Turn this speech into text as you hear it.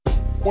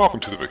Welcome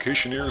to the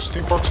Vacationeers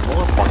Theme Parks and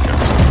More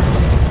podcast.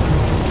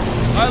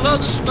 I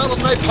love the smell of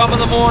napalm in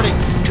the morning.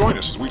 Join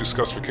us as we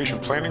discuss vacation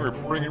planning,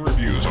 reporting, and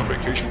reviews on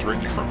vacations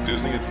ranging from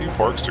Disney and theme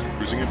parks to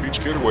cruising and beach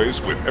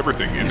getaways with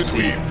everything in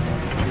between.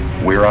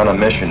 We're on a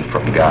mission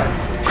from God.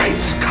 Great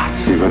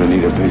Scott. You're gonna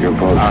need a bigger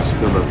boat.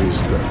 Hasta la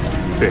vista,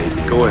 baby.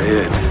 Go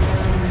ahead.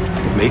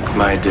 Make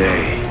my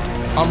day.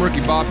 I'm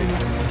Ricky Bobby.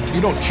 If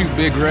you don't chew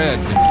Big Red,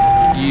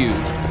 then you.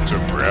 So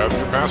grab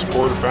your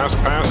passport or fast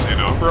pass and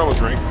an umbrella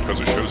drink because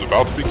the show's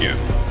about to begin.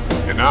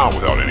 And now,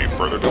 without any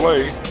further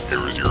delay,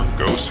 here is your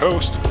ghost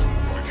host,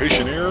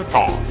 Vacationeer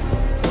Tom.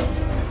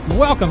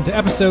 Welcome to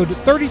episode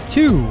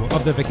 32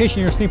 of the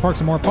Vacationeers Theme Parks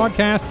and More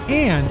podcast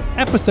and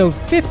episode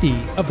 50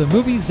 of the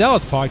Movie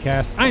Zealots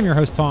podcast. I'm your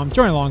host, Tom,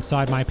 joined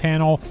alongside my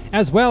panel,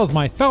 as well as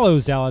my fellow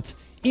zealots,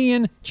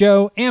 Ian,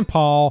 Joe, and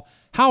Paul.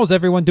 How's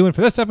everyone doing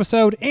for this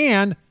episode?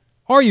 And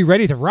are you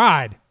ready to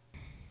ride?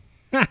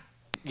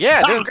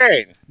 Yeah, doing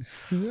great.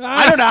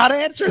 I don't know how to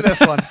answer this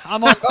one.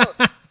 I'm on both.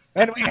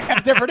 And we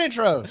have different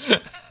intros.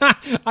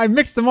 I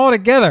mixed them all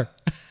together.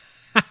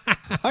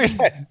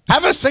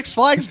 Have a Six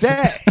Flags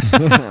day.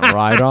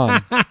 Right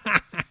on.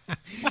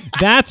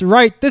 That's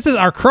right. This is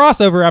our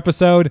crossover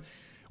episode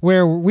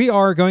where we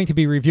are going to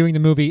be reviewing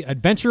the movie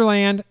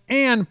Adventureland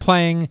and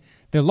playing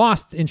the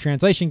Lost in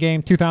Translation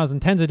game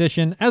 2010's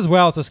edition, as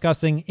well as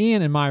discussing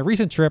Ian and my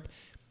recent trip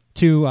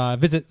to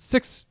visit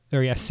Six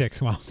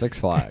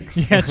Flags.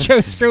 Yeah,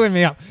 Joe's screwing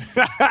me up.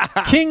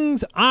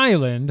 Kings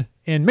Island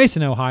in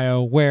Mason,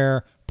 Ohio,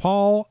 where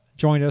Paul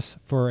joined us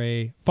for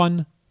a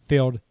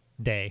fun-filled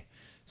day.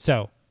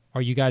 So,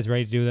 are you guys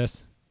ready to do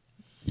this?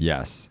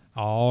 Yes.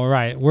 All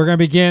right. We're going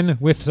to begin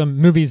with some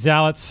Movie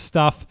Zealots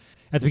stuff.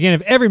 At the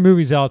beginning of every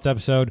Movie Zealots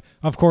episode,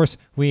 of course,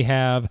 we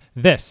have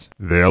this.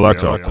 The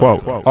letter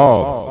quote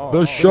of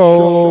the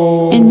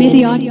show. And may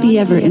the odds be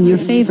ever in your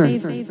favor.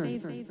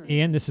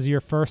 Ian, this is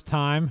your first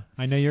time.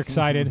 I know you're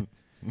excited.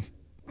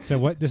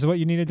 So this is what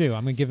you need to do.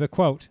 I'm going to give the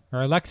quote,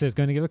 or Alexa is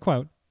going to give the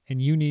quote,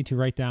 and you need to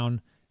write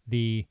down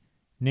the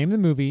name of the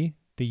movie,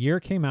 the year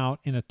it came out,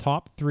 and the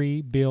top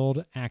 3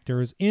 billed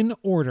actors in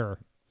order.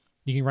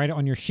 You can write it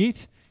on your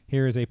sheet.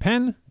 Here is a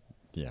pen.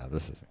 Yeah,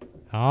 this is it.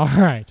 All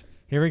right.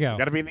 Here we go.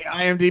 Got to be in the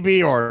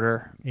IMDb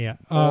order. Yeah.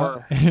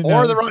 Or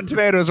the Rotten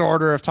Tomatoes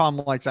order if Tom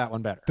likes that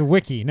one better. The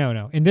wiki.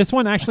 No. And this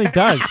one actually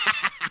does.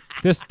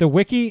 The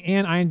wiki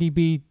and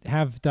IMDb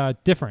have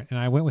different, and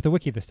I went with the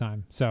wiki this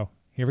time. So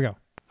here we go.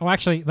 Oh,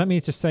 actually, let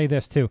me just say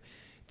this too.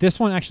 This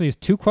one actually is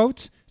 2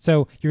 quotes.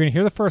 So you're going to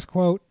hear the first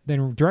quote,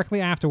 then directly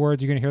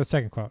afterwards, you're going to hear the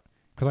second quote,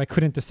 because I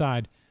couldn't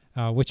decide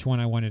which one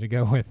I wanted to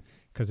go with,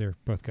 because they're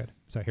both good.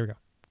 So here we go.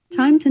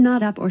 Time to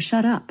nod up or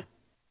shut up.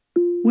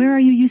 Where are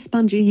you, you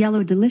spongy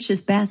yellow delicious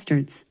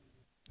bastards?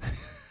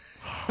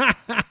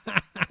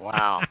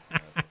 Wow.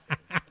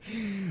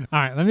 All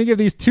right, let me give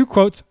these 2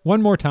 quotes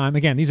one more time.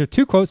 Again, these are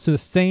 2 quotes to the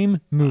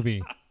same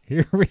movie.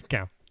 Here we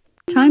go.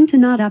 Time to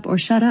nod up or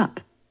shut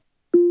up.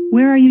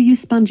 Where are you, you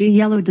spongy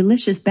yellow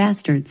delicious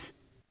bastards?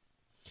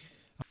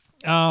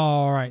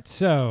 All right,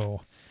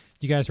 so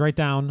you guys write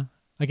down,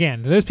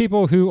 again, those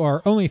people who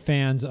are only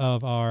fans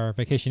of our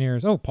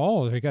Vacationeers. Oh,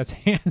 Paul, he got his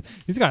hand.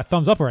 He's got a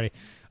thumbs up already.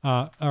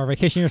 Our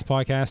Vacationeers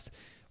podcast.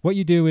 What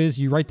you do is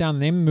you write down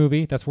the name of the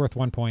movie. That's worth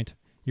 1 point.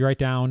 You write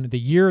down the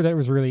year that it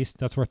was released.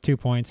 That's worth 2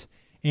 points.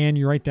 And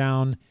you write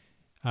down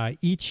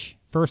each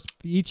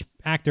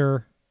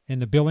actor in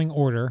the billing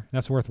order.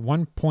 That's worth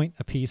 1 point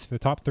apiece for the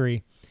top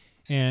 3.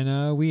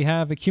 And we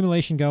have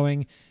accumulation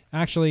going.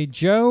 Actually,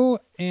 Joe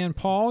and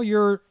Paul,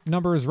 your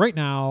numbers right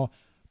now,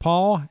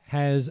 Paul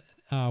has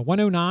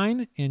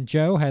 109 and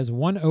Joe has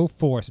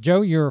 104. So,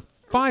 Joe, you're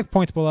 5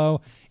 points below.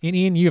 And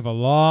Ian, you have a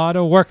lot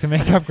of work to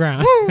make up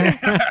ground.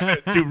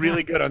 Do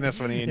really good on this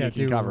one, Ian. Yeah, you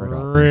can do cover it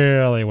all.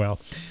 really well.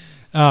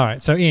 All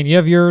right. So, Ian, you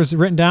have yours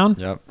written down?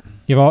 Yep.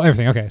 You have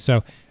everything. Okay.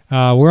 So,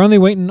 we're only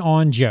waiting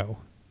on Joe.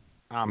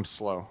 I'm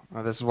slow.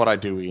 This is what I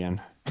do,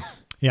 Ian.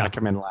 Yeah. I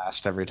come in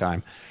last every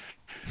time.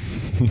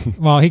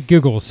 Well, he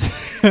Googles.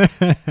 If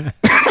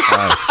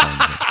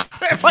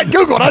I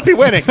Googled, I'd be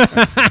winning.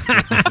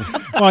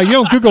 Well, you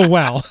don't Google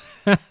well.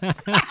 I'm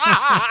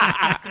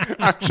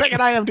checking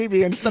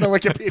IMDb instead of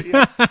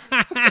Wikipedia.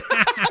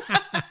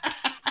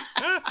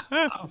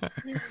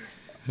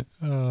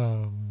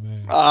 Oh,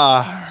 man.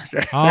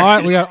 Okay. All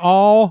right. We got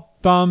all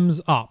thumbs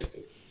up.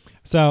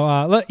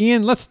 So,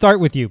 Ian, let's start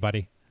with you,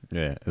 buddy.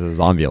 Yeah, this is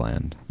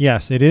Zombieland.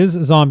 Yes, it is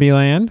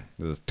Zombieland.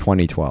 This is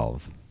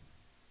 2012.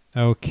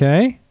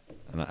 Okay.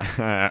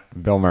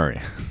 Bill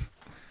Murray.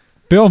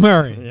 Bill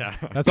Murray. Yeah.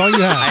 That's all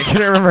you have. I can't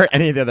remember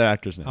any of the other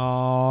actors' names.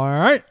 All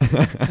right.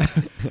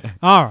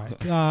 All right.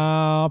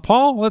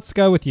 Paul, let's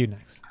go with you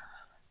next.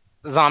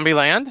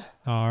 Zombieland,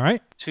 All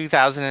right.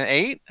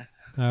 2008.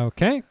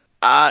 Okay.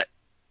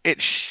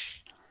 It's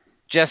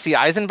Jesse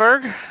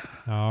Eisenberg,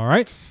 All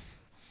right.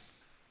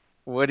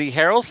 Woody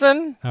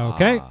Harrelson.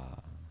 Okay.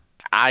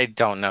 I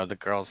don't know the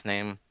girl's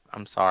name.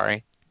 I'm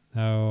sorry.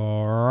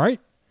 All right.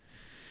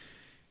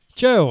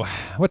 Joe,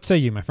 what say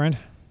you, my friend?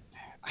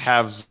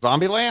 Have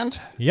Zombieland.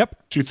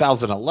 Yep.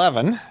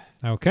 2011.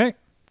 Okay.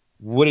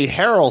 Woody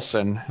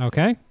Harrelson.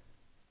 Okay.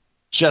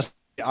 Jesse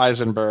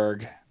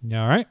Eisenberg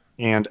All right.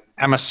 and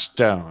Emma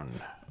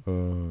Stone.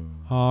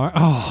 All right.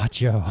 Oh,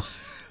 Joe.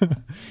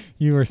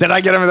 You were. Did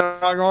I get them in the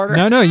wrong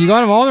order? No, you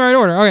got them all in the right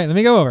order. Okay, let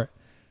me go over it.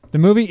 The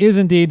movie is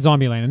indeed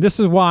Zombieland, and this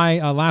is why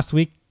last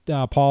week,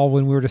 Paul,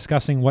 when we were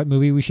discussing what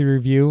movie we should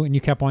review, and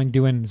you kept on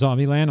doing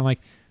Zombieland, I'm like,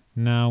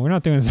 no, we're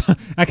not doing.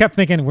 I kept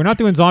thinking we're not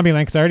doing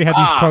Zombieland because I already had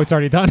these quotes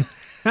already done.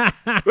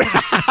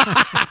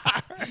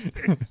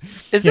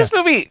 Is this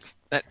movie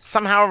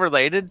somehow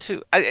related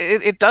to?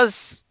 It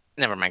does.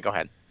 Never mind. Go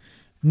ahead.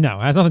 No,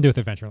 it has nothing to do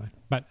with Adventureland,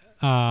 but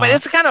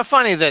it's kind of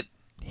funny that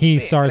he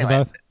stars in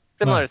both.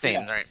 Similar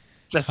themes, right?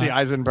 Jesse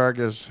Eisenberg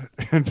is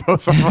in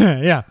both of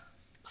them. Yeah.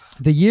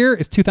 The year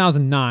is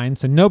 2009,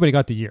 so nobody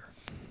got the year.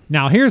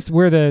 Now, here's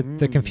where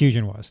the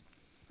confusion was.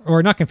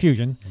 Or not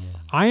confusion.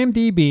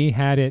 IMDb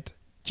had it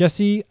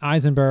Jesse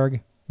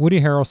Eisenberg, Woody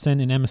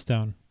Harrelson, and Emma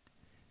Stone.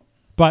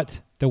 But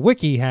the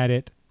wiki had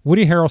it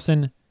Woody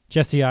Harrelson,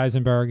 Jesse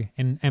Eisenberg,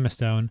 and Emma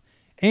Stone.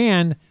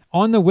 And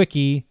on the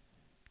wiki,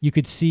 you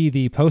could see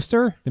the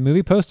poster, the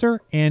movie poster,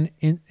 and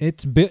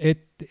it's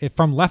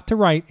from left to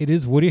right, it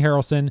is Woody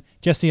Harrelson,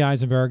 Jesse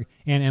Eisenberg,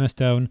 and Emma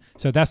Stone.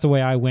 So that's the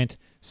way I went.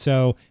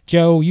 So,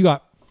 Joe, you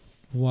got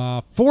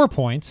 4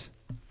 points.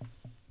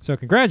 So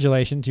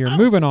congratulations. You're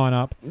moving on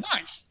up.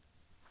 Nice.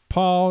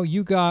 Paul,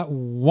 you got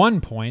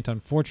 1 point,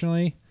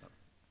 unfortunately.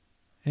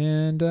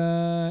 And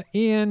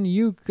Ian,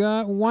 you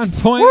got 1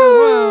 point.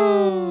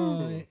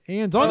 Whoa!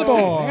 Ian's on the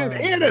board.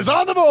 And Ian is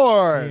on the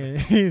board.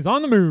 He's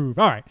on the move.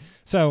 All right.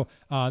 So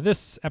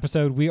this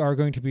episode, we are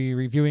going to be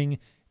reviewing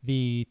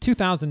the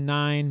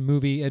 2009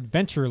 movie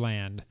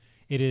Adventureland.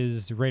 It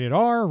is rated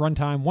R,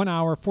 runtime 1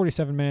 hour,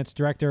 47 minutes.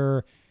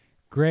 Director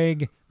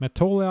Greg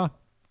Matola.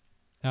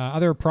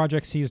 Other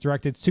projects he's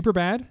directed: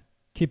 Superbad,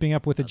 Keeping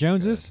Up with the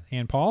Joneses,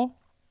 and Paul.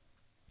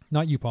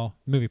 Not you, Paul.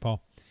 Movie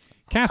Paul.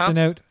 Cast a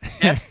note.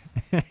 Yes.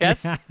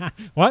 Yes.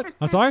 What?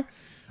 I'm sorry.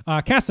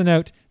 Cast a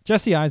note.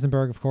 Jesse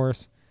Eisenberg, of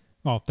course.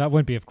 Well, that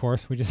wouldn't be, of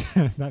course. We just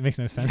that makes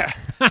no sense.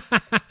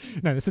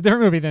 No, it's a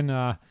different movie than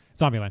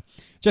Zombieland.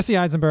 Jesse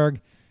Eisenberg,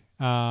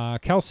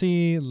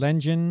 Kelsey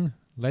Legend,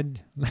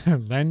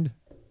 Legend,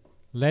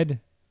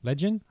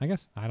 I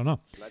guess. I don't know.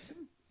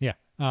 Legend? Yeah.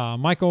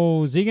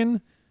 Michael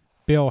Zegan,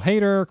 Bill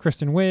Hader,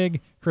 Kristen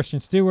Wiig, Christian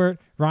Stewart,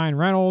 Ryan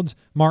Reynolds,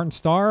 Martin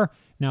Starr.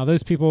 Now,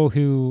 those people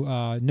who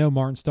know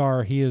Martin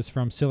Starr, he is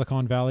from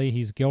Silicon Valley.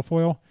 He's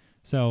Guilfoyle.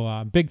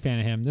 So, big fan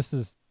of him. This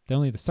is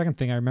only the second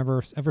thing I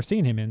remember ever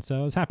seeing him in, so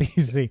I was happy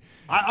to see.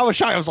 I was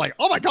shocked. I was like,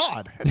 oh my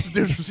God, it's the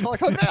dude from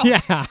Silicon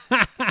Valley.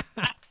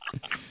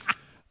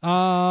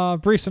 Yeah.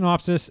 Brief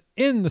synopsis.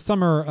 In the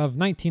summer of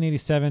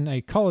 1987, a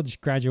college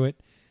graduate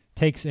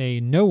takes a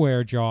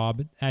nowhere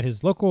job at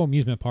his local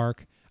amusement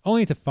park,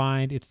 only to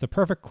find it's the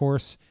perfect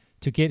course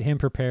to get him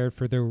prepared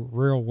for the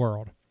real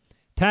world.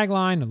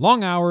 Tagline: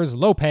 long hours,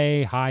 low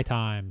pay, high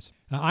times.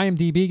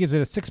 IMDb gives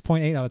it a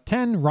 6.8 out of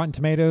 10. Rotten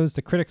Tomatoes,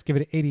 the critics give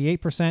it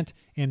 88%,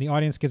 and the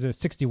audience gives it a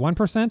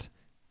 61%,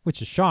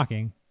 which is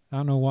shocking. I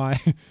don't know why.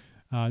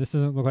 This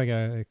doesn't look like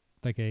a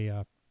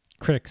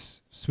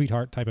critic's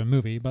sweetheart type of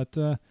movie, but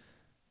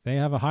they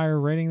have a higher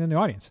rating than the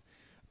audience.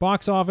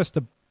 Box office,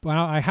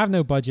 I have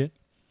no budget,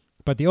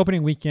 but the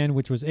opening weekend,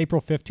 which was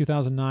April 5th,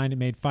 2009, it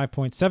made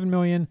 $5.7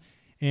 million,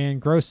 and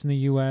gross in the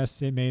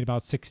U.S., it made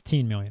about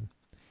 $16 million.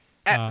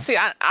 See,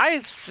 I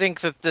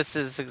think that this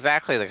is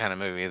exactly the kind of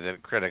movie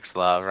that critics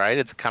love, right?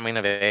 It's coming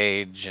of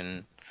age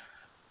and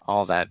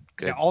all that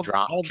good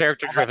drama,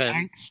 character-driven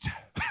Angst.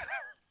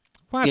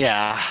 What?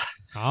 Yeah.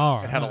 Oh,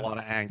 It had a lot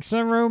of angst. It's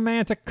a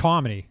romantic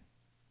comedy.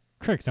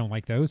 Critics don't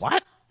like those.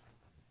 What?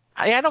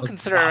 I don't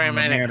consider it a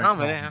romantic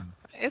comedy. comedy.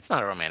 It's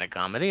not a romantic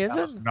comedy, is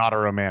it? Not a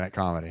romantic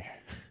comedy.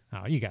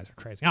 Oh, you guys are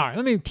crazy. All right,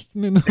 let me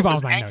move on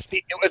with my notes.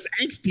 It was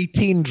angsty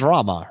teen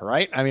drama,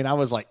 right? I mean, I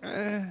was like,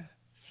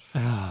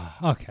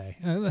 Okay,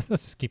 let's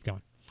just keep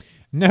going.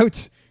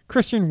 Notes: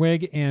 Christian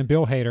Wiig and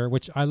Bill Hader,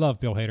 which I love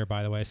Bill Hader,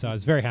 by the way, so I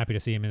was very happy to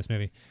see him in this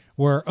movie,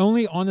 were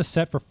only on the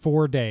set for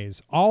 4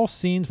 days. All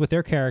scenes with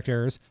their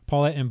characters,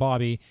 Paulette and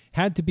Bobby,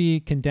 had to be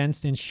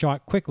condensed and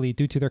shot quickly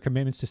due to their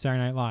commitments to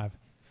Saturday Night Live.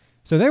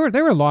 So there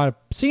were a lot of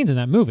scenes in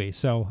that movie,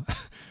 so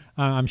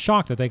I'm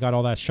shocked that they got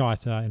all that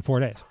shot in 4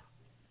 days.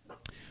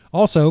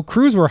 Also,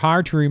 crews were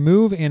hired to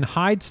remove and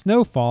hide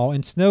snowfall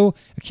and snow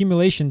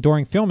accumulation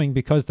during filming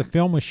because the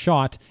film was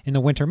shot in the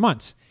winter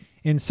months.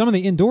 In some of the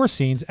indoor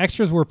scenes,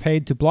 extras were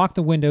paid to block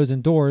the windows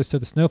and doors so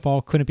the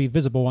snowfall couldn't be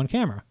visible on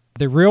camera.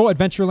 The real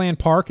Adventureland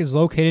Park is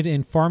located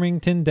in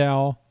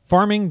Farmingdale,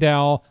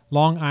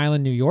 Long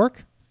Island, New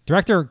York.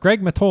 Director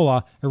Greg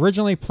Matola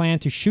originally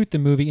planned to shoot the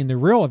movie in the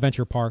real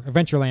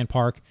Adventureland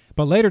Park,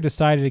 but later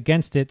decided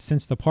against it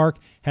since the park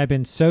had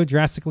been so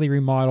drastically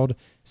remodeled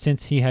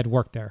since he had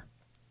worked there.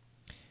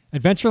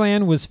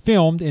 Adventureland was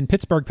filmed in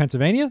Pittsburgh,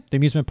 Pennsylvania. The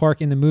amusement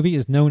park in the movie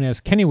is known as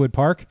Kennywood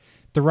Park.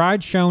 The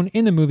rides shown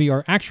in the movie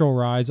are actual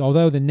rides,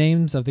 although the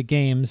names of the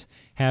games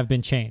have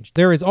been changed.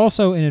 There is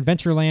also an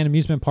Adventureland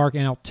amusement park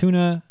in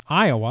Altoona,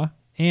 Iowa.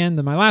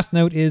 And my last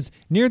note is,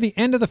 near the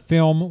end of the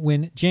film,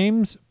 when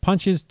James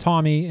punches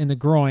Tommy in the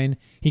groin,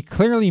 he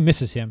clearly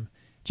misses him.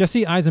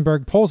 Jesse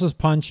Eisenberg pulls his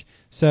punch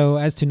so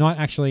as to not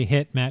actually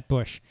hit Matt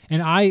Bush.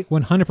 And I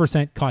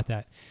 100% caught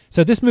that.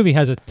 So this movie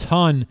has a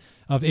ton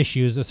of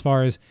issues as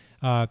far as,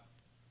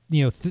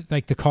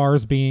 like the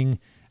cars being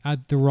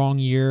the wrong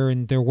year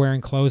and they're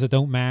wearing clothes that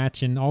don't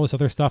match and all this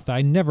other stuff that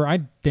I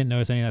didn't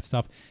notice any of that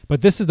stuff.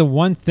 But this is the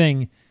one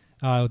thing,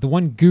 the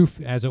one goof,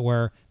 as it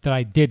were, that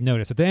I did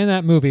notice. At the end of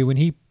that movie, when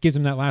he gives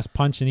him that last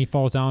punch and he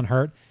falls down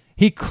hurt,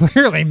 he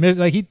clearly missed,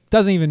 like he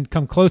doesn't even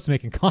come close to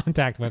making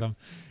contact with him.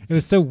 It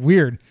was so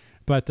weird.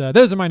 But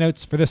those are my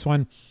notes for this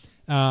one.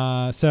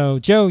 So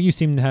Joe, you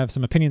seem to have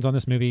some opinions on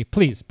this movie.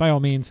 Please, by all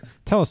means,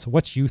 tell us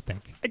what you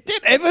think.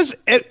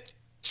 It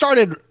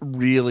started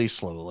really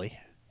slowly.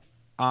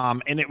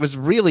 And it was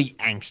really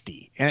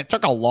angsty, and it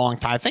took a long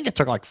time. I think it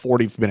took like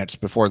 40 minutes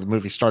before the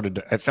movie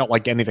started. It felt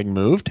like anything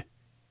moved.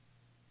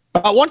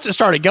 But once it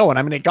started going,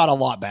 I mean, it got a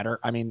lot better.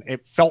 I mean,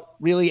 it felt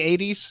really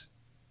 80s.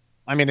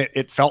 I mean,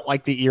 it felt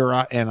like the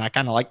era, and I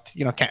kind of liked,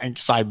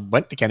 because I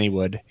went to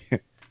Kennywood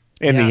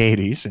in the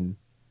 80s,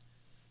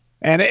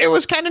 and it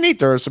was kind of neat.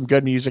 There was some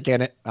good music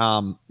in it.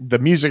 The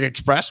Music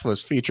Express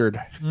was featured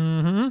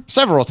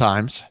several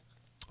times.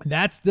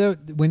 That's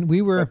when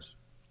we were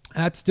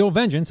at Still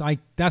Vengeance.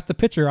 That's the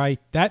picture.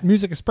 That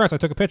Music Express. I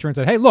took a picture and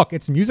said, "Hey, look,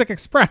 it's Music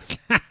Express."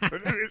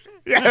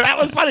 Yeah, that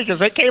was funny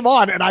because it came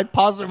on, and I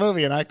paused the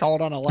movie and I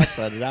called on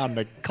Alexa down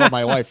to call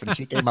my wife, and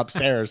she came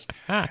upstairs.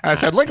 And I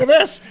said, "Look at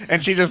this,"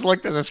 and she just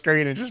looked at the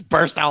screen and just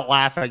burst out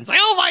laughing. It's like,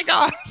 "Oh my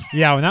god!"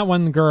 Yeah, when that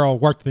one girl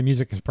worked at the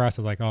Music Express,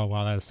 I was like, "Oh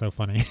wow, that is so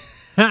funny."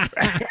 And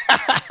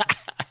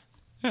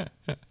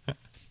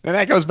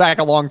that goes back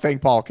a long thing,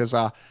 Paul, because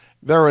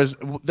there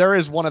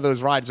is one of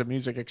those rides, a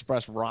Music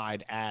Express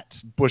ride at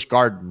Busch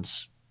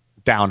Gardens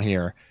down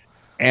here.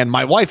 And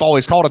my wife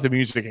always called it the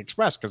Music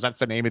Express because that's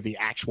the name of the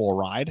actual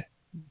ride.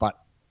 But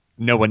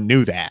no one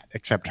knew that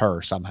except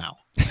her somehow.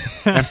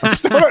 And I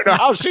still don't know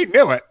how she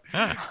knew it.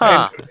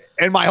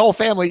 And my whole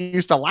family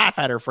used to laugh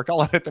at her for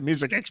calling it the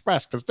Music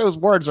Express because those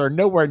words are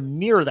nowhere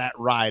near that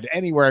ride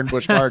anywhere in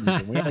Busch Gardens.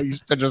 And we all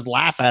used to just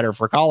laugh at her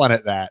for calling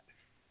it that.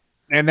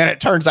 And then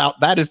it turns out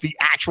that is the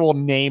actual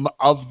name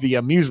of the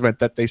amusement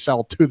that they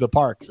sell to the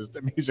parks, is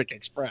the Music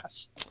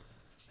Express.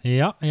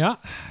 Yeah.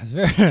 It's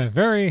very,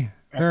 very,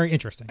 very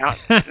interesting. Now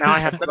I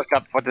have to look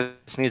up what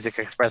this Music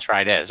Express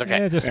ride is. Okay.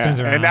 Yeah, it just spins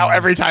around. And now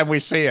every time we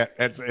see it,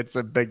 it's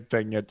a big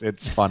thing.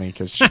 It's funny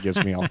because she gives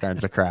me all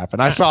kinds of crap.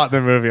 And I saw it in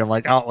the movie. I'm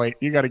like, oh, wait,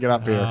 you got to get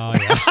up here. Oh,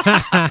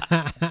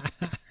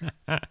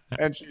 yeah.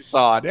 And she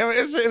saw it.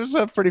 It was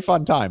a pretty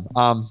fun time.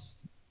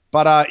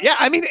 Yeah,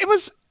 I mean, it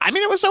was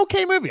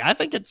okay movie. I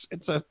think it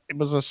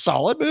was a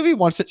solid movie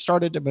once it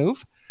started to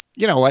move.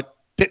 It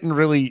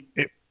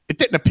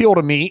didn't appeal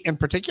to me in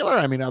particular.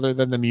 I mean, other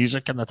than the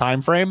music and the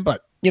time frame,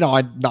 but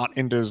I'm not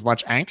into as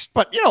much angst.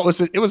 But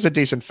it was a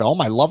decent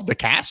film. I loved the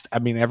cast. I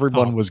mean,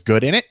 everyone was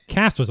good in it.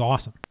 Cast was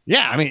awesome.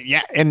 Yeah, I mean,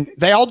 yeah, and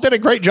they all did a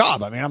great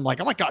job. I mean, I'm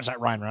like, oh my gosh, that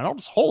Ryan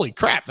Reynolds? Holy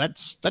crap,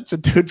 that's a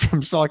dude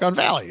from Silicon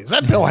Valley. Is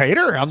that Bill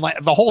Hader? I'm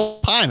like, the whole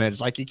time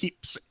it's like he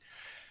keeps.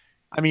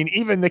 I mean,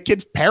 even the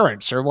kids'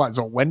 parents are what? Is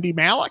it Wendy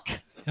Malick?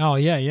 Oh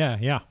yeah.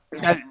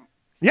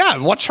 Yeah,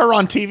 watch her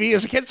on TV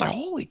as a kid. It's like,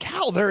 holy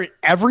cow!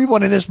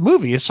 Everyone in this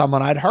movie is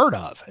someone I'd heard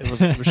of.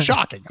 It was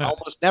shocking. I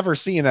almost never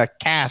seen a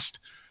cast.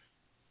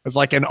 It's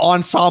like an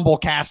ensemble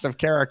cast of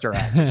character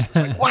actors. It's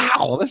like,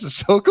 wow, this is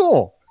so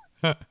cool.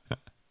 Yeah.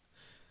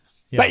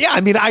 But yeah,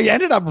 I mean, I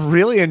ended up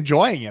really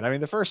enjoying it. I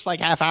mean, the first like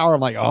half hour,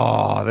 I'm like,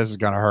 oh, this is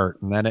gonna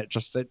hurt, and then it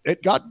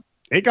got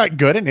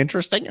good and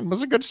interesting, and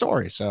was a good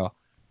story. So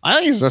I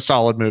think it's a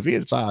solid movie.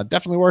 It's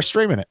definitely worth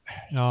streaming it.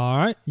 All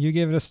right, you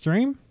give it a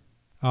stream.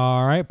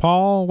 All right,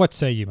 Paul, what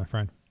say you, my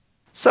friend?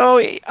 So,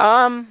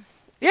 yeah,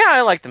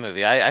 I liked the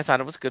movie. I thought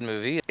it was a good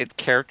movie. It's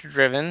character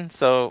driven,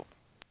 so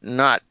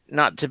not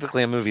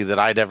typically a movie that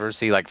I'd ever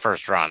see like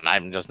first run.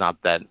 I'm not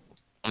that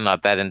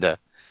into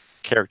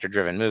character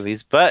driven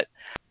movies, but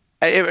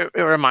it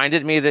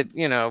reminded me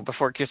that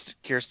before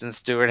Kirsten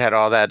Stewart had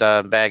all that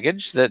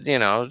baggage,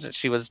 that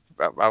she was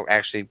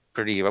actually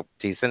pretty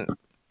decent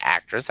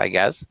actress, I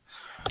guess.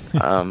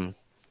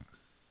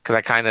 Because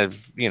I kind of,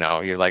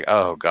 you're like,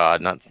 oh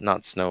god,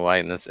 not Snow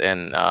White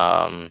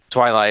and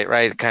Twilight,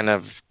 right? Kind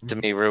of to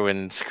me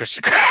ruined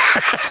Christian.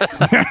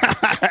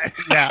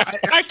 Yeah,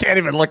 I can't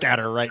even look at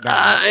her right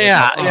now.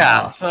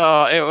 Yeah.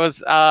 So it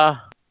was.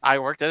 I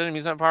worked at an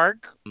amusement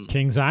park,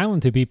 Kings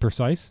Island, to be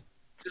precise.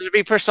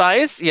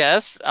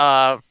 Yes.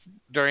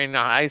 During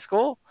high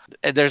school,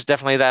 there's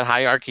definitely that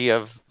hierarchy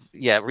of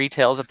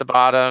retail's at the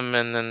bottom,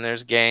 and then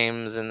there's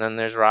games, and then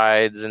there's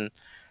rides, and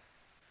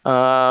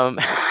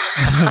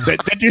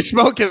Did you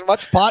smoke as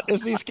much pot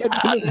as these kids?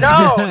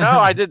 No,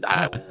 I did.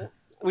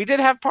 We did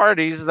have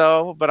parties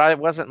though, but I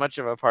wasn't much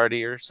of a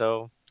partier,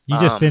 so. You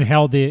just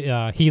inhaled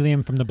the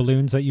helium from the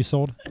balloons that you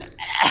sold.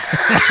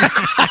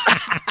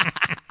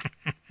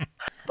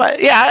 But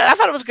yeah, I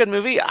thought it was a good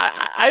movie.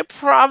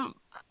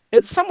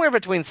 It's somewhere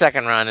between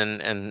second run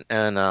and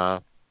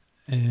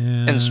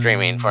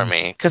streaming for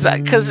me, because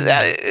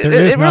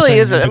it really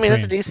is. I mean,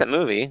 it's a decent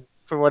movie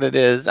for what it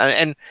is,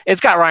 and it's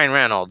got Ryan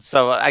Reynolds.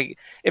 So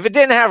if it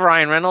didn't have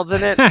Ryan Reynolds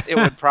in it, it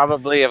would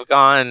probably have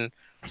gone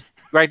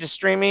right to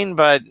streaming.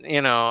 But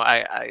I'm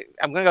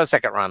gonna go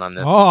second run on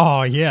this.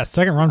 Oh yeah,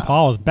 second run.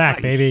 Paul is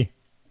back, nice. baby.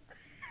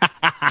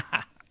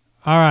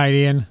 All right,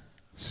 Ian.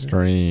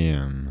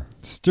 Stream.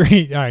 All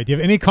right. Do you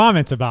have any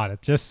comments about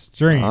it? Just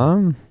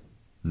stream.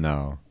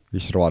 No. You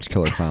should watch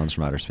Killer Clowns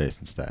from Outer Space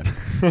instead.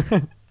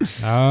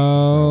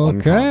 Oh,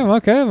 okay.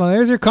 Well,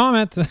 there's your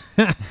comment.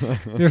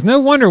 There's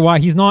no wonder why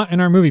he's not in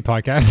our movie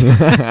podcast.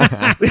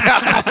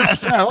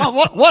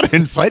 What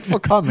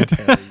insightful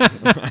commentary.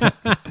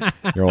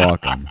 You're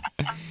welcome.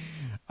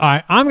 All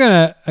right, I'm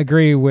gonna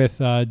agree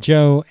with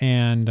Joe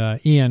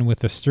and Ian with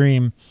the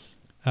stream.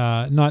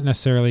 Not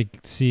necessarily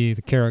see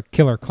the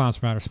Killer Clowns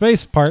from Outer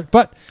Space part,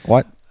 but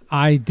what?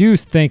 I do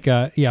think,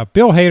 Bill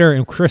Hader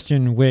and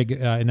Kristen Wiig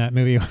in that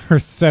movie are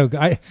so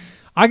good.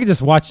 I could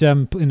just watch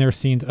them in their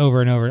scenes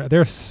over and over.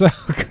 They're so,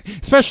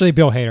 especially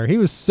Bill Hader. He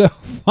was so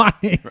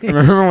funny.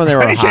 Remember when they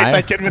were He chased high?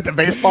 that kid with the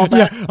baseball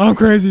bat? Yeah, I'm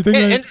crazy.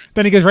 Then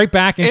he goes right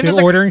back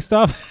into ordering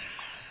stuff.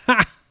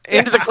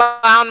 Into the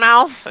clown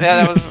mouth.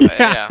 Yeah,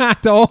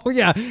 that was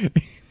yeah.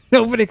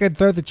 Nobody could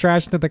throw the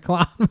trash into the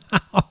clown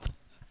mouth.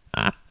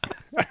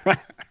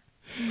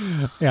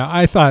 Yeah,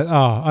 I thought.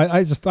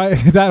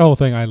 That whole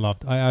thing I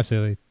loved. I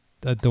absolutely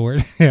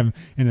adored him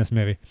in this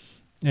movie.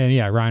 And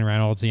yeah, Ryan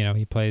Reynolds.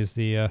 He plays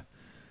the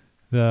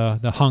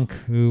hunk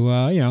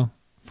who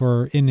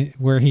for in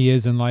where he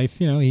is in life.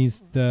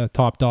 He's the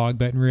top dog,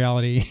 but in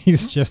reality,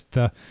 he's just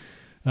the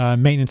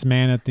maintenance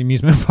man at the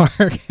amusement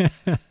park.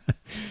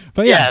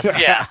 But yeah,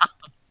 yes,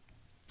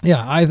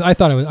 yeah. I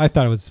thought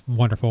it was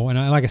wonderful,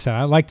 and like I said,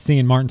 I liked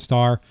seeing Martin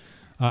Starr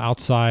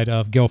outside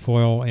of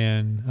Guilfoyle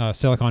in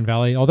Silicon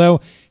Valley. Although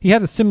he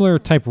had a similar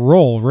type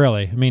role,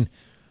 really. I mean,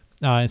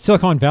 in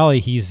Silicon Valley,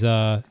 he's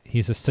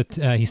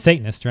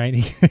Satanist, right?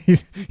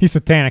 He's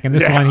satanic. In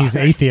this one, he's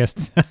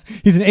atheist.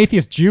 He's an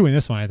atheist Jew in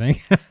this one, I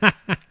think.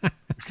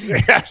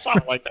 Yeah,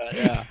 something like that.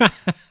 Yeah.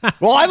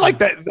 Well, I like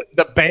that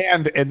the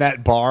band in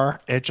that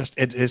bar. It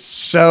is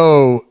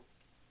so.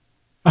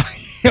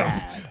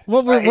 Bad,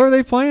 what were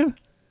they playing?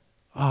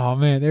 Oh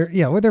man,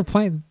 they're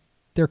playing.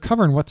 They're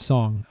covering what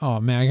song? Oh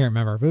man, I can't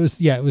remember. But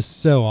it was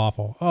so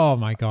awful. Oh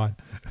my god,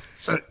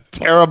 so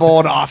terrible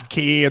and off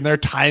key, and their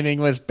timing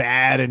was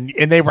bad, and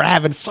they were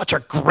having such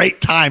a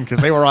great time because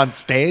they were on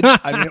stage.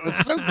 I mean, it was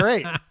so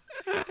great.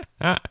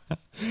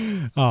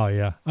 Oh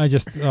yeah,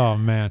 oh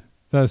man,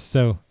 that's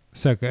so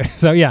good.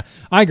 So yeah,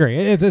 I agree.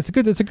 It's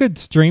a good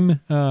stream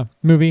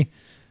movie,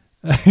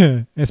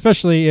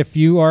 especially if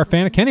you are a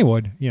fan of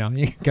Kennywood.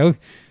 You can go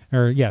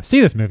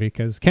see this movie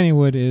because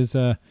Kennywood is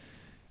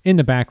in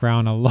the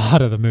background a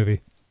lot of the movie.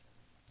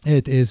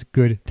 It is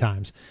good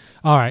times.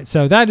 All right,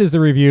 so that is the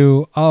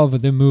review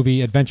of the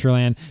movie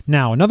Adventureland.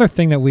 Now, another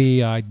thing that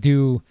we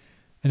do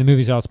in the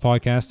Movies Outs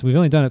podcast, we've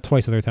only done it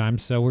twice other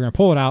times, so we're going to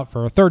pull it out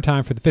for a third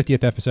time for the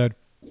 50th episode,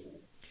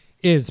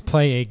 is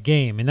play a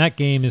game, and that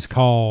game is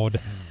called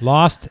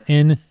Lost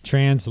in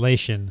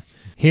Translation.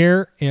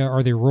 Here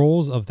are the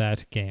rules of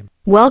that game.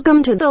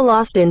 Welcome to the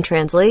Lost in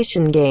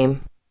Translation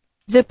game.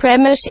 The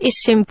premise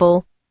is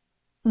simple.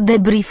 The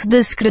brief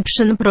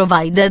description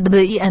provided by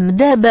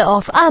IMDb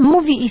of a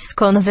movie is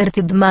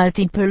converted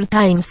multiple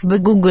times by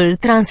Google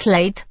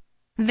Translate.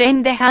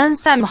 Then the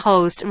handsome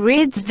host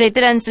reads the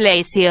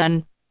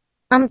translation.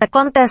 And the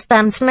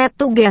contestants need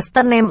to guess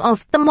the name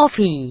of the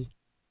movie.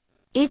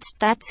 It's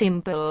that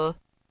simple.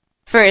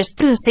 First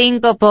to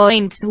 5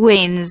 points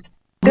wins.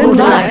 Good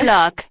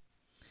luck.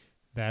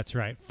 That's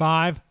right.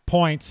 5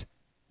 points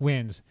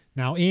wins.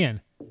 Now, Ian,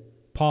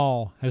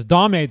 Paul has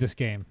dominated this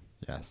game.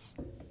 Yes.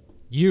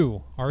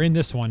 You are in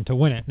this one to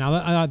win it.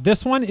 Now,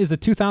 this one is the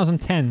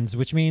 2010s,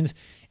 which means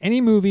any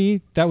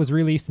movie that was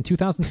released in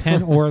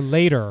 2010 or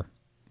later.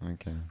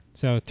 Okay.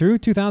 So through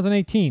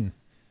 2018,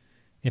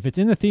 if it's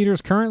in the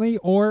theaters currently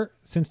or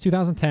since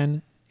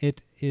 2010,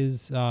 it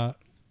is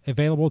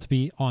available to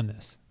be on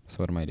this. So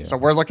what am I doing? So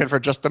we're looking for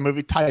just the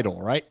movie title,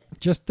 right?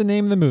 Just the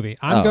name of the movie.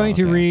 I'm going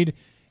to read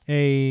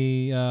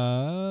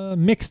a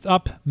mixed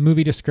up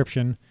movie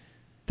description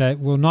that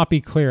will not be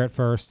clear at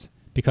first,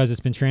 because it's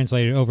been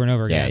translated over and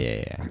over again.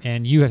 Yeah.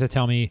 And you have to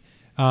tell me,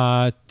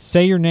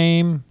 say your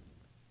name.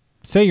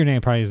 Say your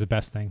name probably is the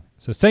best thing.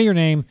 So say your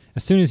name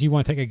as soon as you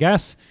want to take a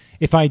guess.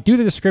 If I do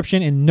the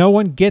description and no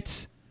one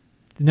takes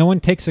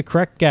a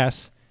correct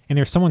guess, and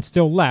there's someone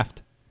still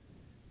left,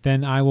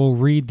 then I will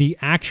read the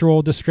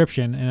actual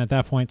description, and at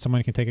that point,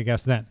 someone can take a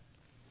guess then.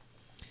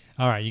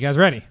 All right, you guys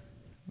ready?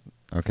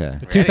 Okay.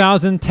 The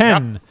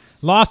 2010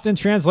 Lost in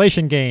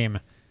Translation game.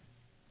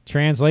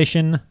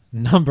 Translation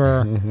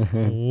number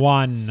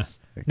 1.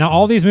 Now,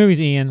 all these movies,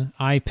 Ian,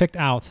 I picked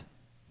out.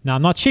 Now,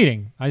 I'm not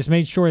cheating. I just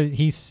made sure that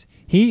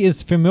he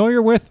is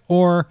familiar with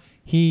or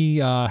he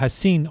has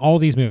seen all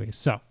these movies.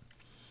 So,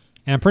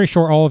 and I'm pretty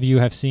sure all of you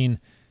have seen,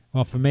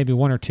 well, for maybe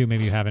one or two,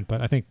 maybe you haven't,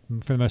 but I think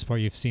for the most part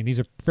you've seen. These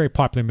are very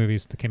popular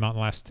movies that came out in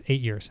the last 8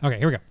 years. Okay,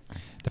 here we go.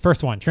 The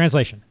first one,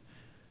 translation.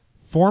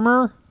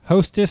 Former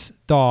hostess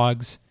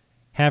dogs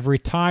have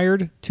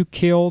retired to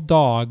kill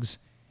dogs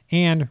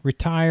and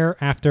retire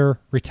after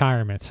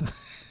retirement.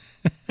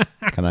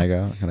 Can I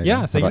go? Can I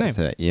Yeah, go? say How your about- name.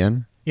 Say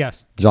Ian?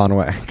 Yes. John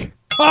Wick.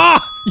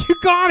 Ah, you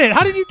got it.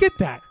 How did you get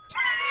that?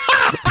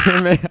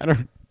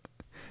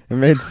 It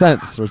made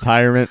sense.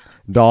 Retirement,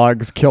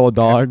 dogs, kill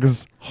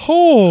dogs.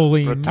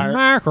 Holy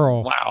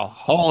mackerel. Wow.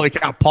 Holy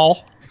cow,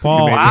 Paul.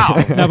 Paul.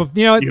 No, but,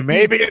 you know, You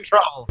may be in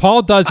trouble.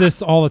 Paul does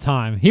this all the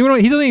time. He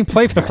doesn't even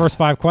play for the first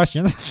 5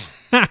 questions.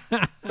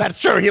 That's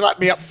true. He let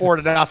me up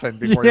 4-0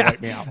 before he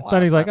let me out.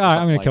 Then he's like, all right,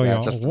 I'm going to kill you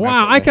all.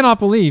 Wow, I cannot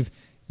believe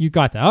you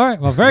got that. All right,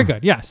 well, very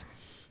good. Yes.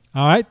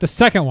 All right, the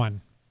second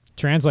one.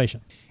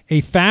 Translation.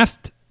 A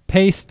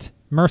fast-paced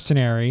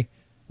mercenary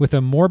with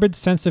a morbid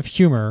sense of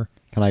humor.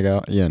 Can I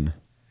go? Ian.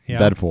 Yeah.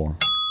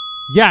 Deadpool.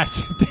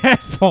 Yes,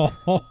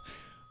 Deadpool.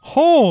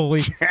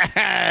 Holy.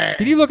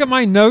 Did you look at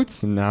my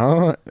notes?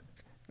 No.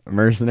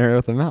 Mercenary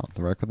with a mouth.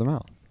 The wreck with a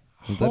mouth.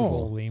 It's Deadpool.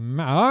 Holy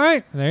all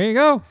right, there you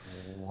go.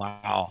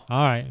 Wow.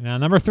 All right, now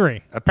number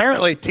 3.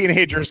 Apparently,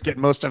 teenagers get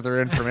most of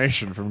their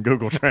information from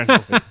Google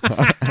Translate.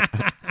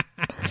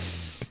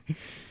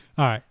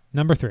 All right,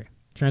 number 3.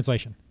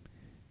 Translation.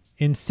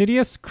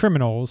 Insidious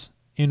criminals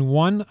in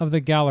one of the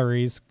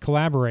galleries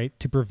collaborate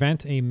to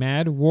prevent a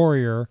mad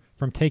warrior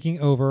from taking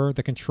over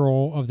the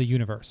control of the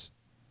universe.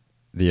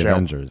 The Joe.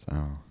 Avengers.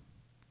 Oh.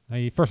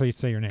 First, you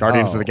say your name.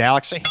 Guardians of the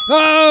Galaxy.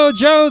 Oh,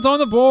 Joe's on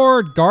the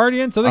board.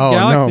 Guardians of the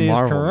Galaxy is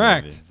Marvel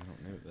correct. movies.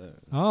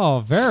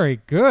 Oh, very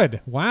good.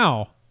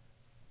 Wow.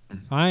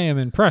 I am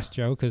impressed,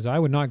 Joe, because I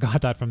would not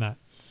got that from that.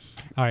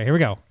 All right, here we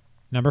go.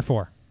 Number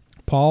 4.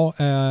 Paul,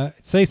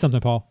 say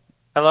something, Paul.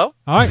 Hello?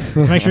 All right,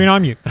 let's make sure you're not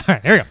on mute. All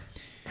right, here we go.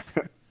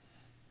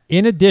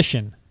 In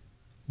addition,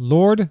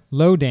 Lord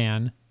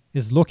Lodan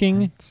is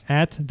looking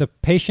at the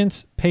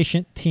patient's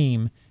patient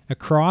team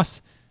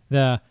across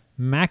the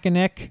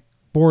Mackinac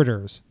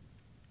borders.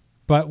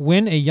 But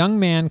when a young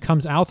man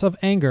comes out of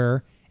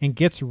anger and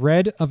gets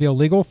rid of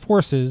illegal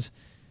forces,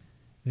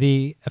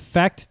 the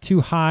effect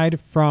to hide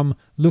from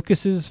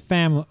Lucas's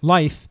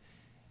life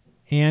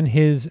and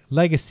his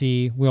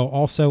legacy will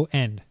also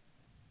end.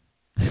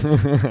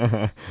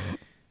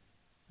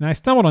 Now, I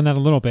stumbled on that a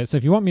little bit, so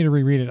if you want me to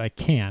reread it, I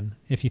can,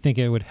 if you think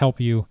it would help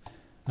you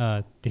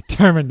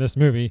determine this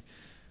movie.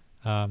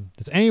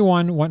 Does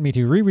anyone want me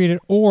to reread it,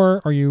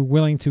 or are you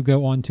willing to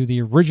go on to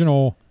the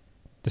original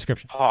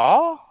description?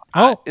 Paul?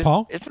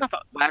 Paul? It's not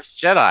The Last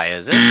Jedi,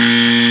 is it?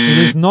 It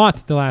is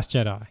not The Last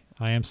Jedi.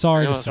 I am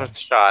sorry It to was say. worth a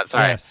shot.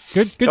 Sorry. Yes.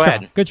 Good Go try.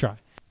 ahead. Good try.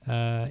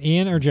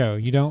 Ian or Joe,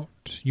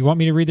 you want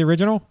me to read the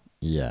original?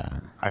 Yeah.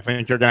 I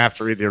think you're going to have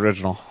to read the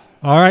original.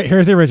 All right,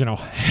 here's the original.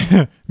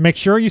 Make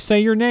sure you say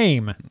your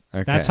name.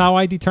 Okay. That's how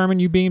I determine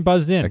you being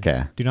buzzed in.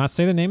 Okay. Do not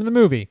say the name of the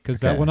movie, because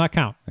that Okay. will not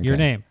count. Your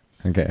Okay. name.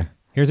 Okay.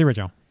 Here's the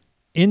original.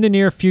 In the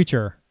near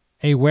future,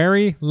 a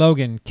wary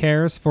Logan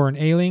cares for an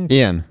ailing...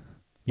 Ian.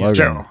 Yeah. Logan.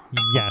 Joe.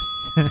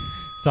 Yes.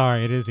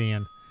 Sorry, it is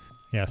Ian.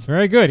 Yes,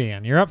 very good,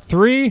 Ian. You're up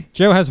 3.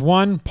 Joe has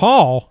 1.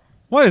 Paul,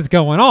 what is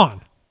going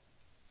on?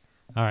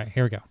 All right,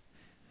 here we go.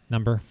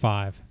 Number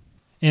 5.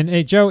 And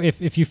hey, Joe,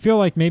 if you feel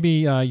like maybe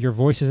your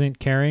voice isn't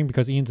carrying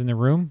because Ian's in the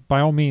room,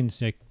 by all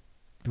means,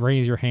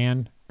 raise your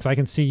hand because I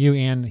can see you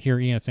and hear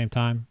Ian at the same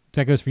time.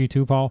 That goes for you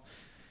too, Paul.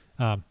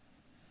 Here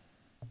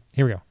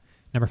we go.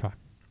 Number 5.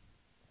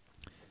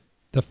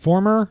 The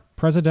former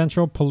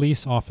presidential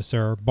police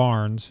officer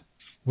Barnes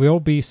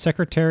will be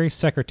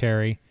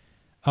secretary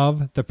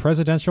of the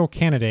presidential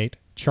candidate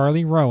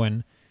Charlie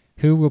Rowan,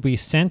 who will be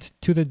sent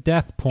to the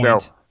death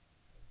point.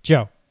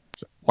 Joe.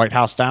 White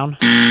House Down.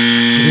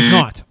 It is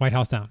not White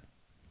House Down.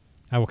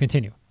 I will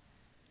continue.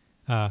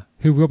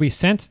 Who will be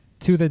sent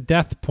to the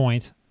death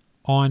point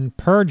on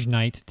Purge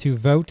Night to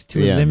vote to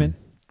Ian. eliminate...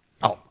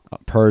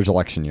 Purge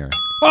election year.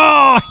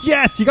 Oh,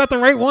 yes, you got the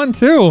right one,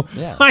 too.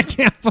 Yeah. I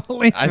can't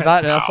believe it.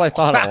 That's what I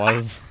thought it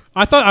was.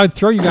 I thought I would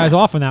throw you guys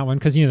off on that one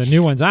because, the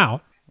new one's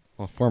out.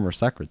 Well, former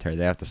secretary.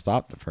 They have to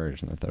stop the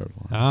purge in the third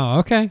one. Oh,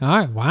 okay. All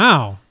right.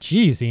 Wow.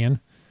 Jeez, Ian.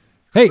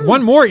 Hey,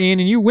 one more, Ian,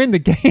 and you win the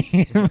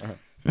game.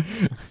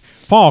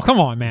 Paul, come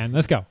on, man.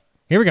 Let's go.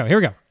 Here we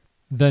go.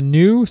 The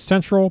new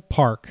Central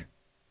Park,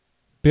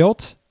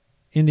 built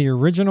in the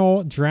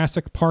original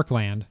Jurassic Park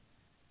land,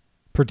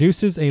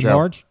 produces a Joe.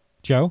 large...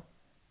 Joe?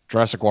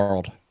 Jurassic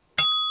World.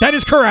 That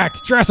is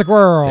correct. Jurassic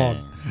World.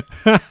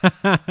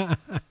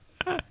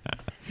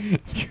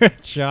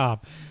 Good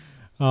job.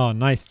 Oh,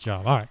 nice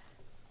job.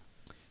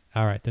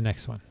 All right, the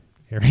next one.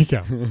 Here we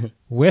go.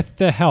 With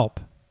the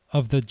help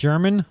of the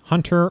German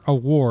Hunter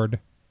Award,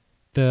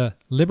 the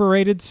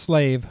liberated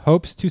slave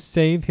hopes to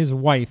save his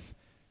wife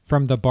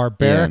from the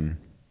barbaric...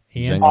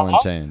 Ian. Django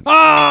Unchained.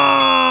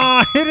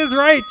 Ah, it is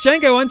right.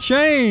 Django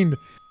Unchained.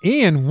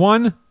 Ian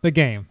won the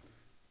game.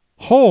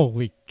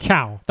 Holy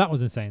cow. That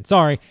was insane.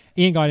 Sorry.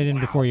 Ian got it in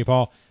before you,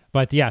 Paul.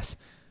 But yes.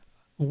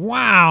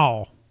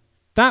 Wow.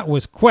 That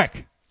was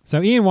quick.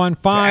 So Ian won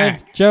 5.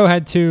 Dang. Joe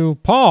had 2.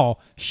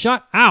 Paul,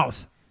 shut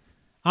out.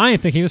 I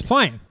didn't think he was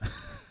playing.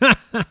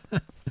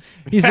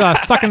 He's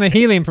sucking the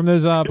helium from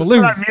those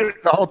balloons. I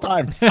muted the whole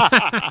time.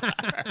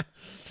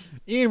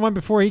 Ian won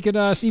before he could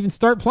even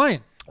start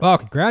playing. Well,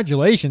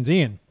 congratulations,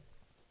 Ian.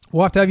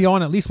 We'll have to have you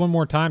on at least one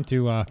more time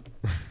to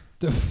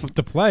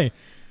to play.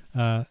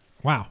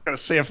 Wow. Gonna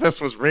see if this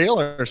was real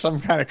or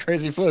some kind of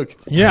crazy fluke.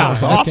 Yeah.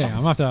 That's okay. awesome. I'm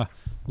gonna have to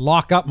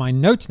lock up my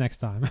notes next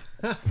time.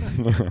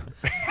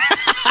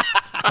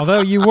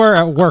 Although you were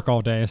at work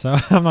all day, so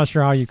I'm not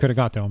sure how you could have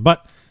got to them,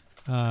 but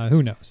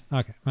who knows?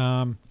 Okay.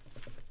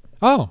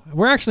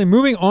 We're actually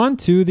moving on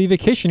to the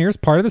Vacationeers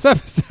part of this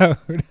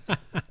episode.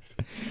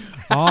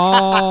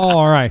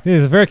 All right.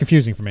 This is very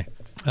confusing for me.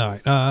 All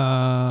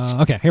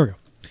right. Okay, here we go.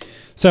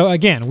 So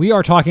again, we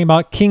are talking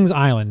about Kings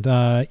Island.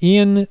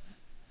 Ian,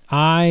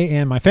 I,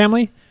 and my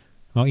family.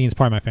 Well, Ian's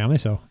part of my family,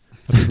 so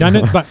that's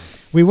redundant. But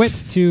we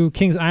went to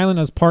Kings Island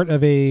as part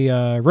of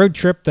a road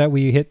trip that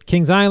we hit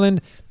Kings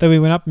Island. Then we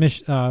went up,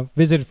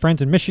 visited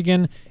friends in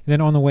Michigan. And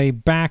then on the way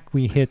back,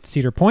 we hit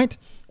Cedar Point.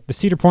 The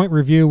Cedar Point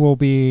review will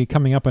be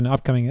coming up in an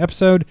upcoming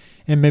episode,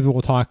 and maybe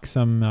we'll talk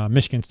some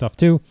Michigan stuff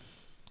too.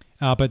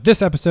 But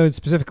this episode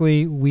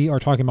specifically, we are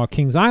talking about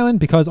Kings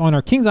Island because on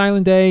our Kings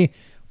Island day,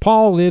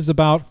 Paul lives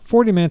about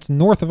 40 minutes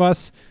north of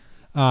us.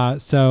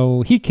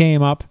 So he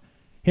came up,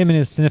 him and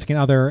his significant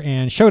other,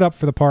 and showed up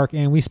for the park,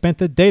 and we spent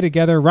the day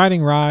together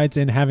riding rides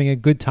and having a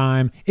good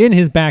time in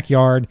his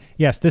backyard.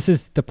 Yes, this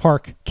is the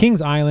park,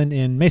 Kings Island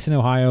in Mason,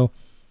 Ohio,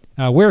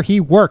 where he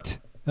worked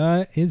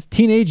his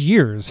teenage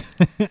years.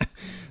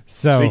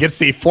 So he gets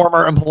the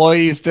former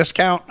employees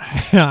discount?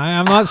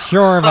 I'm not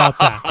sure about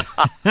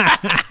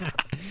that.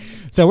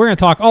 So we're going to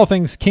talk all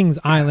things Kings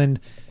Island,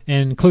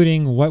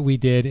 including what we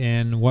did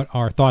and what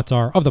our thoughts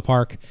are of the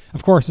park.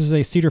 Of course, this is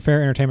a Cedar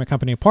Fair Entertainment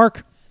Company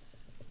park.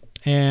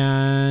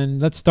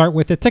 And let's start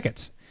with the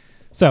tickets.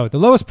 So the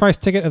lowest price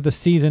ticket of the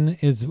season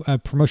is a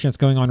promotion that's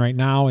going on right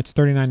now. It's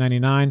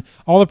 $39.99.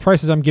 All the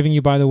prices I'm giving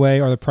you, by the way,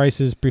 are the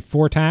prices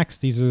before tax.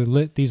 These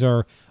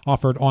are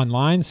offered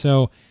online,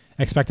 so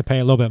expect to pay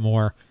a little bit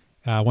more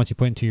once you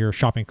put into your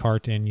shopping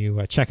cart and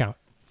you check out.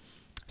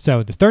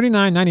 So the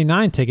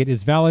 $39.99 ticket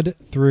is valid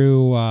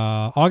through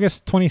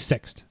August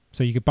 26th.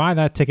 So you could buy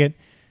that ticket.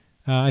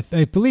 I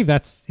believe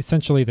that's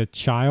essentially the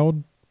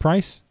child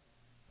price.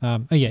 Yeah,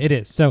 it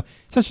is. So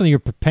essentially you're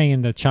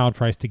paying the child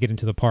price to get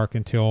into the park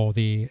until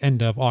the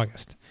end of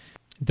August.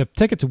 The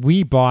tickets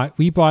we bought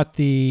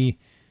the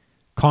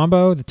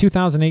combo, the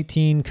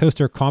 2018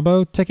 Coaster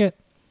Combo ticket.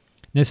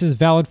 This is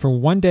valid for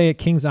 1 day at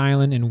Kings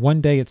Island and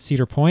 1 day at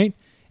Cedar Point,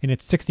 and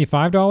it's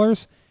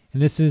 $65.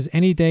 And this is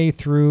any day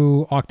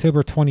through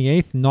October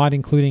 28th, not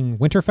including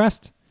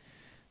Winterfest.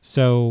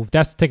 So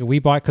that's the ticket we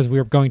bought because we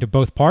were going to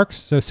both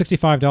parks. So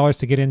 $65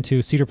 to get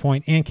into Cedar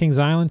Point and Kings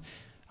Island.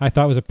 I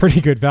thought it was a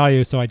pretty good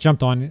value, so I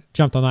jumped on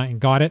that and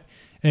got it.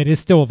 And it is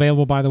still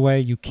available, by the way.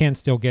 You can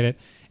still get it.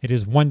 It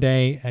is 1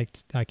 day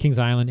at Kings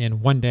Island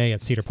and 1 day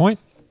at Cedar Point.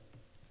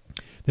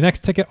 The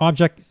next ticket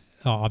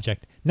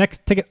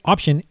next ticket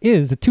option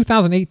is the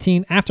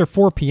 2018 after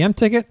 4 p.m.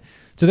 ticket.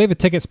 So they have a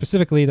ticket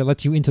specifically that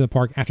lets you into the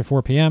park after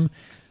 4 p.m.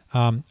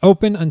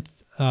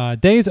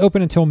 Days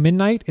open until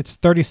midnight. It's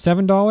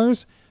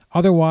 $37.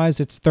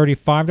 Otherwise, it's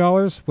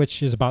 $35,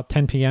 which is about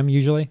 10 p.m.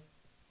 usually.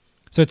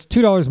 So it's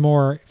 $2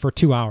 more for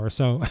 2 hours.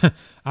 So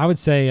I would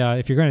say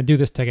if you're going to do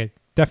this ticket,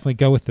 definitely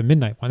go with the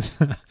midnight ones.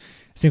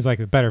 Seems like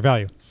a better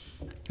value.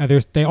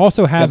 They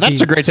also have. Yeah,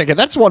 that's a great ticket.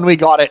 That's one we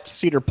got at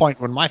Cedar Point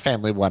when my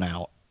family went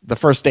out. The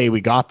first day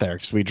we got there,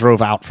 because we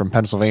drove out from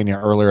Pennsylvania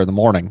earlier in the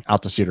morning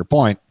out to Cedar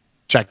Point,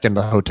 checked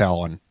into the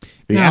hotel, and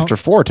the after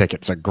 4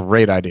 ticket's a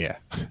great idea.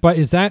 But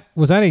was that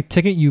a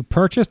ticket you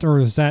purchased, or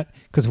was that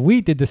because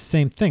we did the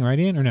same thing, right,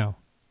 Ian? Or no?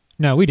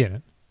 No, we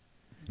didn't.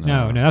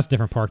 No, that's a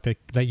different park that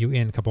let you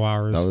in a couple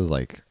hours. That was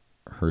like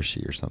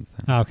Hershey or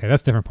something. Oh, okay,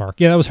 that's a different park.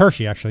 Yeah, that was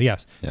Hershey, actually,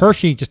 yes. Yeah.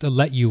 Hershey just to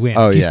let you in.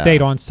 Oh, if you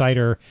stayed on site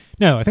or...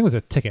 No, I think it was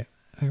a ticket.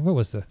 What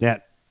was the... Yeah.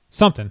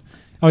 Something.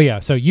 Oh,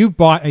 yeah, so you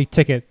bought a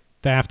ticket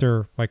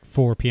after like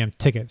 4 p.m.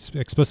 tickets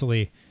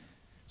explicitly,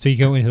 so you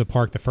go into the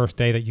park the first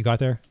day that you got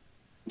there?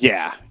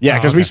 Yeah,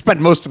 because we spent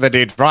most of the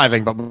day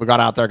driving, but we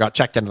got out there, got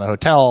checked into the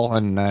hotel,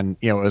 and then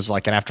it was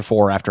like an after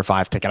 4, after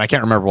 5 ticket. I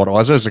can't remember what it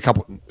was. It was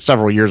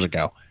several years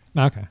ago.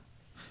 Okay.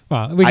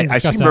 Well, I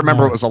seem to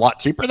remember it was a lot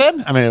cheaper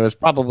then. I mean, it was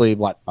probably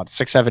about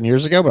 6-7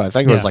 years ago, but I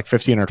think it was like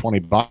 $15 or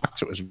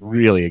 $20. It was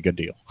really a good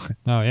deal.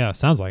 Oh yeah,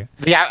 sounds like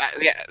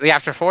it. The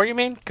after 4, you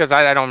mean? Because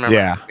I don't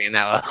remember it being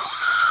that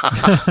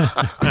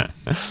low.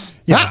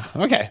 Yeah.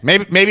 Okay.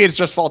 Maybe it's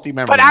just faulty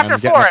memory. But after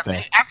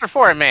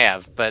 4, it may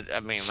have. But I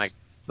mean, like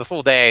the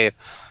full day,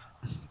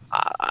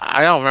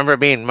 I don't remember it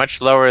being much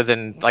lower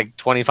than like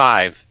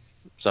 25.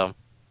 So.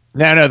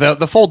 No,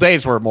 the full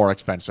days were more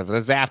expensive.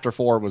 This after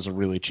 4 was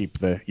really cheap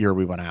the year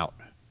we went out.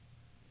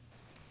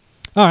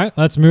 All right,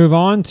 let's move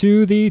on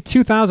to the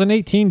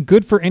 2018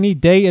 Good for Any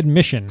Day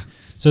admission.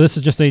 So this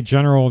is just a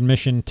general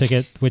admission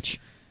ticket,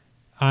 which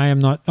I am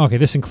not... Okay,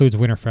 this includes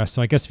Winterfest.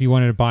 So I guess if you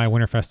wanted to buy a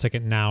Winterfest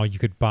ticket now, you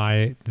could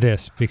buy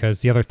this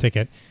because the other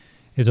ticket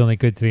is only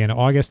good to the end of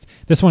August.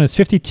 This one is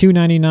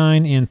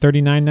 $52.99 and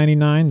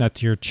 $39.99.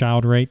 That's your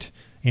child rate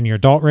and your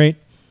adult rate.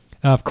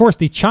 Of course,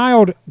 the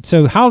child...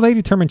 So how they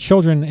determine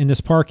children in this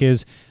park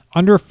is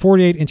under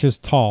 48 inches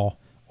tall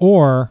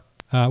or,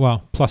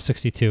 plus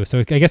 62. So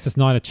I guess it's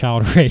not a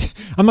child rate.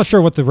 I'm not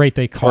sure what the rate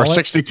they call it. Or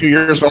 62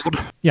 years old.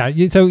 Yeah,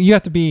 so you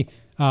have to be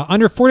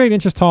Under 48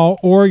 inches tall,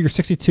 or you're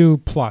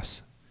 62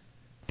 plus,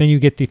 then you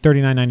get the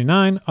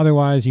 $39.99.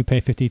 Otherwise, you pay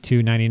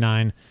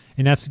 $52.99,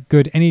 and that's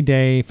good any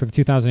day for the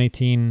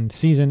 2018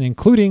 season,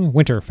 including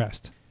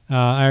Winterfest.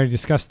 I already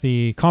discussed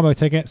the combo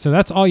ticket, so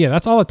that's all. Yeah,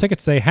 that's all the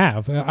tickets they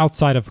have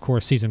outside of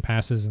course, season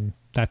passes and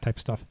that type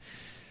of stuff.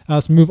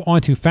 Let's move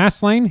on to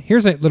Fastlane.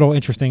 Here's a little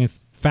interesting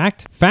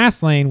fact.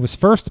 Fastlane was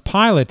first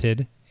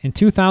piloted in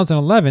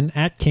 2011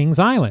 at Kings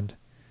Island.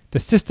 The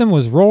system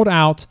was rolled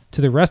out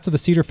to the rest of the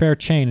Cedar Fair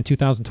chain in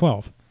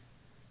 2012.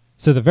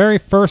 So the very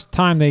first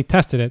time they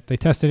tested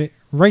it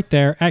right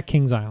there at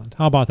Kings Island.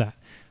 How about that?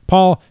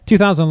 Paul,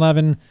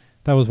 2011,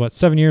 that was what,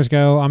 7 years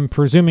ago? I'm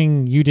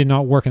presuming you did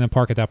not work in the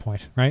park at that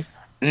point, right?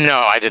 No,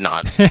 I did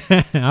not.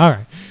 All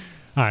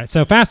right.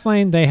 So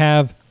Fastlane, they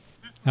have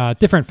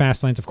different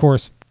Fastlanes, of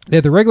course. They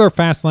have the regular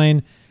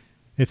Fastlane.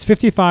 It's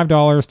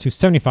 $55 to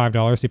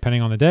 $75,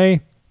 depending on the day.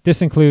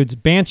 This includes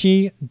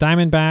Banshee,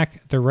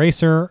 Diamondback, the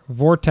Racer,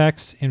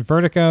 Vortex,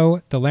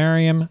 Invertigo,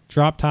 Delirium,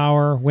 Drop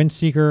Tower,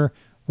 Windseeker,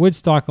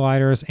 Woodstock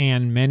Gliders,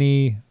 and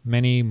many,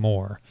 many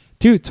more.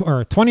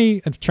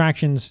 20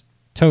 attractions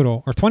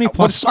total, or 20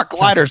 plus. Woodstock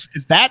Gliders,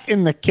 is that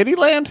in the kiddie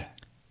land?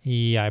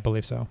 Yeah, I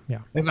believe so. Yeah.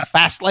 They have a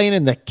fast lane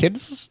in the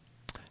kids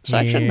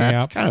section? Yeah.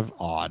 That's kind of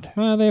odd.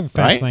 Well, they have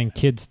fast lane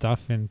kid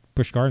stuff and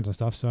Busch Gardens and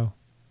stuff, so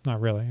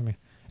not really. I mean,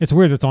 it's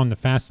weird it's on the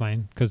fast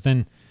lane because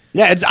then.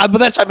 Yeah, but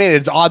that's, I mean,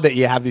 it's odd that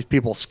you have these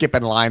people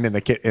skipping line in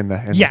the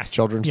the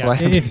children's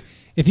land.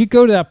 If you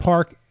go to that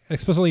park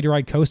explicitly to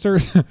ride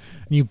coasters and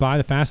you buy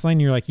the fast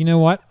lane, you're like, you know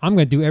what? I'm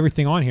going to do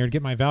everything on here to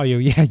get my value.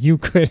 Yeah, you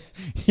could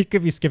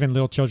be skipping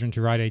little children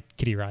to ride a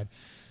kiddie ride,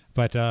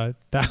 but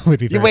that would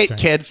be very wait,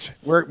 strange. Kids,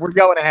 we're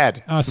going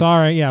ahead. Oh,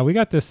 sorry. Yeah, we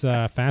got this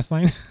fast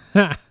lane.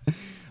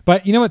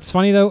 But you know what's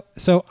funny though?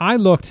 So I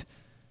looked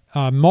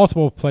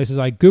multiple places.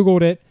 I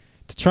Googled it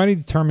to try to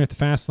determine if the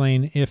fast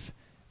lane, if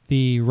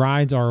the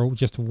rides are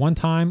just one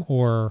time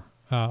or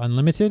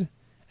unlimited,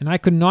 and I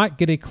could not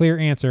get a clear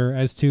answer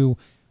as to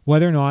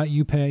whether or not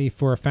you pay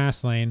for a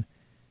fast lane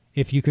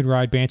if you could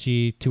ride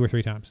Banshee 2 or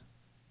 3 times,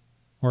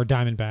 or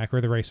Diamondback,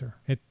 or the Racer.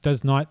 It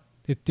does not.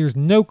 There's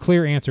no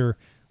clear answer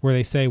where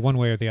they say one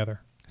way or the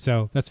other.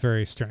 So that's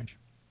very strange.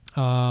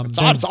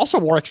 It's also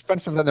more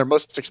expensive than their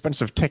most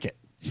expensive ticket.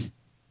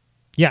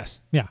 Yes,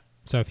 yeah.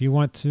 So if you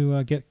want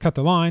to cut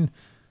the line,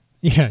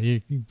 yeah,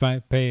 you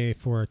pay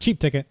for a cheap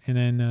ticket and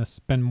then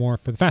spend more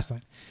for the fast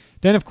lane.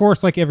 Then, of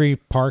course, like every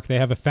park, they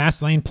have a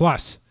Fast Lane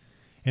Plus,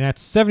 and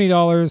that's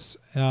 $70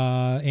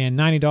 and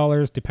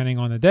 $90 depending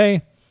on the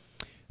day.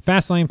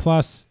 Fast Lane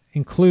Plus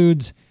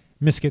includes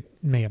Mystic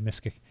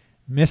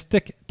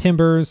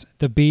Timbers,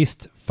 The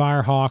Beast,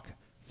 Firehawk,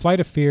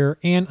 Flight of Fear,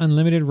 and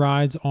unlimited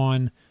rides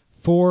on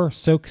 4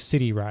 Soak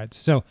City rides.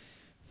 So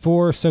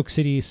 4 Soak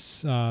City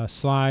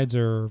slides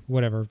or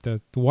whatever,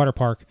 the water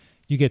park,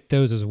 you get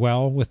those as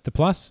well with the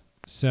Plus.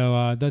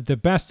 So the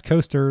best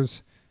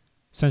coasters,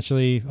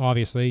 essentially,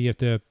 obviously, you have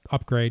to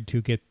upgrade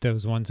to get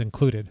those ones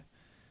included.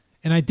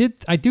 And I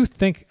do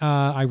think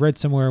I read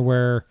somewhere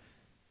where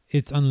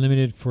it's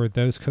unlimited for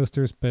those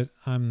coasters, but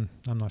I'm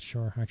not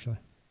sure actually.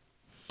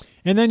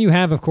 And then you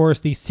have, of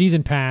course, the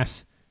Season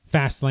Pass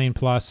Fast Lane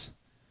Plus.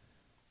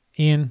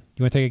 Ian,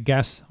 you want to take a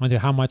guess onto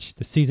how much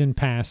the Season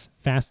Pass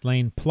Fast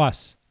Lane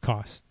Plus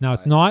costs? Now,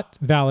 it's not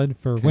valid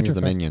for Winter.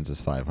 The Minions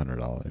is $500,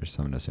 so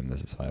I'm going to assume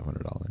this is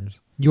 $500.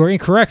 You are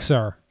incorrect,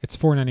 sir. It's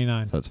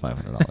 $499. So it's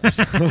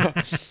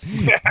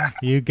 $500.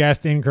 You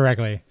guessed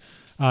incorrectly.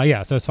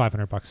 Yeah, so it's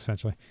 $500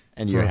 essentially.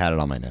 And you had it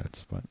on my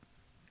notes, but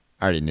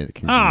I already knew the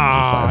Kings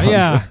was $500.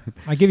 Yeah.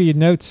 I give you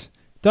notes.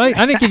 I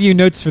didn't give you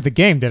notes for the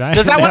game, did I?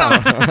 Does that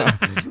one?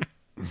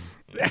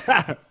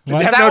 Do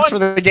you have notes for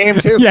the game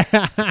too?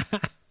 Yeah.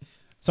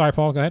 Sorry,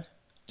 Paul. Go ahead.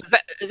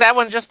 Is that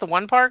one just the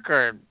one park,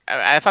 or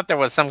I thought there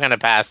was some kind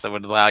of pass that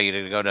would allow you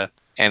to go to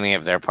any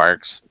of their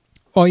parks?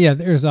 Oh yeah,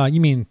 there's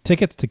you mean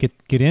tickets to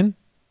get in,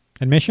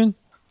 admission?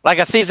 Like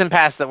a season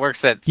pass that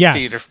works at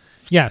Cedar.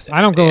 Yes,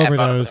 I don't go over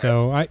those.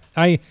 So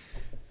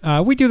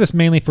we do this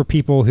mainly for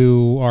people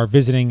who are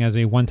visiting as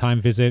a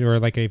one-time visit or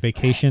like a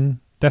vacation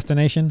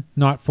destination,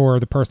 not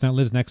for the person that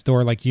lives next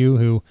door like you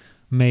who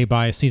may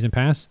buy a season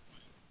pass.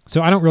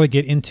 So I don't really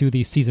get into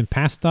the season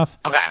pass stuff.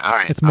 Okay, all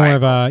right. It's more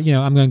of a,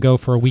 I'm going to go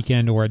for a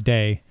weekend or a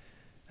day.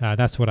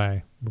 That's what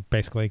I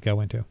basically go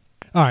into.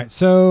 All right,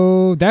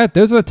 so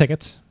those are the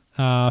tickets.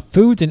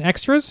 Foods and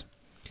extras.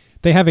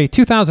 They have a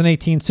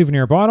 2018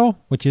 souvenir bottle,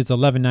 which is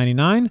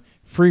 $11.99.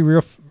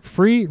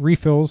 Free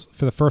refills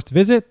for the first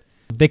visit.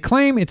 They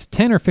claim it's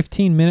 10 or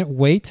 15 minute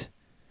wait,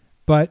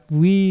 but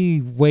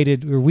we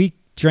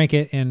drank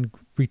it and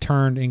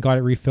returned and got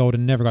it refilled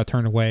and never got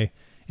turned away,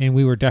 and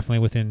we were definitely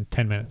within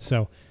 10 minutes.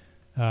 So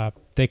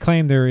they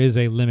claim there is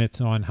a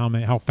limit on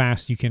how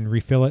fast you can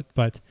refill it,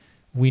 but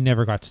we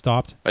never got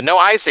stopped. But no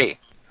icy.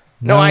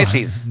 No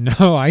ices.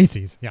 No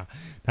ices. Yeah,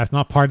 that's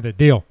not part of the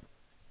deal.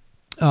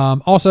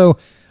 Also,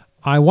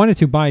 I wanted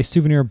to buy a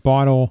souvenir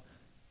bottle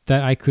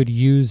that I could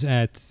use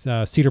at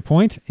Cedar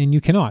Point, and you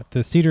cannot.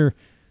 The Cedar,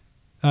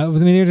 I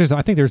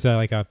think there's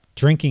like a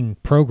drinking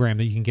program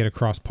that you can get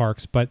across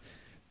parks, but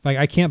like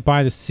I can't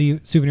buy the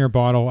souvenir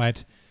bottle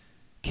at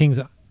Kings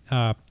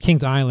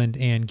Island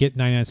and get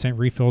 99-cent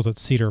refills at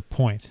Cedar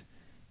Point.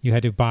 You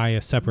had to buy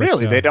a separate.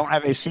 Really, they don't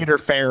have a Cedar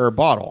Fair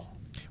bottle.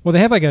 Well, they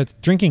have like a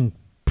drinking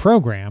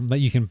program that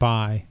you can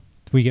buy.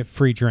 We get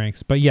free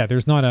drinks, but yeah,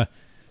 there's not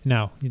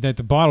that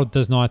the bottle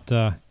does not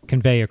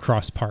convey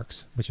across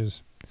parks, which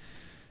is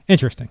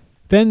interesting.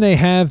 Then they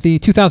have the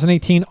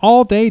 2018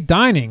 all-day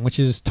dining, which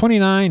is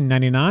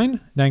 $29.99.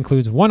 That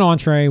includes one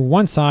entree,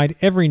 one side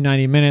every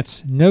 90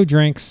 minutes, no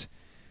drinks.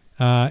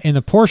 And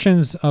the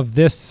portions of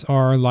this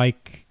are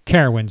like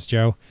Carowinds,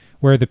 Joe,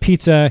 where the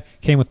pizza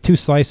came with 2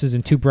 slices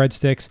and 2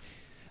 breadsticks.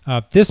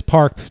 This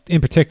park in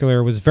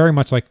particular was very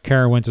much like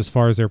Carowinds as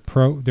far as their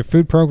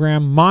food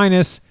program,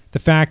 minus the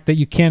fact that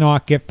you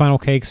cannot get funnel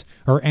cakes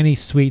or any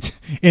sweets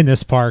in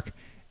this park.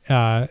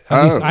 At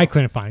least I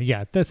couldn't find it.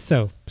 Yeah, that's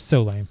so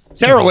lame.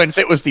 Carowinds,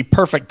 it was the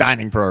perfect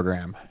dining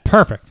program.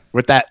 Perfect.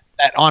 With that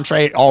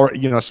entree all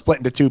split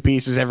into 2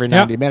 pieces every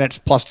 90 minutes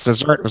plus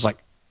dessert. It was like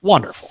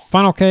wonderful.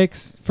 Funnel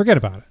cakes, forget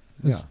about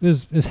it.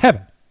 It's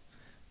heaven.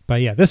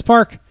 But yeah, this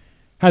park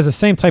has the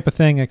same type of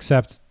thing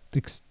except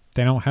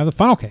they don't have the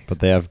funnel cake. But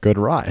they have good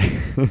ride.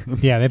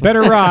 Yeah, they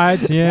better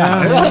rides.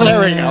 Yeah.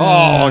 There we go.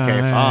 Oh,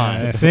 okay,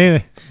 fine. See,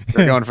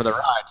 they're going for the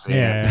rides.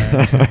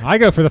 Yeah. I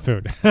go for the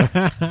food.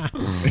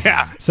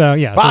 Yeah. So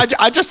yeah. But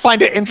I just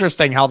find it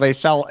interesting how they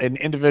sell an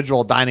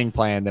individual dining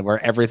plan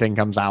where everything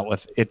comes out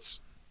with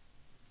it's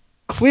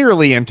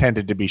clearly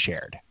intended to be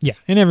shared. Yeah,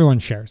 and everyone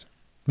shares.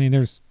 I mean,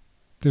 there's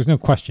no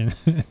question.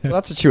 Well,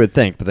 that's what you would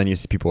think, but then you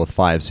see people with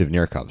 5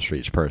 souvenir cups for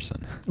each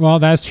person. Well,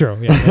 that's true.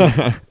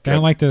 Yeah, they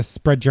don't like to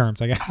spread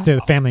germs, I guess, to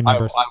the family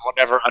members. I will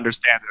never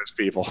understand those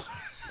people.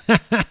 All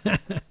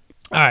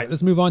right,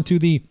 let's move on to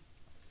the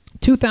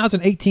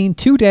 2018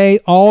 2-day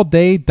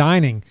all-day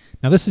dining.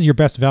 Now, this is your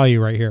best value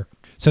right here.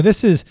 So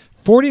this is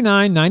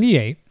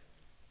 $49.98.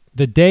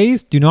 The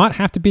days do not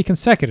have to be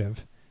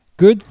consecutive.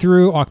 Good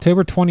through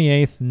October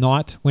 28th,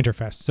 not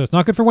Winterfest. So it's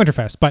not good for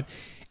Winterfest, but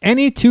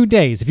any 2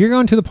 days, if you're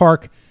going to the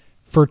park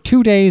for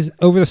 2 days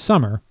over the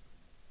summer,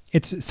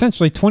 it's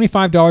essentially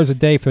 $25 a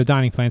day for the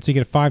dining plan, so you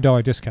get a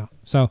 $5 discount.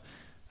 So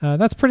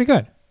that's pretty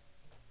good.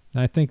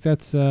 I think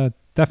that's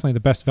definitely the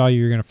best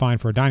value you're going to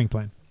find for a dining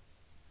plan.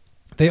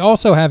 They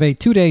also have a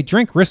 2-day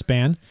drink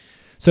wristband.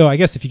 So I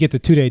guess if you get the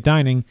 2-day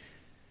dining,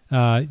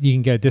 you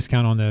can get a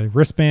discount on the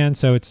wristband.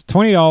 So it's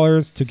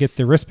 $20 to get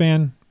the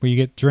wristband where you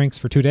get drinks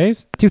for 2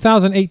 days.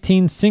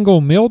 2018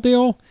 single meal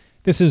deal.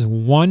 This is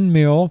one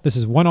meal. This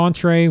is one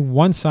entree,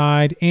 one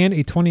side, and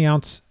a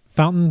 20-ounce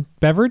fountain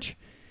beverage,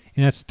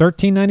 and that's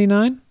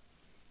 $13.99.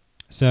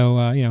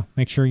 So,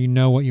 make sure you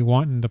know what you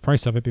want and the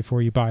price of it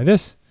before you buy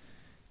this,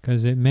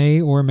 because it may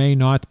or may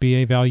not be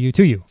a value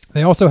to you.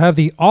 They also have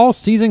the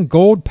all-season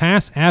Gold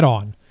Pass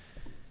add-on.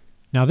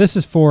 Now, this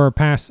is for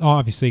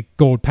obviously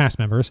Gold Pass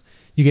members.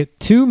 You get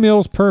 2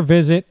 meals per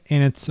visit,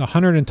 and it's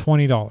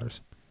 $120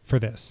 for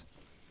this.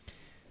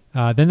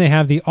 Then they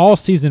have the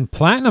all-season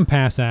Platinum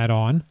Pass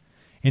add-on.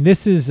 And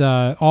this is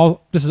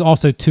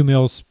also 2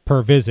 meals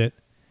per visit,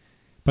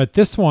 but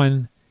this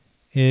one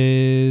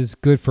is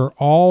good for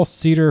all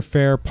Cedar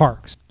Fair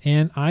parks.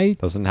 And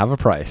doesn't have a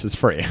price. It's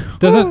free.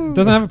 Doesn't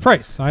have a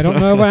price. I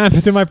don't know what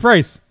happened to my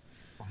price.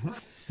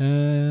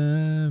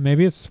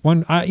 Maybe it's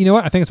one. You know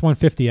what? I think it's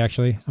 $150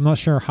 actually. I'm not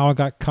sure how it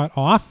got cut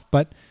off,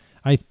 but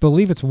I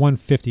believe it's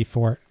 $150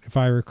 for it, if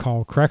I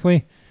recall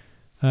correctly.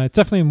 It's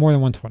definitely more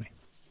than $120.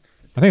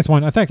 I think it's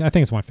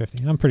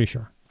 $150. I'm pretty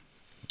sure.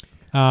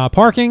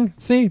 Parking.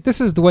 See, this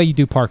is the way you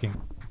do parking.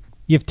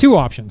 You have 2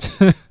 options.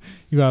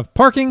 You have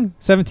parking,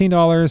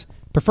 $17.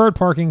 Preferred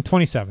parking,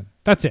 $27.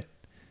 That's it.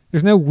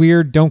 There's no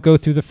weird don't go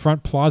through the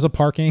front plaza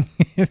parking.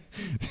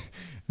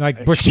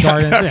 Like Busch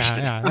Gardens.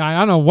 Yeah. I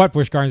don't know what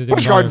Busch Gardens is doing.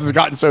 Busch Gardens has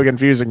gotten so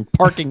confusing.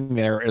 Parking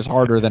there is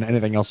harder than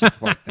anything else at the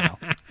park now.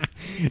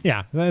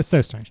 Yeah, that's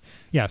so strange.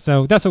 Yeah,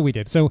 so that's what we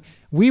did. So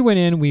we went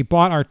in, we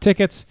bought our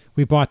tickets,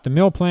 we bought the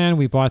meal plan,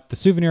 we bought the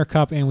souvenir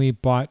cup, and we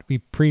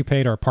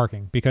prepaid our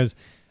parking because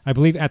I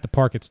believe at the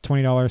park it's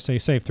 $20, so you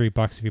save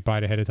 $3 if you buy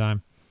it ahead of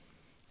time.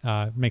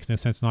 Makes no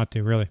sense not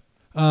to, really.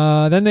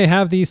 Then they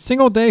have the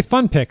single day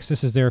fun picks.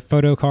 This is their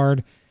photo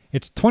card.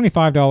 It's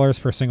 $25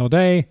 for a single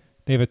day.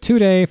 They have a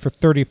 2-day for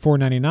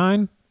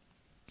 $34.99.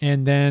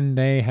 And then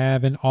they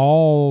have an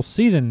all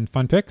season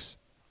fun picks,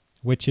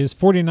 which is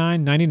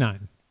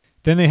 $49.99.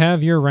 Then they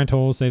have your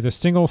rentals. They have the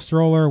single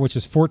stroller, which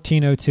is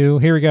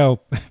 $14.02. Here we go,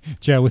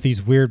 Joe, with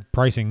these weird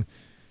pricing.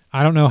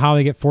 I don't know how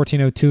they get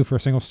 $14.02 for a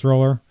single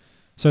stroller.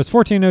 So it's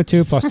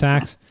 $14.02 plus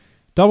tax.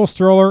 Double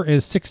stroller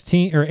is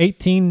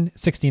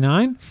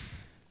 $18.69.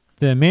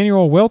 The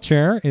manual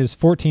wheelchair is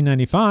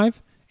 $14.95,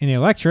 and the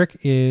electric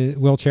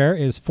wheelchair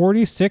is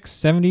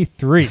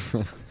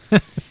 $46.73.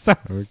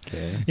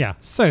 Okay. Yeah,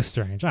 so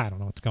strange. I don't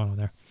know what's going on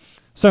there.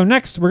 So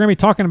next, we're going to be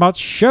talking about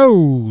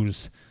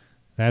shows.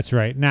 That's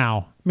right.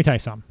 Now, let me tell you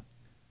something.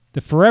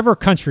 The Forever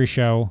Country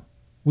Show,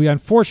 we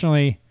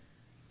unfortunately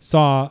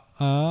saw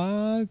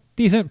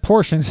decent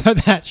portions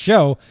of that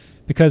show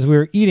because we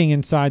were eating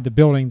inside the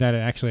building that it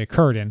actually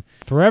occurred in.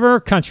 Forever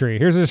Country,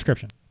 here's the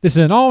description. This is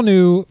an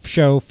all-new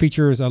show,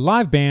 features a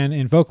live band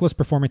and vocalist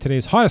performing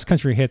today's hottest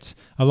country hits,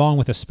 along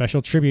with a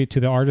special tribute to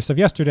the artists of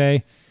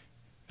yesterday,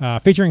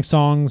 featuring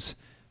songs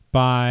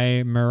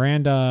by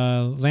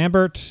Miranda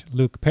Lambert,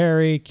 Luke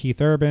Perry,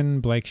 Keith Urban,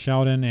 Blake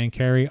Shelton, and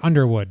Carrie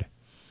Underwood.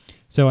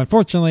 So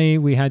unfortunately,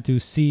 we had to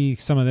see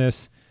some of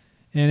this,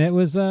 and it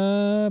was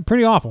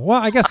pretty awful.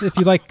 Well, I guess if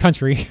you like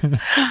country.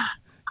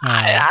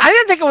 I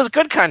didn't think it was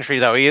good country,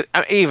 though,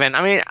 even.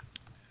 I mean,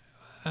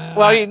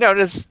 well, you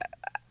notice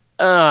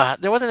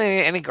there wasn't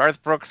any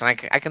Garth Brooks,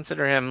 and I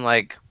consider him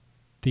like...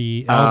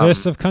 the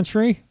Elvis of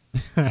country?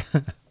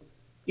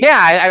 Yeah,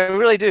 I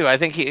really do. I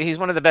think he's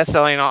one of the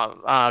best-selling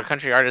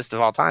country artists of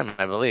all time,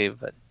 I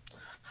believe. But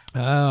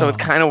so it's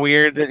kind of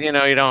weird that you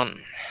don't.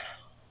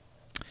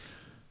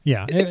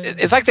 Yeah,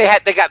 it's like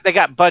they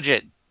got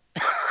budget.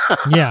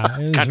 Yeah,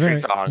 it was country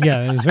songs.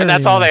 Yeah, it was very, and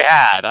that's all they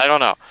had. I don't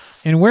know.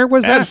 And where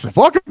was that?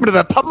 Welcome to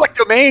the Public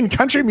Domain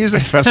Country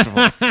Music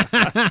Festival.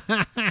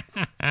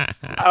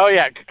 Oh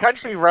yeah,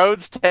 Country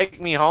Roads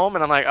Take Me Home,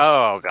 and I'm like,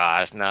 oh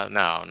gosh, no.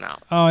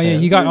 Oh yeah,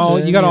 you got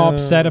all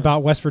upset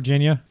about West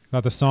Virginia,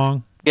 about the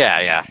song.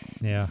 Yeah.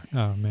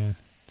 Oh man,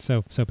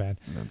 so bad.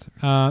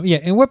 Yeah,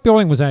 and what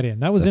building was that in?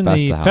 That was in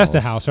the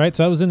Festa House, right?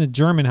 So that was in the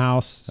German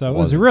house. So it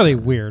was really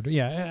weird.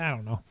 Yeah, I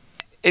don't know.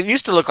 It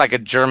used to look like a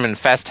German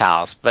fest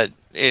house, but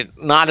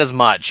not as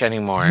much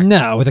anymore.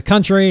 No, with the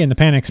country and the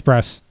Panda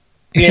Express.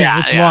 Yeah,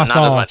 it's not lost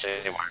all. as much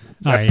anymore.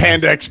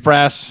 Panda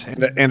Express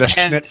and a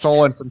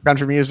schnitzel and some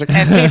country music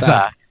and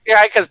pizza.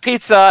 Yeah, because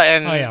pizza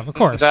and of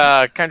course,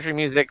 the country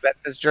music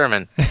that's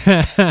German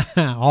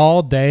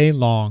all day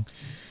long.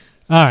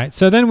 All right,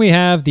 so then we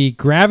have the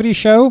Gravity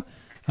Show.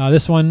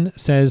 This one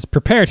says,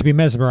 prepare to be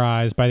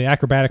mesmerized by the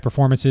acrobatic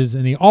performances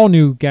and the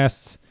all-new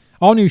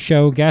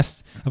show.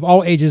 Guests of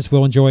all ages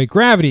will enjoy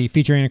Gravity,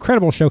 featuring an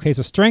incredible showcase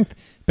of strength,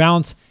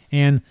 balance,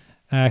 and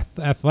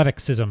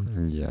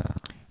athleticism. Yeah.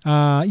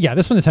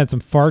 This one has had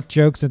some fart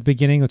jokes at the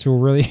beginning, which were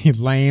really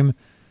lame.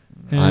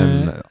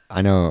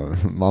 I know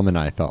Mom and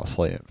I fell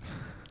asleep.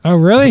 Oh,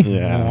 really?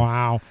 Yeah.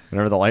 Wow.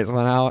 Whenever the lights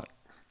went out.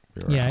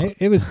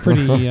 It was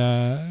pretty...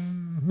 I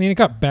mean, it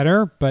got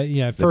better, but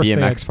yeah, at first the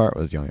BMX part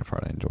was the only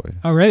part I enjoyed.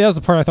 Oh, really? That was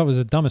the part I thought was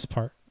the dumbest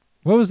part.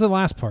 What was the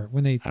last part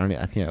when they?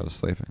 I think I was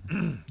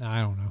sleeping.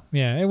 I don't know.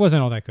 Yeah, it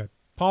wasn't all that good.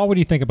 Paul, what do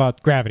you think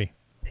about Gravity?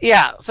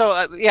 Yeah.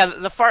 So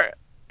the fart.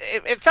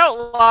 It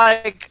felt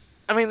like.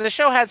 I mean, the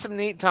show had some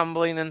neat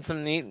tumbling and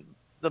some neat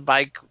the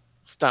bike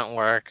stunt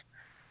work.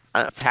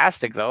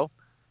 Fantastic though.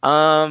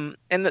 And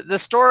the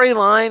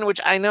storyline,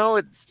 which I know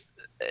it's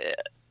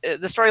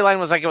the storyline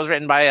was like it was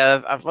written by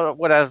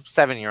what a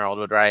 7-year-old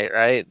would write,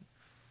 right?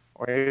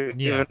 Or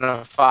even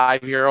a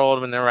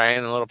 5-year-old when they're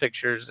writing the little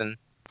pictures. And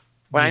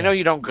I know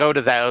you don't go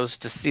to those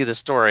to see the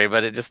story,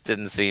 but it just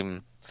didn't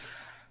seem.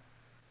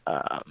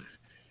 It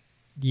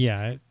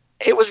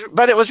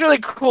was really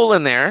cool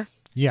in there.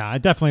 Yeah, I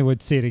definitely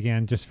would see it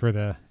again just for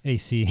the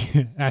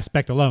AC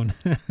aspect alone.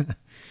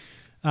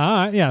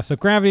 So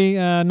Gravity,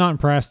 not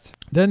impressed.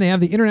 Then they have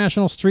the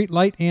International Street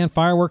Light and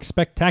Fireworks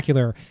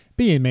Spectacular.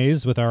 Be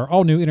amazed with our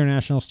all-new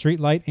International Street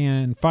Light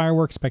and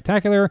Fireworks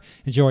Spectacular.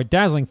 Enjoy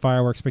dazzling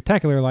fireworks,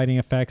 spectacular lighting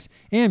effects,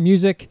 and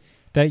music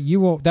that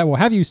will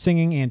have you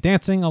singing and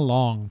dancing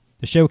along.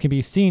 The show can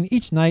be seen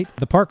each night.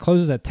 The park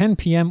closes at 10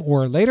 p.m.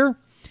 or later.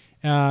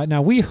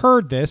 Now, we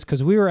heard this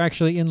because we were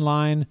actually in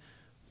line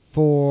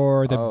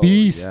for the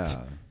Beast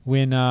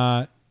when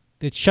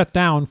it shut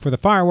down for the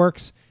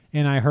fireworks,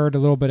 and I heard a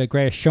little bit of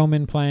Greatest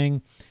Showman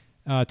playing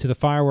to the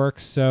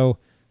fireworks. So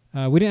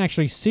we didn't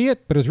actually see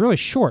it, but it was really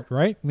short,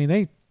 right? I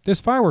mean, those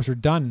fireworks were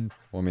done.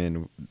 Well, I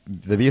mean,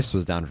 the Beast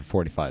was down for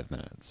 45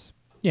 minutes.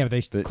 Yeah, but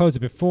they closed it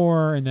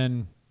before,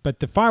 but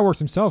the fireworks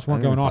themselves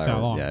weren't going off that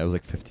long. Yeah, it was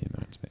like 15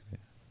 minutes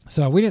maybe.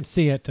 So we didn't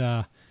see it,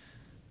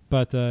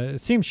 but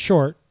it seemed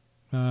short,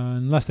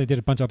 unless they did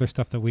a bunch of other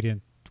stuff that we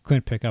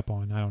couldn't pick up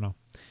on. I don't know.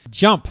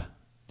 Jump,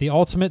 the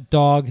Ultimate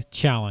Dog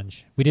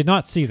Challenge. We did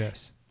not see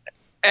this.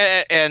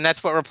 And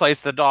that's what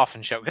replaced the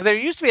Dolphin Show. Because there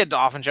used to be a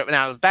Dolphin Show.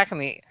 Now, back in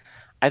the,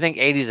 I think,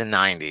 80s and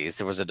 90s,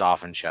 there was a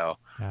Dolphin Show.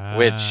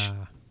 Which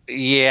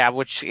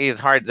is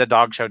hard. The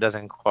dog show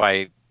doesn't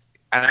quite...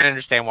 I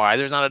understand why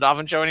there's not a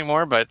Dolphin Show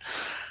anymore, but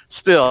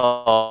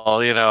still,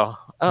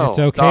 it's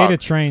okay to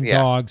train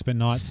dogs, but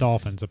not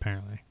dolphins,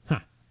 apparently. Huh.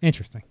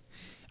 Interesting.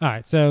 All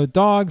right, so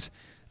dogs...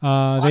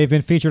 they've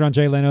been featured on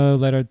Jay Leno,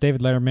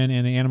 David Letterman,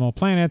 and the Animal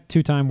Planet.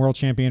 2-time world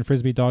champion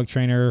Frisbee dog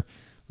trainer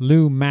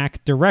Lou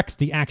Mack directs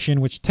the action,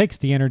 which takes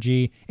the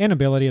energy and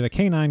ability of the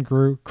canine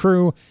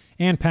crew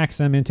and packs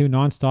them into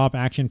nonstop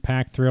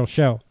action-packed thrill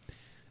show.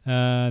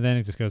 Then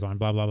it just goes on,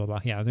 blah, blah, blah, blah.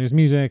 Yeah, there's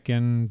music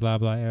and blah,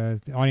 blah,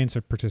 audience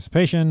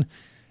participation.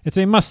 It's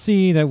a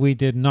must-see that we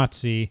did not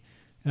see.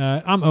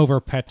 I'm over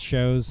pet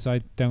shows.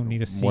 I don't need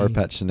to see... More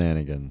pet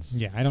shenanigans.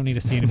 Yeah, I don't need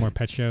to see any more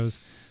pet shows.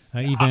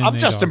 I'm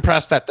just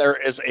impressed that there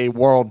is a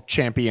world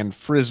champion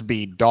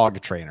Frisbee dog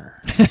trainer.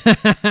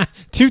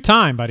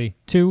 2-time, buddy.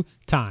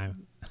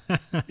 2-time.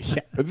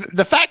 Yeah.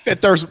 The fact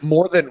that there's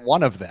more than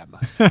one of them,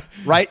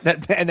 right?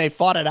 And they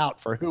fought it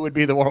out for who would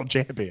be the world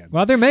champion.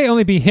 Well, there may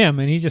only be him,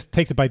 and he just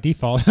takes it by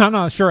default. I'm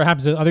not sure what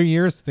happens in other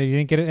years. They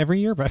didn't get it every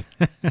year, but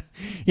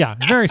yeah,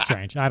 very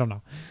strange. I don't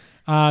know.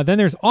 Then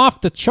there's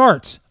Off the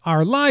Charts.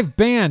 Our live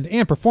band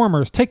and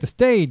performers take the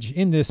stage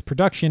in this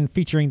production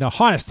featuring the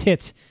hottest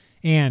hits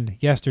and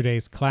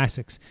yesterday's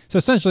classics. So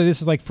essentially,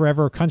 this is like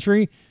Forever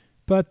Country,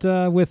 but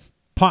with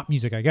pop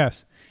music, I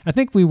guess. I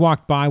think we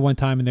walked by one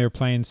time and they were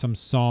playing some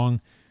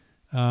song.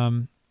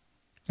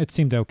 It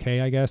seemed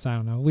okay, I guess. I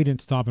don't know. We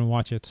didn't stop and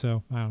watch it,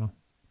 so I don't know.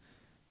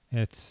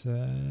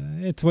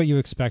 It's what you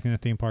expect in a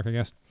theme park, I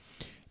guess.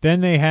 Then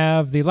they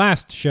have the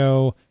last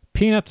show,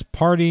 Peanuts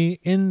Party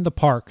in the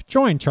Park.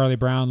 Join Charlie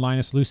Brown,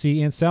 Linus,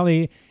 Lucy, and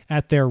Sally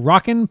at their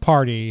rockin'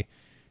 party.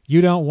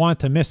 You don't want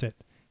to miss it.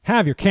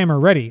 Have your camera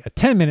ready. A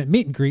 10-minute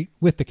meet and greet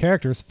with the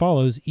characters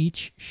follows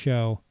each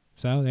show.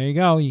 So there you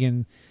go. You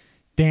can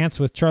dance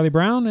with Charlie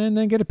Brown and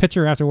then get a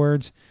picture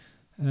afterwards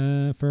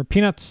for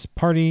Peanuts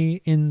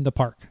Party in the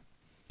Park.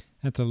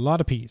 That's a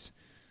lot of P's.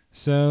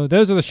 So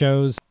those are the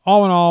shows.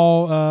 All in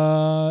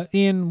all,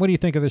 Ian, what do you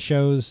think of the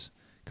shows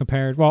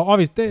compared? Well,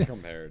 obviously,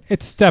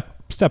 it's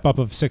step up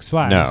of Six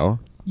Flags. No.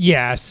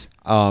 Yes.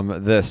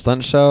 The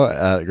stunt show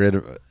at Great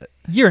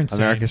You're insane.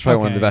 America is probably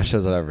one of the best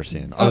shows I've ever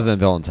seen, other than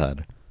Bill and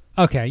Ted.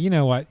 Okay, you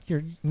know what?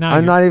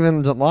 I'm not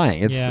even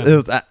lying.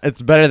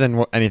 It's better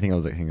than anything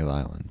else at Kings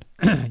Island.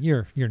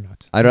 You're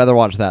nuts. I'd rather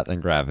watch that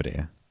than Gravity.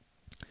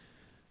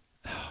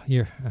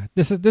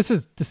 This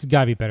has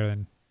got to be better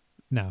than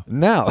no.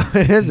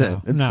 It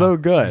isn't. It's so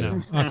good.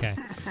 No. Okay.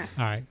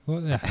 All right.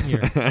 Well,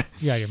 you're out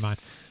of your mind.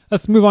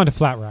 Let's move on to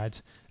flat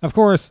rides. Of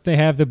course, they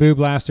have the Boo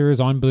Blasters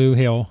on Blue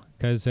Hill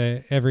because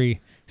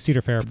every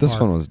Cedar Fair. But this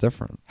park one was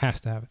different.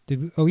 Has to have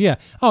it. Oh yeah.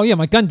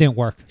 My gun didn't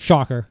work.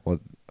 Shocker. Well,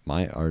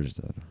 ours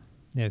did.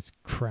 Yeah, it's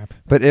crap.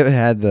 But it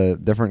had the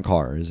different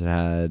cars. It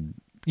had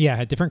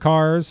different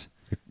cars.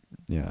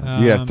 Yeah,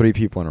 you could have 3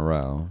 people in a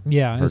row.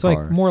 Yeah, it's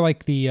like more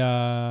like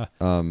the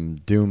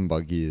Doom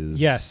buggies.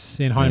 Yes,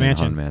 in Haunted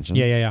Mansion. Haunted Mansion.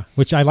 Yeah.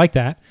 Which I like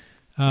that.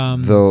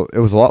 Though it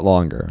was a lot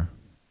longer.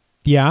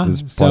 Yeah,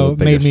 so it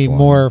made me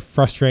more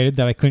frustrated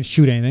that I couldn't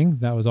shoot anything.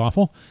 That was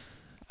awful.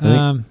 I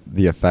think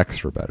the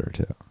effects were better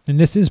too. And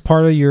this is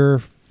part of your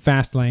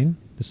fast lane.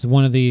 This is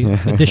one of the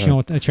additional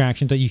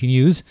attractions that you can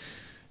use.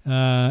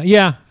 And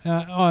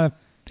at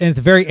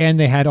the very end,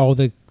 they had all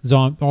the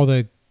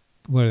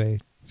what are they?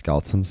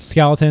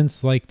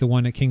 Skeletons, like the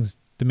one at King's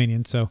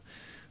Dominion. So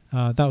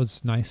that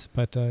was nice.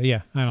 But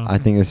I don't know. I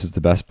think this is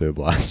the best Boo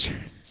Blaster.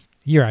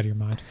 You're out of your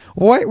mind.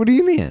 What? What do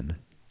you mean?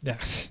 Yeah.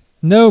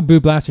 No Boo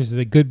Blasters is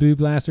a good Boo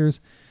Blasters.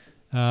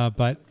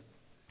 But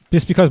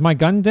just because my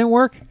gun didn't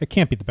work, it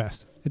can't be the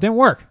best. It didn't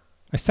work.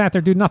 I sat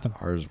there, did nothing.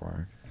 Ours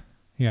worked.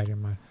 You're out of your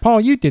mind.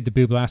 Paul, you did the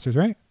Boo Blasters,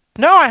 right?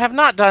 No, I have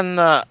not done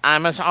the.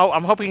 I'm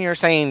hoping you're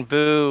saying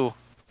Boo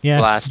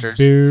Blasters.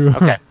 Boo.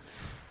 Okay.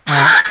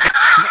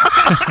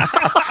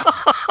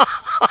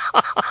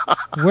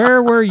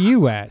 Where were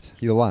you at?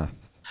 You left.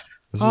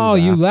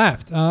 You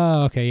left.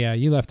 Oh, okay. Yeah,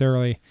 you left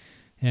early,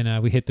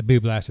 and we hit the Boo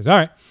Blasters. All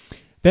right.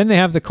 Then they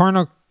have the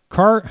Congo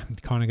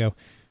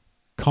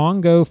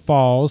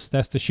Falls.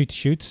 That's the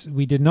shoot-to-shoots.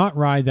 We did not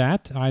ride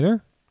that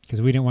either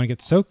because we didn't want to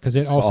get soaked because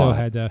it also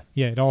had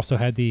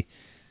the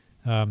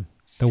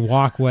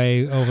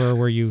walkway over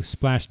where you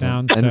splash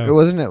down. And it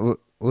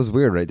was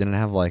weird, right? Didn't it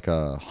have like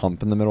a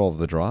hump in the middle of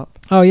the drop?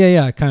 Oh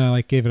yeah. It kind of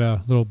like gave it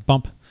a little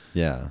bump.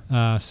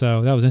 Yeah.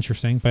 So that was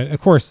interesting. But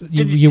of course,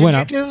 you went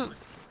up.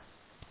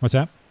 What's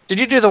that? Did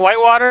you do the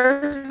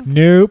whitewater?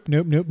 Nope.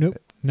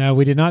 No,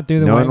 we did not do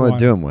the whitewater. No one would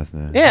do them with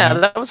me. Yeah,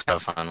 that was kind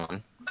of a fun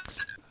one.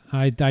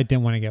 I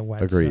didn't want to get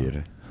wet. Agreed.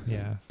 So,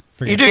 yeah.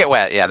 You do get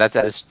wet. Yeah, that's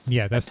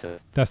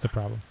the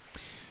problem.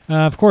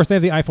 Of course, they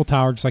have the Eiffel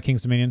Tower, just like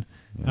King's Dominion.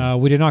 Yeah.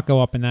 We did not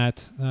go up in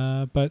that,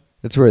 but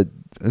it's where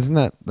isn't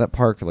that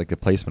park like the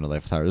placement of the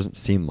Eiffel Tower doesn't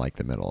seem like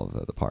the middle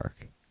of the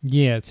park.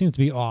 Yeah, it seems to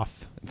be off.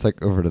 It's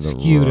like over to the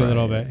skewed right. a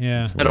little bit.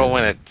 Yeah, middle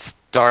when it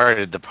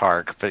started the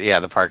park, but yeah,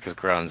 the park has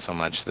grown so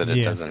much that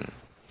it doesn't.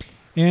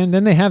 And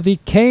then they have the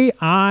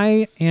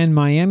KI and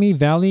Miami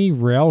Valley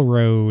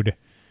Railroad.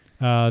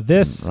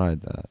 This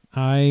ride that.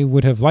 I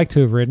would have liked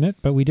to have ridden it,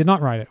 but we did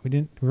not ride it.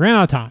 We ran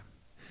out of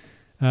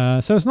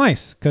time. So it's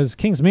nice because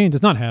King's Dominion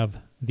does not have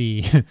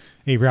a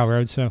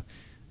railroad, so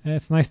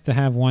it's nice to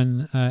have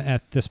one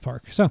at this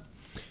park. So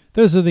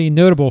those are the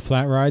notable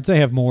flat rides. They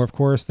have more, of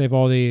course. They have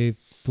all the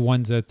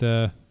ones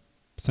that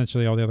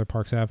essentially all the other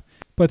parks have.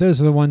 But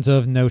those are the ones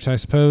of note, I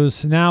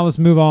suppose. Now let's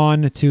move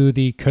on to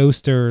the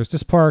coasters.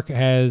 This park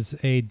has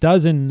a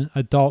dozen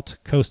adult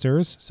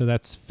coasters, so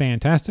that's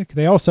fantastic.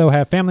 They also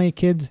have family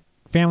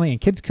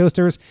and kids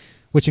coasters,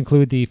 which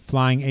include the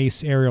Flying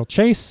Ace Aerial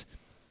Chase,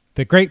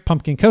 the Great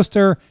Pumpkin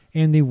Coaster,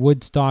 and the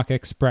Woodstock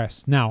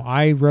Express. Now,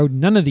 I rode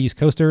none of these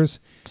coasters,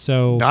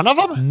 so... None of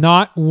them?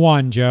 Not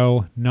one,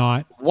 Joe.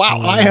 Not Wow,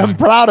 one. I am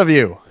proud of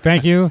you.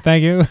 Thank you.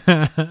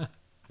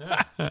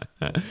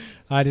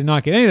 I did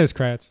not get any of those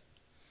credits.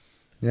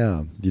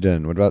 Yeah, you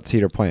didn't. What about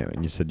Cedar Point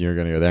when you said you were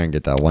going to go there and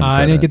get that one?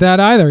 I didn't get that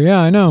either. Yeah,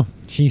 I know.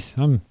 Jeez,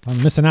 I'm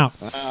missing out.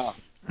 Wow.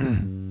 So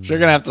you're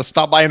gonna have to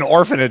stop by an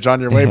orphanage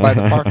on your way by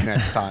the park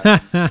next time.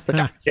 Pick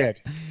up a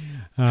kid.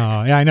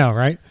 Oh, yeah, I know,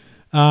 right?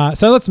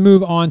 So let's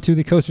move on to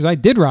the coasters I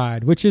did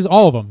ride, which is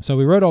all of them. So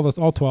we rode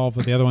all 12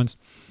 of the other ones.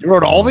 You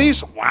rode all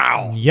these?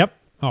 Wow. Yep.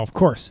 Oh, of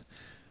course.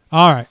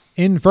 All right.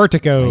 In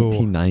Vertigo.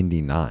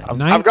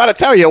 1999. I've got to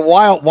tell you,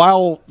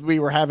 while we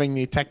were having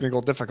the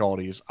technical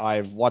difficulties,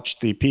 I've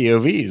watched the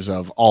POVs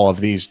of all of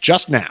these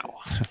just now.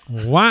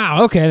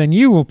 Wow. Okay, then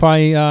you will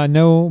probably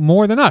know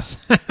more than us.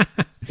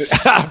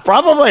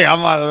 Probably.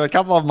 A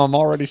couple of them I'm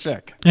already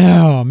sick.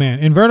 Oh, man.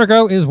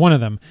 Invertigo is one of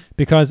them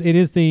because it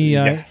is the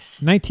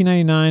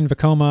 1999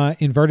 Vekoma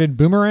inverted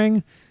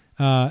boomerang.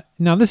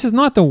 Now, this is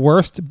not the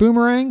worst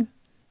boomerang,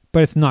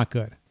 but it's not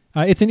good.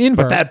 It's an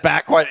invert. But that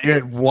backward,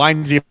 it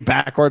winds you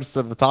backwards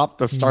to the top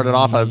to start it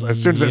off. As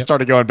soon as it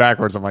started going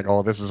backwards, I'm like,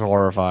 oh, this is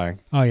horrifying.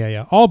 Oh,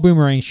 yeah. All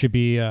boomerangs should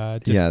be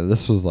just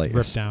this was like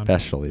ripped down.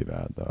 Especially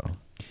bad, though.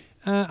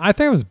 I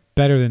think it was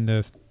better than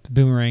the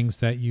boomerangs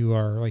that you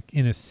are like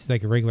in a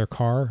regular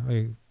car,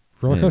 a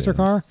roller coaster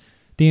car.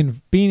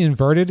 Being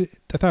inverted,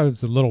 I thought it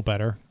was a little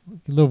better,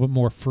 a little bit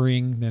more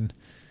freeing than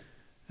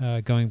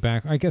going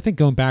back. I think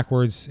going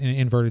backwards in an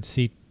inverted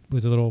seat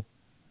was a little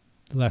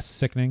less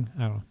sickening.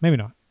 I don't know, maybe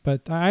not,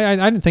 but I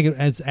didn't think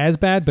it as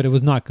bad, but it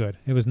was not good.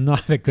 It was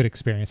not a good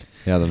experience.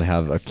 Yeah, then they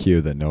have a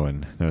queue that no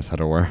one knows how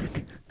to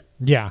work.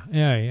 Yeah.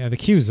 The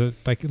queues it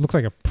looks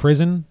like a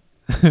prison.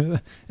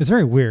 It's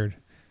very weird.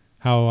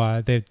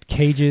 How they have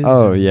cages.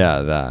 Oh,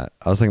 yeah, that.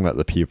 I was thinking about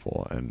the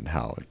people and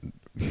how...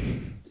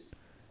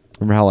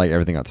 Remember how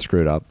everything got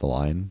screwed up, the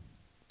line?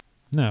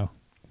 No.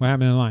 What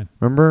happened in the line?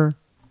 Remember?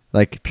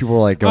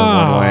 People were going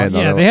one way and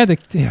the other they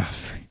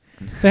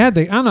had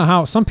the... I don't know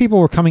how... Some people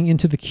were coming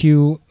into the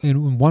queue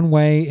in one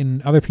way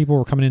and other people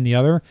were coming in the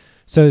other.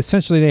 So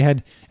essentially they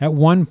had... At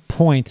one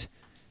point,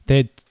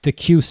 the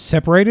queue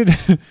separated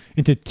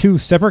into two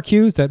separate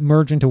queues that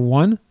merged into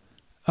one.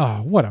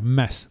 Oh, what a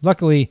mess.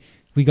 Luckily...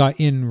 We got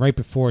in right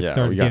before it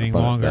started getting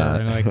longer.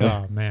 And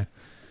oh, man.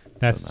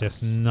 That's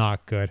just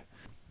not good.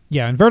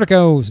 Yeah, and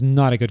Vertigo is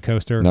not a good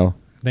coaster. No.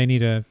 They need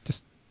to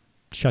just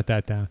shut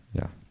that down.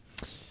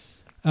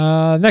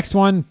 Yeah. Next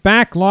one,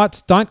 Backlot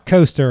Stunt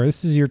Coaster.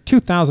 This is your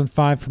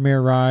 2005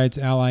 Premier Rides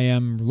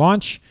LIM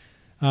launch.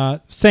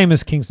 Same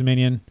as King's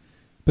Dominion.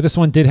 But this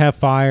one did have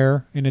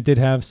fire, and it did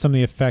have some of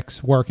the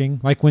effects working.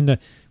 Like when the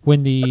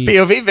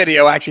POV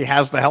video actually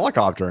has the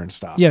helicopter and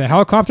stuff. Yeah, the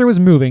helicopter was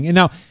moving. And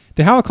now...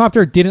 The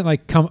helicopter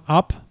didn't come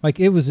up,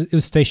 it was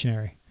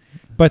stationary,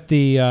 but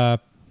the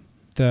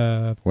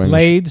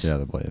blades,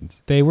 the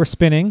blades, they were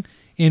spinning.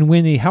 And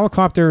when the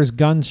helicopter's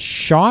guns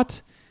shot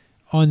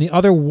on the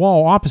other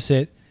wall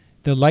opposite,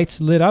 the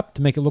lights lit up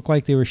to make it look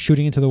like they were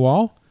shooting into the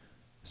wall.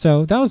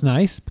 So that was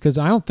nice because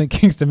I don't think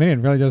King's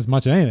Dominion really does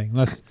much of anything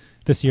unless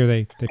this year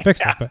they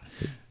fixed it.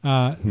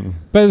 But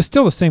it was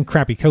still the same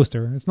crappy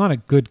coaster. It's not a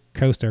good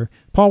coaster.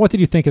 Paul, what did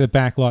you think of the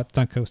Backlot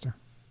Stunt Coaster?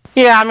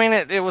 Yeah, I mean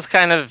it was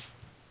kind of.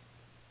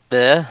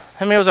 I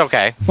mean, it was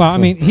okay. Well, I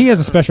mean, he has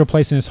a special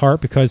place in his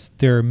heart because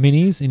they're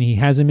minis, and he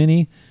has a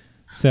mini.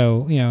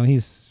 So,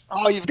 he's...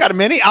 Oh, you've got a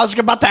mini? I was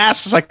about to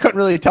ask because I couldn't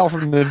really tell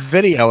from the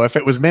video if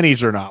it was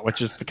minis or not,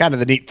 which is kind of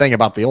the neat thing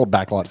about the old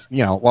Backlots.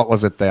 What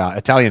was it? The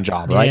Italian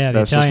Job, right? Yeah,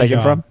 that's just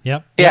taken from?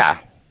 Yep. Yeah.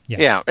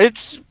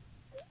 It's...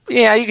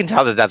 Yeah, you can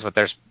tell that that's what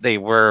they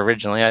were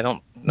originally. I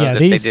don't know that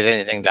they did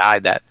anything to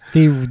hide that.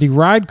 The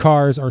ride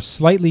cars are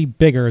slightly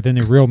bigger than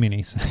the real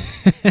minis.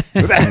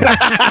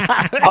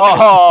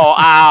 Oh,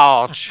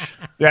 ouch.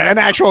 Yeah, an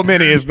actual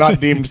mini is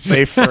not deemed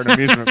safe for an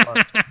amusement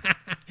park.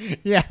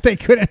 Yeah, they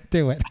couldn't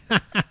do it.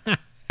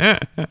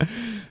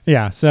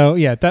 Yeah, so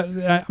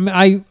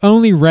I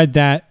only read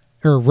that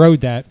or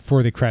rode that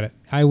for the credit.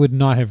 I would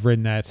not have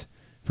ridden that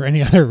for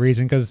any other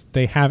reason because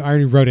I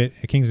already wrote it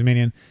at King's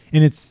Dominion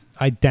and it's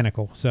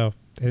identical, so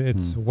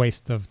it's a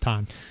waste of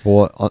time.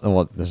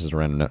 Well, this is a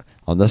random note.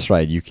 On this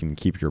ride, you can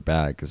keep your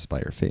bags by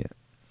your feet.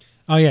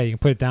 Oh yeah, you can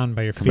put it down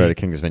by your feet. Compared to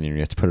King's Dominion, you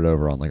have to put it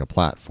over on a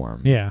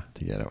platform. Yeah.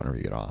 To get it whenever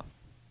you get off.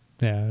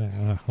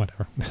 Yeah,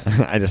 whatever.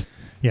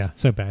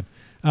 So bad.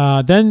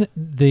 Then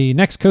the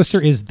next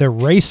coaster is the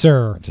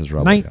Racer, which is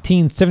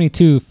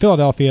 1972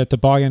 Philadelphia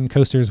Toboggan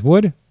Coasters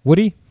Woody.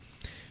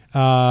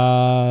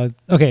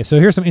 Okay, so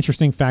here's some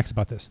interesting facts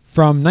about this.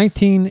 From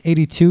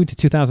 1982 to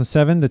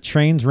 2007, the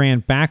trains ran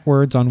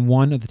backwards on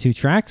one of the two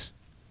tracks.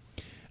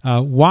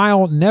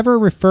 While never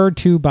referred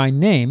to by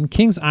name,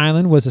 Kings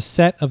Island was a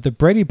set of the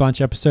Brady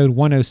Bunch episode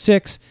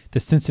 106, The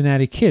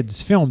Cincinnati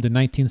Kids, filmed in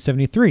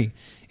 1973.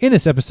 In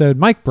this episode,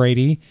 Mike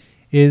Brady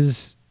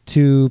is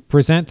to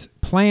present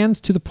plans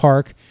to the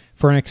park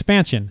for an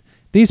expansion.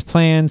 These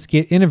plans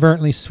get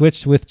inadvertently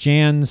switched with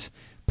Jan's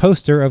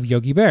poster of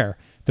Yogi Bear.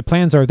 The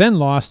plans are then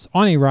lost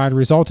on a ride,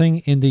 resulting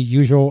in the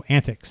usual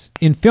antics.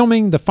 In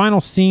filming the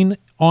final scene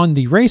on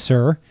the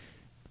Racer,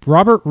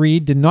 Robert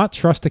Reed did not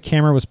trust the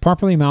camera was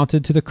properly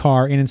mounted to the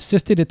car and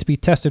insisted it to be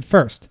tested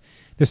first.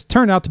 This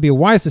turned out to be a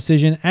wise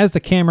decision as the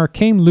camera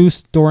came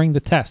loose during the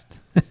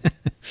test.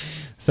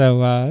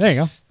 So there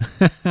you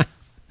go.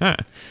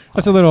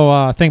 That's a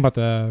little thing about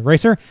the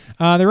racer.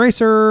 The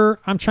racer,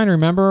 I'm trying to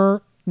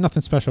remember.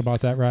 Nothing special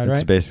about that ride, It's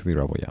right? basically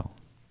Rebel Yell.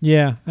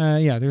 Yeah,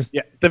 there's.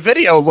 Yeah, the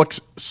video looks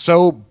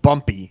so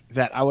bumpy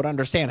that I would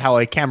understand how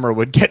a camera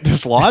would get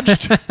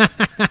dislodged.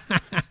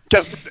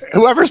 Because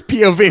whoever's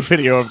POV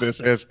video of this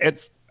is,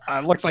 it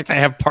looks like they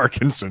have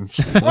Parkinson's.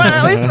 Well,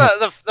 at least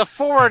the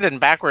forward and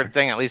backward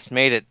thing at least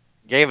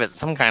gave it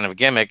some kind of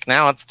gimmick.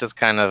 Now it's just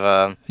kind of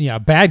a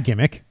bad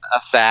gimmick.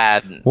 A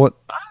sad. What?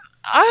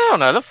 I don't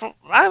know.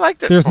 I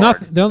liked it. There's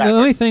nothing. The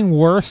only thing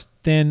worse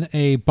than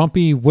a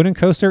bumpy wooden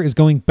coaster is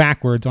going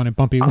backwards on a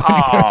bumpy wooden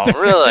coaster.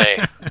 Oh, really?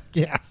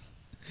 Yes.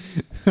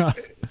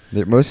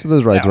 Most of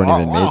those rides weren't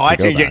even made to I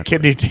go can get backwards.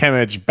 kidney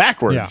damage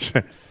backwards.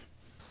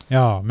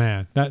 Oh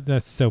man,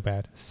 that's so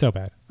bad, so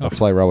bad. That's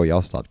why Rebel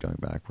Yell stopped going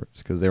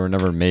backwards, because they were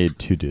never made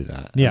to do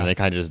that. Yeah. And they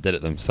kind of just did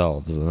it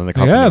themselves, and then the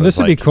company Yeah, was this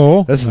would be like,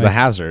 cool. This is Like, a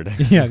hazard.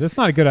 Yeah, that's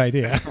not a good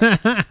idea.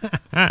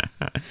 All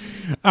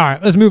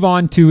right, let's move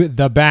on to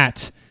the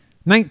Bat,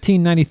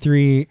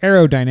 1993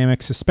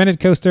 aerodynamic suspended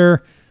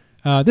coaster.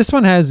 This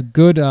one has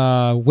good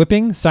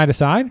whipping side to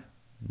side.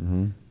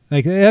 Mm-hmm.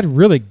 Like it had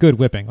really good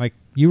whipping. Like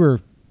you were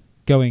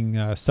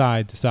going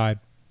side to side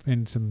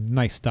and some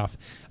nice stuff.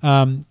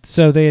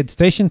 So they had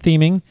station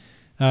theming.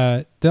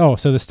 So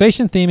the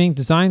station theming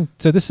designed.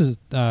 So this is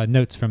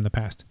notes from the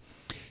past.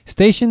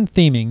 Station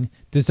theming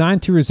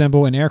designed to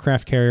resemble an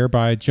aircraft carrier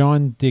by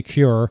John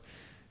DeCure,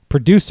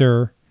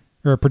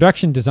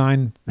 production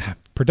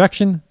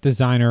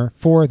designer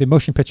for the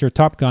motion picture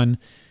Top Gun,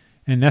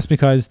 and that's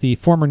because the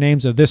former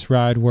names of this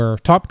ride were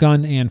Top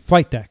Gun and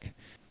Flight Deck.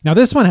 Now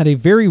this one had a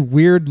very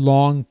weird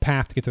long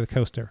path to get to the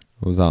coaster.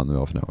 It was out in the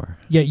middle of nowhere.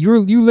 Yeah,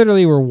 you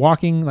literally were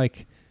walking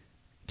like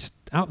just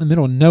out in the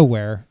middle of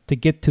nowhere to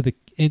get to the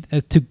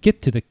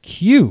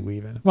queue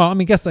even. Well, I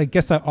guess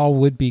that all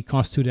would be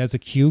constituted as a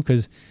queue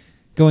because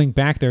going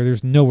back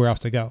there's nowhere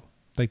else to go.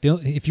 Like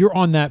if you're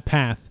on that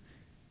path,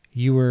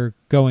 you were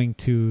going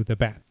to the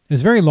Bat. It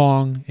was very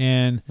long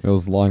and it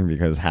was long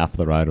because half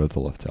the ride was the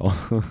lift hill.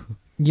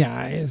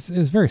 Yeah, it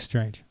was very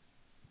strange,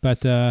 but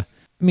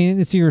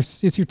it's your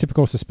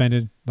typical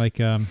suspended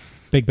like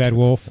Big Bad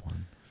Wolf.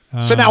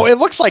 So now it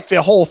looks like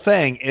the whole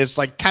thing is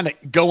like kind of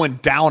going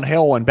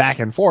downhill and back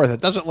and forth. It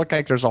doesn't look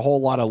like there's a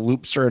whole lot of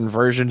loops or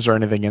inversions or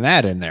anything in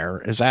that in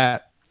there. Is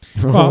that?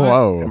 Well,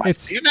 whoa! Am I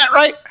seeing that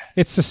right?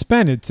 It's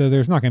suspended, so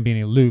there's not going to be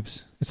any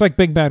loops. It's like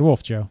Big Bad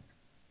Wolf, Joe.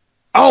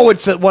 Oh,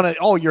 it's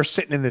you're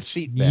sitting in the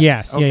seat then.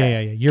 Yes,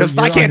 okay. yeah. Because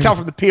I can't tell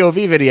from the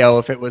POV video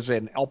if it was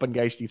an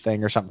Alpengeisty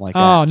thing or something like that.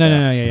 Oh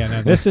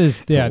no. This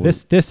is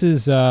this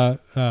is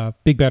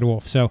Big Bad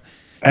Wolf. So.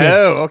 Yeah.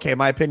 Oh, okay.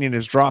 My opinion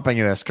is dropping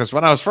in this because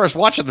when I was first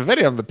watching the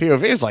video, the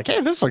POV is like,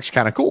 "Hey, this looks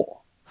kind of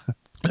cool."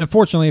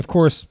 Unfortunately, of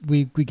course,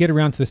 we get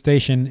around to the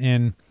station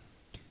and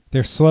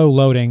they're slow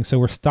loading, so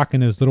we're stuck in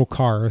those little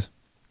cars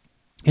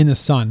in the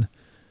sun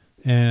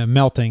and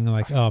melting.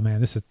 Like, oh man,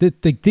 this is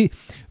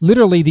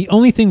literally the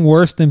only thing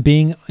worse than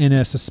being in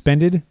a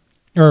suspended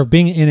or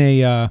being in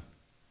a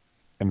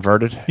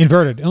inverted.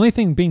 The only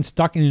thing being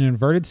stuck in an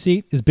inverted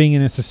seat is being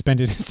in a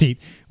suspended seat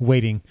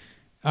waiting.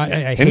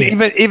 I hate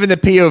even the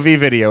POV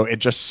video, it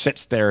just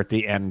sits there at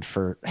the end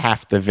for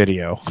half the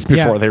video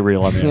before they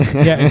reel them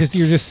in. Yeah,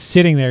 you're just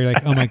sitting there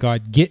like, oh my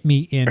God, get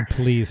me in,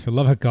 please. For the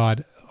love of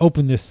God,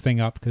 open this thing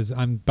up because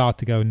I'm about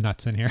to go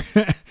nuts in here.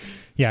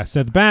 Yeah,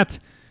 so the Bat,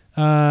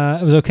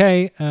 it was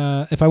okay.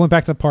 If I went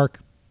back to the park,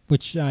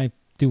 which I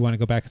do want to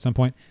go back at some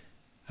point,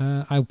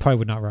 I probably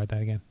would not ride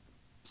that again.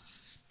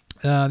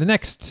 The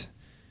next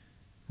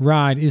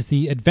ride is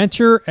the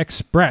Adventure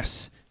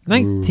Express.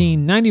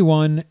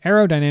 1991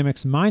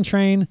 Aerodynamics Mine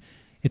Train.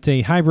 It's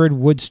a hybrid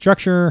wood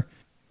structure.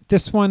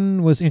 This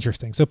one was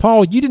interesting. So,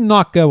 Paul, you did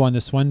not go on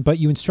this one, but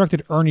you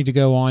instructed Ernie to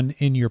go on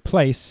in your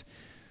place.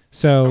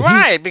 So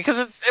right, because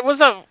it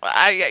was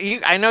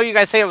I know you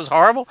guys say it was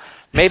horrible.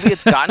 Maybe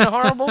it's gotten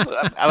horrible,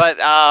 but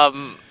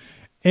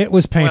it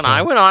was painful. When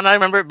I went on, I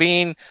remember it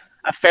being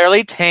a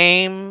fairly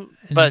tame,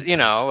 but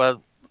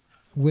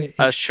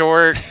a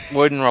short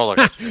wooden roller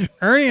coaster.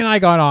 Ernie and I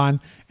got on,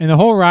 and the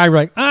whole ride, we're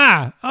like,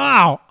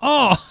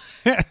 oh,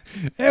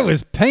 it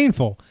was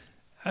painful.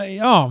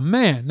 Oh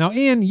man! Now,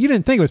 Ian, you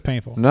didn't think it was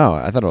painful. No,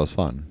 I thought it was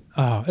fun.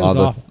 Oh, it was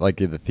awful. Like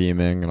the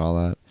theming and all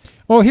that.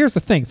 Well, here's the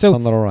thing. So,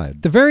 fun little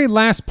ride. The very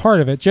last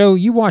part of it, Joe,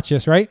 you watch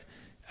this, right?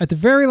 At the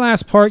very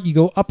last part, you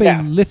go up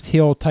a lift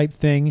hill type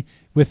thing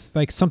with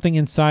like something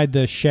inside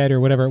the shed or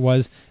whatever it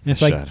was, and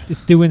it's like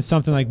it's doing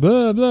something like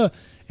blah blah.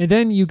 And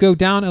then you go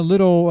down a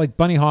little like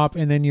bunny hop,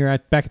 and then you're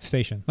back at the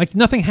station. Like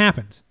nothing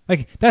happens.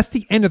 Like that's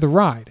the end of the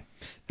ride.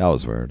 That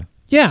was weird.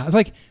 Yeah, it's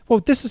like,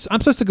 well, I'm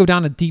supposed to go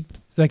down a deep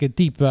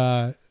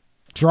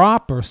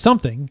drop or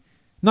something,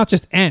 not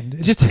just end.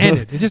 It just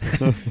ended. It just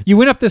you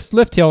went up this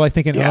lift hill, like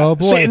thinking, oh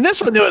boy. See, and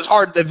this one, it was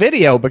hard the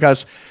video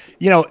because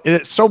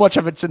so much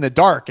of it's in the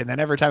dark, and then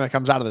every time it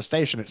comes out of the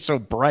station, it's so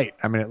bright.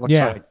 I mean, it looks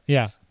like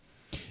the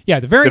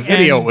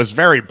video end, was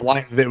very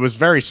blind. It was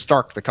very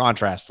stark. The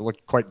contrast, it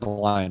looked quite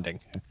blinding.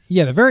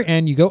 Yeah, the very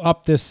end, you go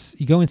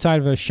inside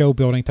of a show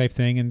building type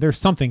thing, and there's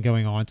something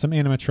going on, some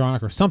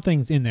animatronic or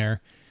something's in there,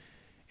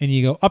 and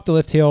you go up the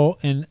lift hill,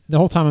 and the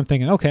whole time I'm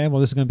thinking, okay, well,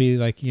 this is going to be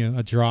like,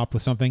 a drop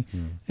with something.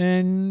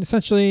 And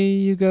essentially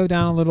you go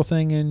down a little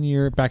thing and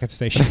you're back at the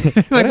station.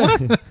 Like,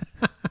 what?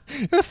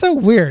 It was so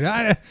weird.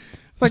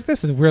 Like,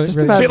 this is really,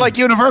 really See, like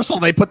Universal,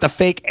 they put the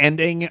fake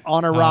ending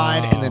on a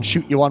ride and then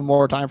shoot you one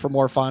more time for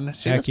more fun.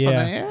 See, that's fun.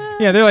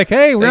 Yeah, they're like,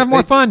 hey, we're having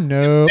more fun.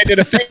 No, they did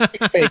a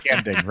fake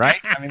ending,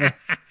 right? I mean,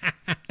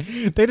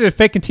 they did a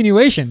fake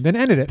continuation, then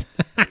ended it.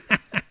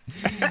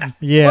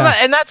 Yeah, well,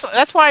 and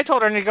that's why I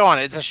told her to go on.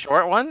 It's a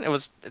short one.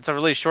 It's a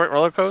really short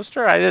roller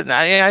coaster. I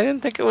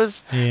didn't think it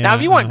was. Yeah, now,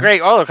 if you want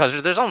great roller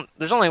coasters, there's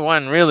only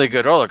one really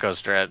good roller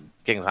coaster at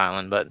Kings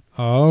Island, but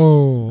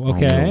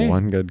okay,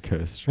 one good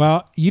coaster.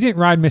 Well, you didn't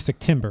ride Mystic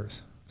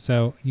Timbers,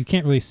 so you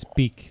can't really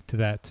speak to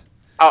that.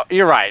 Oh,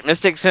 you're right.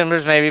 Mystic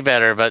Timbers may be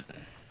better, but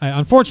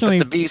unfortunately,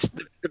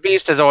 the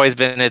Beast has always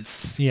been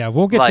its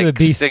we'll get to the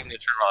Beast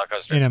signature roller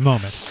coaster in a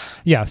moment.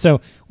 Yeah,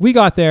 so we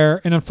got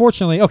there, and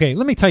unfortunately, okay,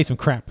 let me tell you some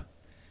crap.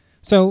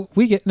 So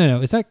we get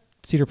is that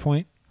Cedar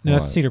Point? No,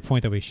 that's Cedar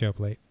Point that we show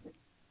up late.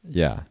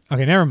 Yeah.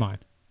 Okay, never mind.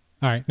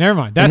 All right, never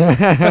mind.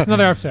 That's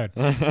another episode.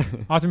 I'll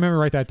have to remember to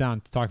write that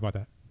down to talk about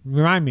that.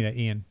 Remind me that,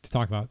 Ian, to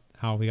talk about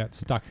how we got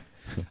stuck.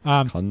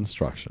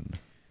 Construction.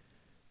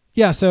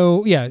 Yeah,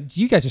 so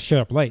you guys just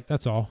showed up late.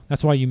 That's all.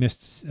 That's why you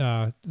missed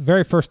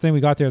very first thing we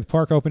got there, the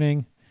park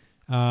opening.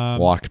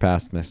 Walked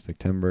past Mystic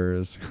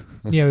Timbers.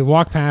 Yeah, we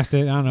walked past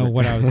it. I don't know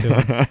what I was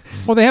doing.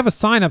 Well, they have a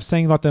sign up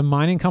saying about the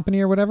mining company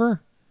or whatever.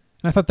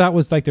 And I thought that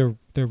was like the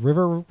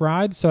river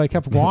ride, so I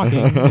kept walking,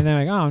 and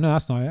then oh no,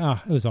 that's not it. Oh,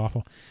 it was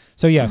awful.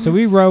 So so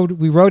we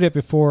rode it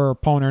before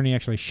Paul and Ernie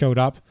actually showed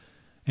up,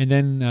 and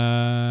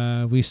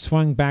then we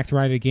swung back to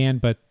ride it again,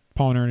 but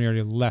Paul and Ernie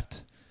already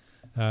left,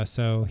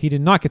 so he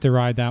did not get to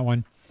ride that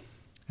one,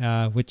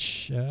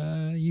 which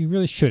you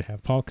really should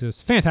have, Paul, because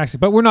it's fantastic.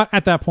 But we're not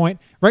at that point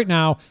right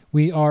now.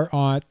 We are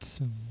at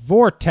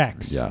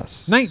Vortex,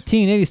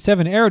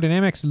 1987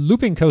 Aerodynamics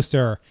looping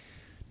coaster.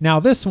 Now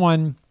this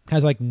one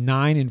has like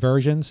 9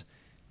 inversions,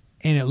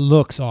 and it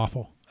looks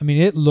awful. I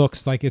mean, it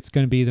looks like it's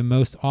going to be the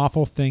most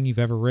awful thing you've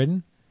ever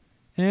ridden.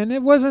 And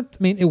it wasn't,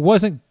 it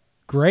wasn't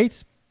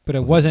great, but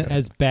it wasn't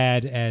as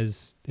bad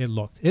as it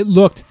looked. It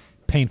looked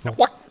painful.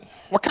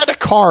 What kind of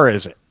car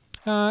is it?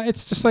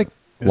 It's just like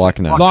Loch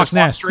Ness. Loch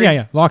Ness.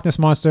 Yeah. Loch Ness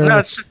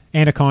Monster,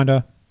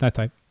 Anaconda, that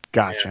type.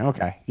 Gotcha.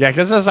 Okay. Yeah,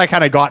 because as I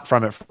kind of got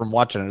from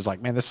watching it, it was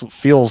like, man, this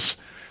feels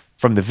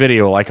from the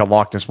video like a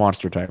Loch Ness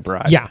Monster type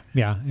ride. Yeah.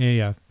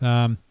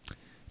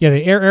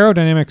 The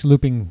aerodynamics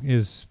looping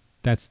is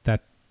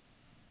that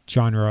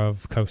genre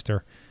of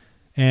coaster,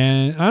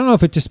 and I don't know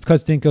if it just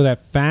because it didn't go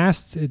that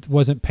fast, it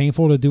wasn't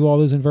painful to do all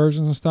those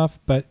inversions and stuff,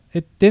 but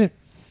it didn't.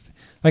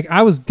 Like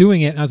I was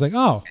doing it, and I was like,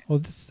 oh,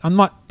 well, I'm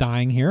not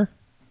dying here.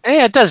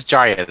 Yeah, it does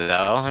jar you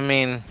though. I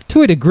mean,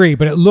 to a degree,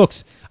 but it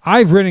looks.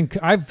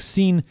 I've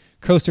seen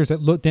coasters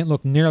that didn't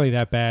look nearly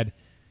that bad,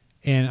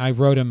 and I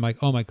rode them like,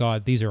 oh my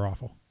god, these are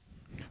awful.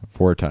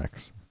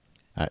 Vortex.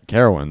 At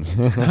Carowinds.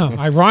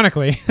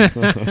 Ironically.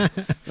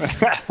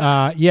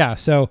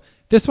 So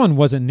this one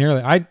wasn't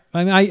nearly. I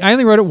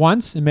only rode it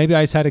once, and maybe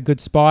I just had a good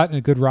spot and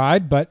a good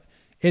ride, but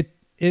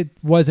it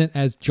wasn't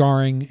as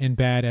jarring and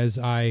bad as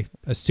I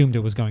assumed it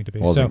was going to be.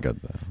 Wasn't good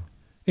though.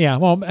 Yeah,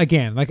 well,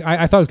 again, like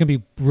I thought it was going to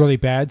be really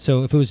bad,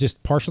 so if it was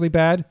just partially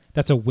bad,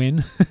 that's a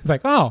win. It's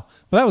like, oh,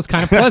 well, that was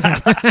kind of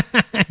pleasant.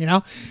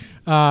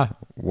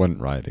 Wouldn't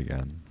ride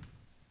again.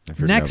 If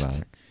you're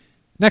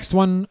Next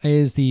one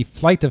is the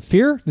Flight of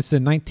Fear. This is a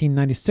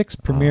 1996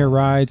 Premier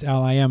Rides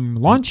LIM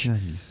launch.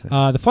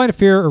 The Flight of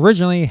Fear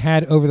originally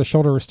had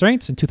over-the-shoulder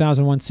restraints. In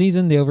 2001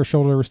 season, the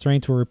over-shoulder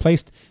restraints were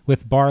replaced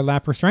with bar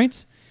lap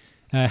restraints.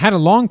 Had a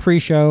long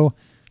pre-show.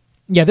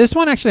 Yeah, this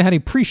one actually had a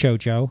pre-show,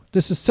 Joe.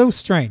 This is so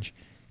strange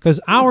because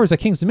ours at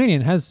King's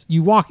Dominion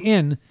you walk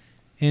in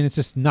and it's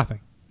just nothing.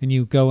 And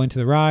you go into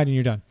the ride and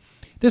you're done.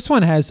 This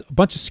one has a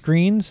bunch of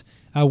screens.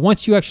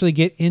 Once you actually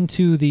get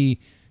into the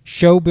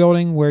show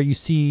building where you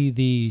see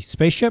the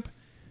spaceship,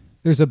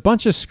 there's a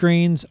bunch of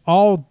screens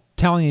all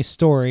telling a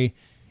story,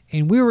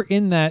 and we were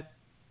in that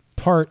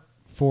part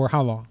for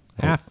how long?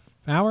 Half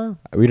hour?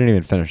 We didn't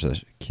even finish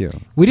the queue.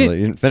 We didn't.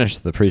 You didn't finish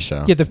the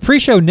pre-show. Yeah, the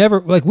pre-show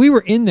never, like we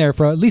were in there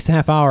for at least a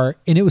half hour,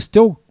 and it was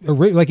still,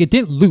 like it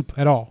didn't loop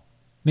at all.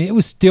 I mean, it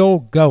was still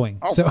going.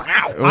 Oh, so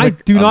wow. I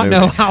do not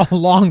know how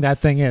long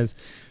that thing is.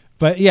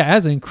 But yeah, it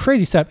has a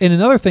crazy setup. And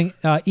another thing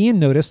Ian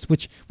noticed,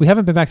 which we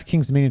haven't been back to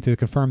King's Dominion to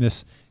confirm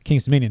this,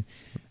 King's Dominion.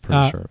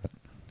 Pretty sure of it.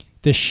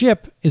 The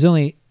ship is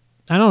only,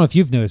 I don't know if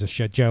you've noticed this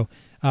shit, Joe.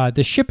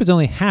 The ship is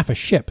only half a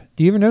ship.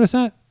 Do you ever notice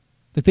that?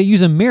 Like they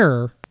use a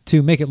mirror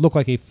to make it look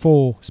like a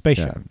full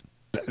spaceship.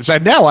 Yeah. So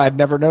now I'd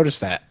never noticed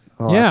that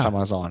last time I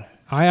was on.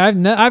 I've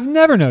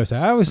never noticed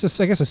that. I was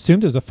just, I guess,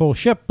 assumed it was a full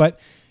ship.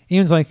 But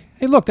Ian's like,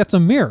 hey, look, that's a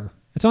mirror.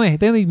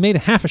 They only made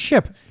half a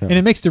ship, and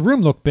it makes the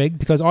room look big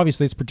because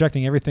obviously it's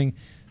projecting everything.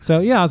 So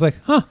yeah, I was like,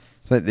 huh.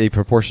 So they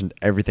proportioned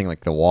everything,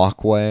 like the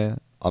walkway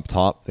up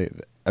top.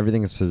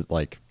 Everything is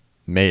like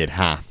made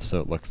half,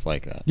 so it looks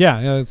like that.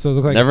 Yeah. So it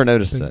looked like never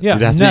noticed it. Yeah,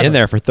 you'd have to be in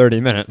there for 30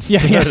 minutes.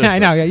 Yeah, I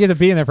know. Yeah, you have to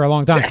be in there for a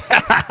long time.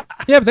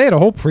 Yeah, but they had a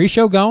whole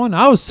pre-show going.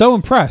 I was so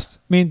impressed.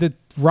 I mean,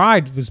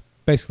 ride was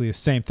basically the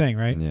same thing,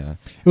 right? Yeah.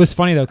 It was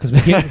funny though because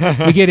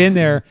we get in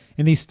there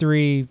and these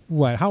three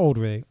how old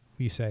were they?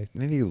 You say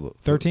Maybe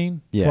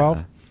 13, Yeah.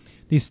 12.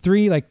 These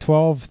three like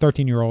 12,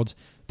 13-year-olds.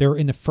 They were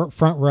in the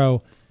front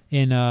row,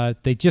 and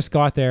they just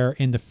got there,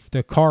 and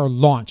the car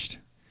launched.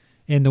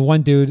 And the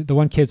one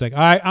kid's like, all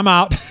right, I'm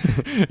out.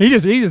 he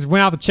just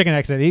went out the chicken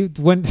exit.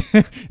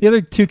 The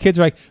other two kids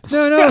were like,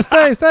 no,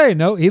 stay.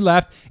 No, he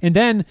left. And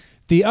then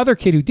the other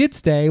kid who did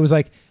stay was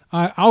like,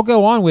 I'll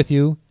go on with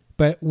you,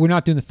 but we're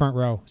not doing the front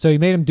row. So he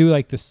made him do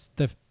like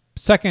the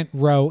second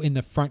row in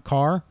the front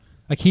car.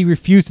 Like he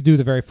refused to do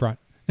the very front.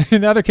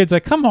 And the other kid's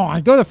like, come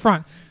on, go to the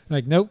front. I'm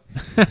like, nope.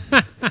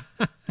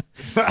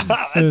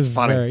 That's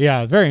funny.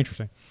 Very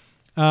interesting.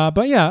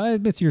 But yeah,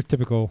 it's your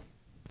typical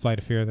Flight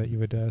of Fear that you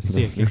would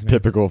see Your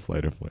typical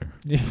Flight of Fear.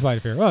 Yeah, Flight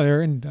of Fear. Well,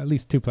 they're in at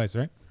least 2 places,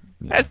 right?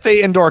 Yeah. That's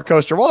the indoor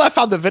coaster. Well, I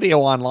found the video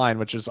online,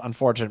 which is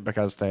unfortunate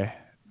because they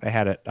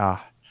had it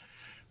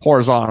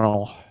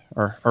horizontal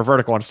or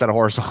vertical instead of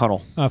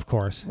horizontal. Of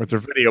course. With their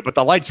video, but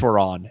the lights were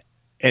on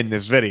in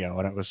this video,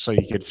 and it was so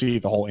you could see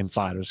the whole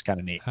inside. It was kind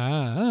of neat.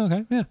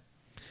 Okay, yeah.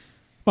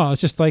 Well,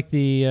 it's just like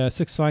the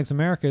Six Flags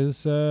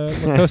America's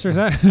what coaster is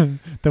that?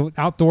 The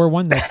outdoor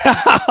one that's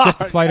just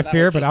a Flight of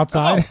Fear, but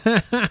outside.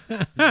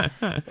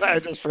 I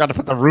just forgot to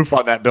put the roof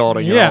on that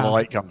building. Yeah, and all the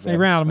light comes in. They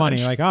ran out of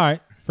money. Like, all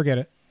right, forget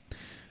it.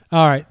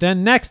 All right,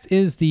 then next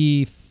is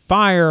the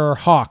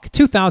Firehawk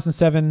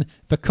 2007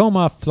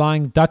 Vekoma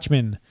Flying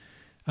Dutchman.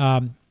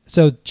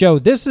 So, Joe,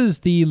 this is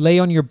the lay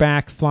on your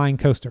back flying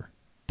coaster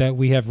that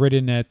we have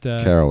ridden at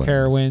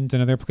Carowinds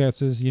and other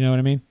places. You know what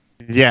I mean?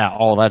 Yeah.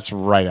 Oh, that's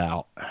right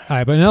out. All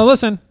right, but no,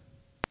 listen.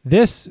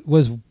 This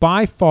was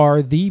by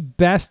far the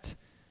best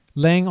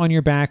laying on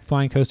your back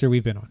flying coaster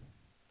we've been on.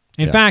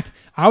 In fact,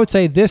 I would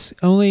say this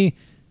only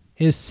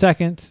is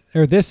second,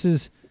 or this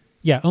is,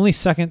 only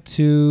second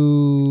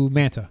to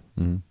Manta.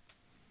 Mm-hmm.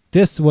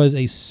 This was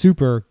a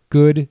super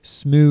good,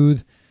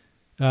 smooth,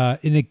 and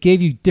it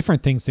gave you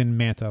different things than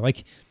Manta.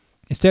 Like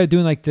instead of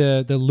doing like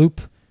the loop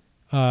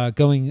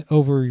going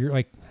over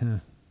your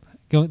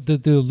go the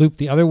loop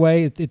the other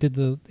way. It did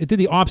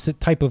the opposite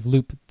type of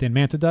loop than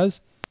Manta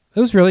does. It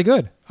was really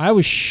good. I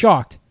was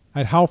shocked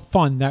at how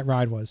fun that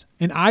ride was,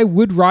 and I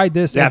would ride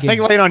this. Yeah, again. I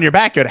think laying on your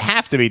back would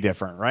have to be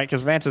different, right?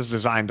 Because Manta's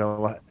designed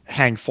to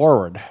hang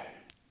forward.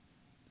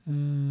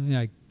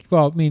 Yeah.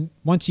 Well, I mean,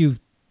 once you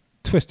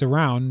twist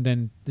around,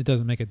 then it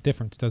doesn't make a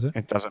difference, does it?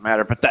 It doesn't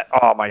matter. But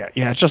oh my god,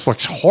 yeah, it just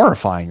looks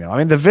horrifying though. I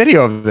mean, the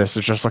video of this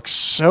just looks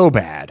so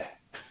bad.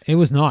 It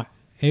was not.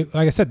 Like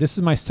I said, this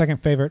is my second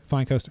favorite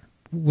flying coaster.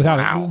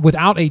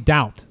 Without a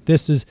doubt.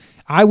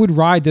 I would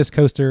ride this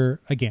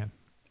coaster again.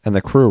 And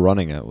the crew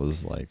running it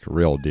was like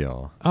real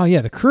deal. Oh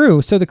yeah, the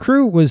crew. So the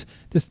crew was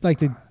this like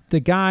the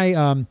guy.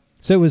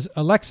 So it was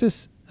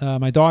Alexis,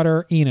 my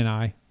daughter, Ian, and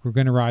I were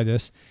going to ride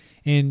this,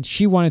 and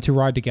she wanted to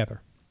ride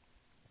together.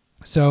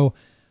 So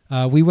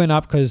we went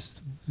up because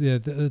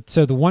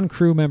the one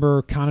crew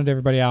member counted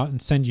everybody out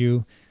and send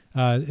you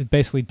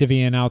basically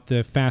divvying out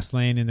the fast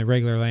lane and the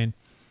regular lane.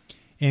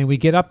 And we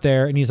get up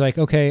there, and he's like,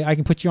 okay, I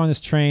can put you on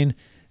this train,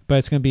 but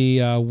it's going to be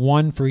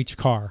one for each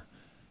car.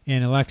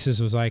 And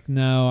Alexis was like,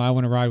 no, I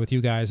want to ride with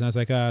you guys. And I was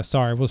like,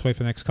 sorry, we'll just wait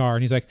for the next car.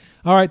 And he's like,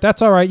 all right,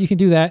 that's all right. You can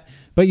do that.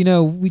 But,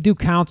 we do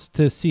counts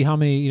to see how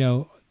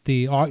many,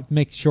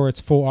 make sure it's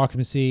full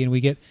occupancy. And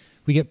we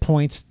get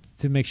points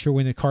to make sure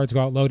when the cards go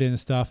out loaded and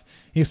stuff.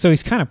 And so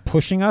he's kind of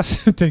pushing us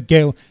to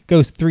go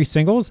 3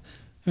 singles.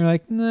 And we're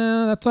like,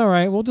 no, that's all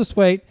right. We'll just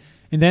wait.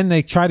 And then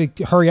they try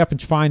to hurry up and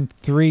find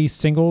 3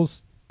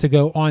 singles to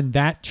go on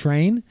that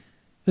train.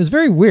 It was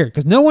very weird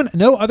because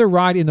no other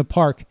ride in the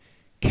park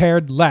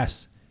cared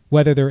less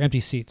whether there were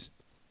empty seats.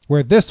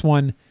 Where this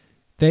one,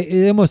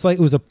 it almost like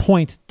it was a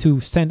point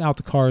to send out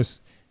the cars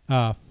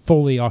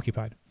fully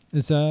occupied.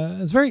 It's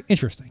very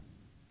interesting.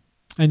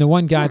 And the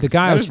one guy,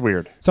 that is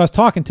weird. So I was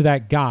talking to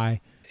that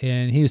guy,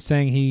 and he was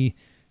saying he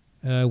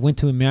went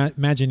to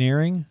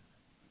Imagineering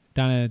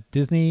down at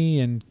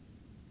Disney and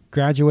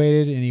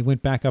graduated, and he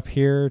went back up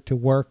here to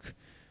work.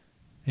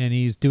 And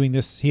he's doing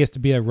this. He has to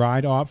be a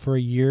ride op for a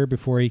year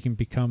before he can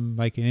become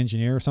like an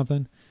engineer or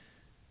something.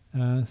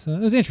 So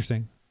it was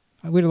interesting.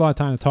 We had a lot of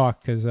time to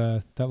talk because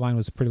that line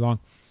was pretty long.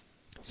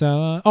 So,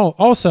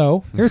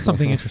 also, here's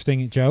something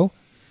interesting, Joe.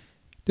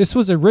 This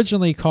was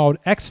originally called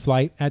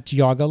X-Flight at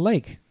Geauga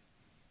Lake.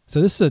 So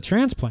this is a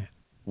transplant.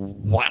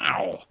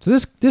 Wow. So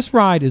this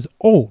ride is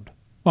old.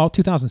 Well,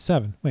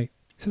 2007. Wait,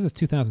 it says it's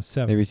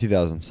 2007. Maybe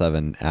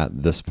 2007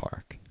 at this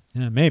park.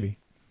 Yeah, maybe.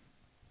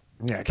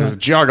 Yeah, because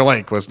Geauga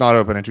Lake was not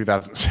open in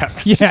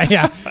 2007.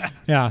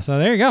 Yeah. So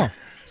there you go.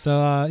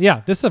 So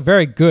this is a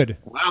very good.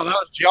 Wow, that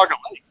was Geauga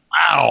Lake.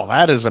 Wow,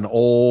 that is an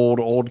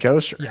old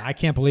coaster. Yeah, I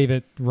can't believe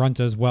it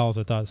runs as well as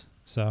it does.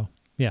 So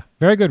yeah,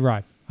 very good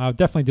ride. I'll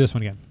definitely do this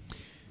one again.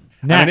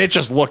 I mean, it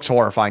just looks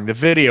horrifying. The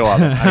video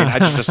of it. I mean, I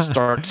just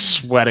start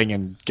sweating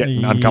and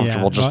getting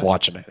uncomfortable just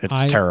watching it.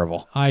 It's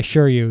terrible. I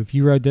assure you, if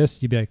you rode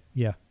this, you'd be like,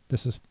 yeah,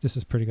 this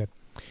is pretty good.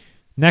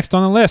 Next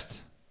on the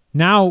list.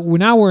 Now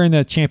we're in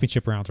the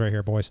championship rounds right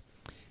here, boys.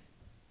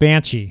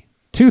 Banshee,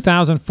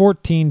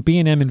 2014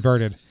 B&M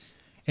Inverted.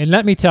 And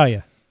let me tell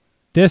you,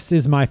 this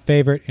is my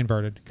favorite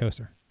inverted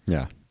coaster.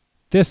 Yeah.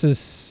 This is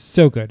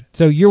so good.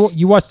 So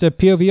you watched the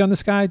POV on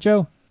this guy,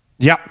 Joe?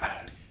 Yep.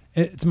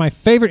 It's my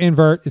favorite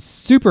invert. It's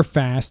super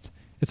fast.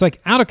 It's like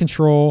out of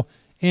control,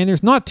 and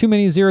there's not too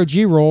many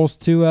 0G rolls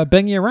to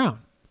bang you around.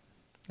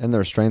 And their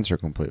restraints are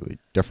completely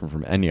different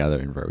from any other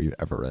invert we've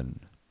ever ridden.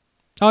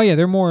 Oh yeah,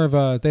 they're more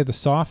of they have the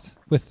soft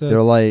with the.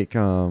 They're like,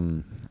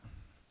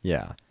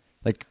 yeah,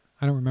 like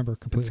I don't remember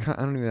completely. I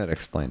don't even know how to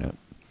explain it.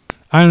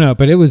 I don't know,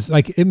 but it was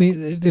like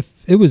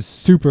it was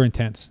super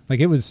intense. Like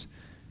it was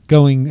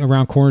going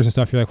around corners and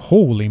stuff. You're like,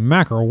 holy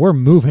mackerel, we're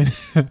moving.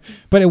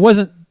 But it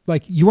wasn't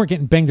like you weren't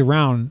getting banged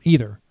around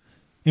either.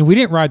 And we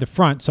didn't ride the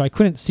front, so I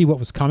couldn't see what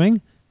was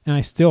coming. And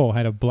I still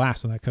had a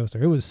blast on that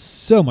coaster. It was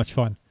so much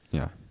fun.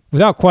 Yeah.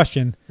 Without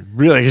question.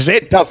 Really, because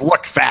it does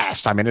look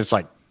fast. I mean, it's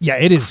like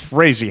it is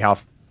crazy how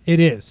it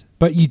is.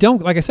 But you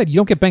don't, like I said, you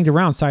don't get banged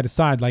around side to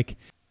side like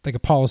a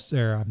Paul's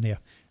or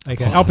like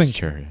an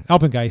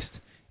Alpengeist.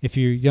 If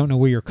you don't know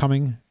where you're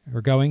coming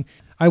or going,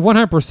 I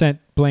 100%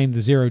 blame the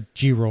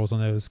 0G rolls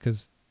on those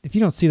because if you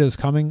don't see those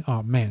coming,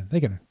 oh man, they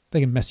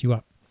can mess you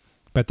up.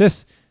 But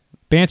this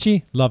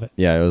Banshee, love it.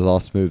 Yeah, it was all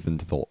smooth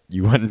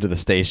you went into the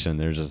station.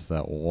 There's just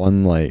that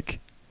one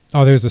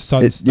there's a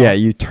sudden stop. Yeah,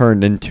 you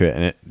turned into it,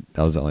 and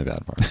that was the only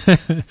bad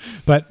part.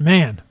 But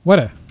man, what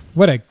a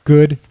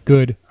good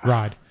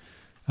ride.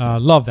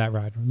 Love that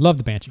ride. Love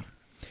the Banshee.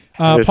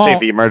 Paul, save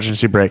the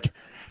emergency brake.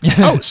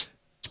 Oh,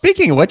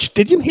 speaking of which,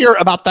 did you hear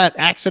about that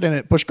accident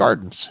at Busch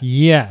Gardens?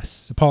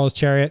 Yes, Apollo's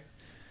Chariot.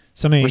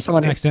 Somebody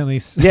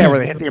accidentally. Where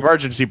they hit the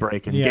emergency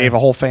brake and gave a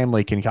whole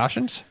family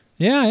concussions.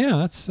 Yeah,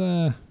 that's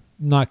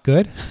not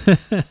good.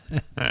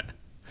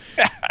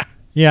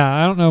 Yeah,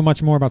 I don't know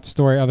much more about the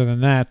story other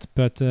than that,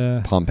 but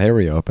Pompeii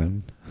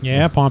reopened.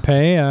 Yeah,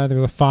 Pompeii. There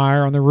was a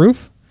fire on the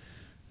roof.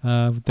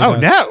 No,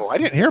 I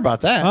didn't hear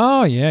about that.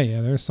 Oh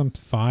yeah. There's some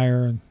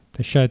fire, and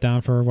they shut it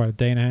down for a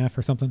day and a half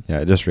or something.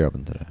 Yeah, it just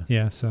reopened today.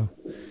 Yeah, so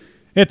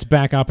it's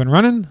back up and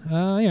running.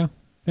 There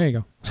you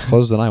go. It's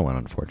closed when I went,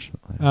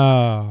 unfortunately.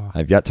 Oh.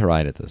 I've yet to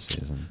ride it this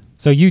season.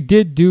 So you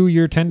did do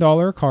your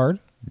 $10 card.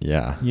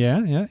 Yeah.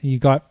 Yeah. You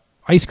got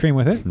ice cream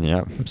with it.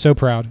 Yeah. I'm so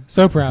proud.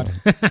 So proud.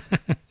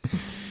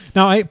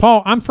 Now,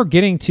 Paul, I'm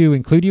forgetting to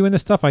include you in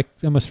this stuff. I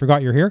almost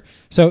forgot you're here.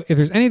 So if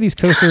there's any of these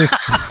coasters,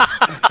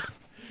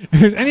 if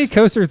there's any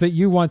coasters that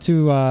you want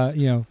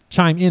to,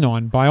 chime in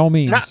on, by all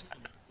means,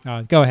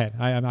 go ahead.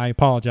 I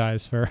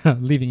apologize for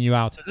leaving you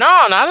out.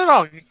 No, not at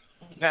all.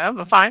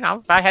 I'm fine.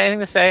 If I had anything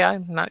to say,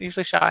 I'm not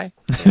usually shy.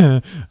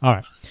 All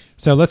right.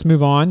 So let's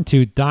move on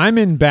to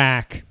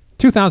Diamondback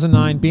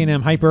 2009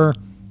 B&M Hyper.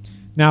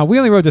 Now, we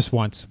only rode this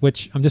once,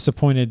 which I'm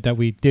disappointed that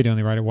we did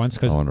only ride it once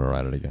because I want to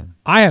ride it again.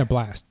 I had a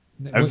blast.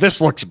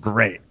 This looks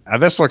great.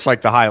 This looks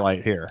like the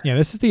highlight here. Yeah,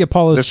 this is the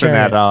Apollo's Chariot.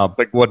 This and that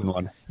big wooden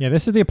one. Yeah,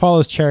 this is the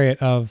Apollo's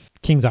Chariot of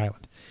Kings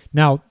Island.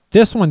 Now,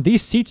 this one,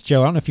 these seats,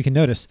 Joe, I don't know if you can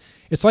notice,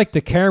 it's like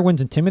the Carowinds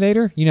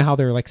Intimidator. You know how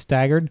they're like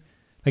staggered?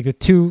 Like the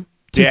two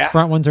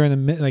front ones are in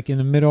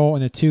the middle,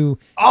 and the two.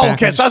 Oh,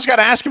 okay. Ones. So I was going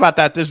to ask about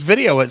that. This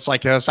video, it's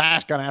like I was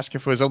going to ask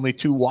if it was only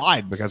too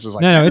wide because it's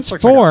like no, it's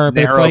 4, like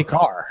but it's like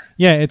car.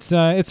 Yeah,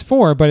 it's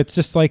 4, but it's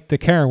just like the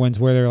Carowinds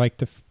where they're like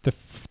the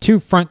two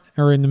front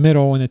are in the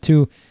middle and the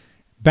two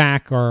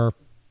back are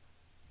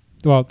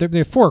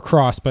they're 4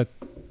 across, but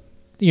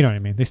you know what I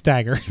mean. They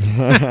stagger.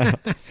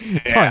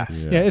 It's fun.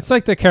 Yeah, it's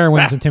like the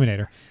Carowinds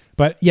Intimidator,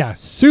 but yeah,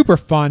 super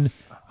fun.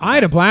 I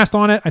had a blast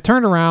on it. I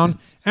turned around,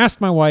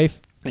 asked my wife.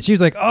 And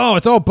she's like, "Oh,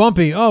 it's all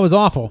bumpy. Oh, it was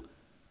awful."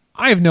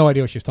 I have no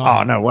idea what she's talking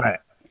about. Oh, no way.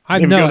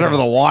 It goes over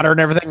the water and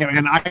everything. I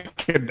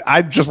mean,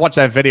 I just watched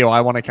that video.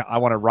 I want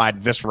to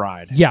ride this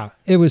ride. Yeah,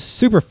 it was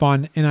super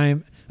fun.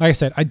 And like I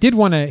said, I did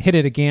want to hit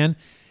it again.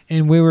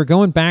 And we were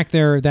going back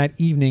there that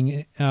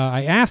evening.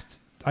 I asked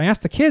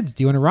the kids,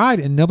 "Do you want to ride?"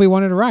 And nobody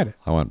wanted to ride it.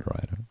 I wanted to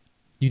ride it.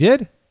 You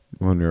did?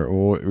 When we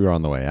were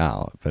on the way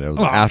out, but it was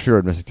after we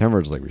rode Mystic Timber.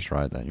 It was like we should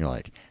ride that. And you're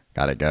like,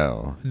 gotta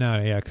go.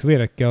 No, yeah, because we had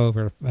to go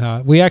over.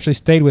 We actually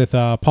stayed with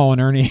Paul and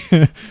Ernie,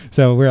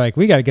 so we were like,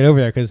 we got to get over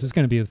there because it's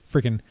going to be a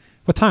freaking.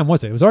 What time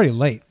was it? It was already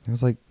late. It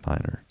was like 9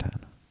 or 10.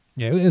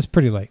 Yeah, it was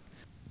pretty late.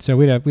 So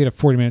we had a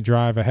 40-minute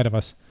drive ahead of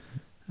us.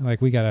 Like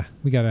we gotta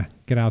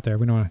get out there.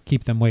 We don't want to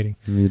keep them waiting.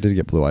 You did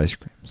get blue ice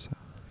cream, so.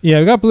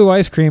 Yeah, we got blue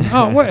ice cream.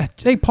 Oh, what?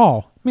 Hey,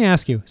 Paul, let me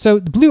ask you. So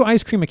the blue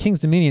ice cream at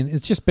King's Dominion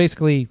is just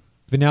basically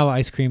vanilla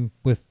ice cream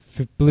with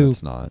blue. No,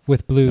 it's not.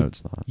 With blue. No,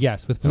 it's not.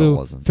 Yes, with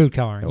blue food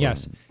coloring. It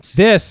yes. wasn't.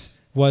 This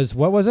was,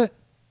 what was it?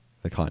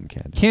 The cotton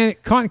candy.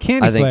 Cotton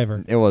candy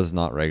flavor. It was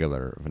not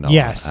regular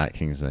vanilla at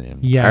King's Dominion.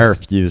 Yes. I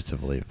refuse to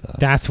believe that.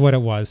 That's what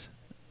it was.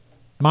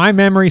 My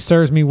memory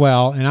serves me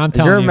well, and I'm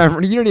telling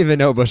you. You don't even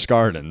know Busch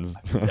Gardens.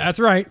 That's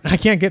right. I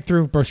can't get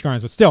through Busch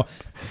Gardens, but still.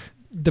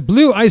 The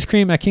blue ice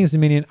cream at King's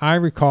Dominion, I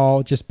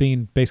recall just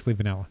being basically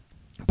vanilla.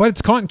 But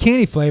it's cotton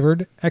candy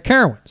flavored at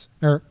Carowinds,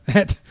 or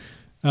at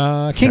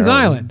Kings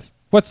Island.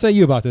 What say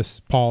you about this,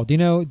 Paul? Do you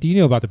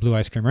know about the blue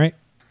ice cream, right?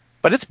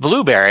 But it's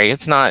blueberry.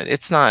 It's not.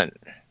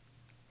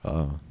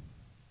 Oh.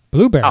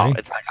 Blueberry? Oh,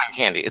 it's not cotton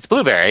candy. It's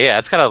blueberry. Yeah,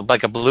 it's got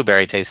like a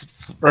blueberry taste.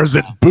 Or is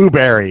it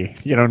blueberry?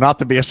 Not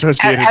to be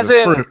associated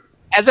with fruit.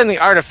 as in the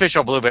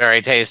artificial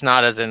blueberry taste,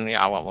 not as in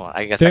well,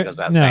 I guess that goes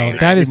without no, saying.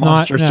 that is not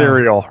Monster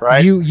cereal,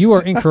 right? You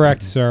are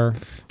incorrect, sir.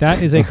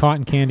 That is a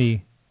cotton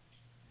candy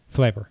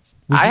flavor.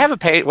 I have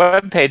a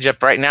web page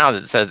up right now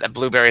that says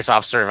blueberry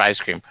soft serve ice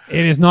cream.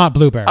 It is not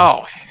blueberry.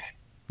 Oh,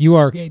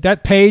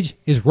 that page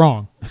is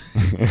wrong.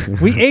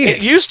 We ate it.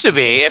 It used to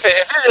be. If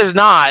it is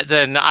not,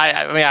 then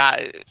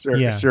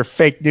It's your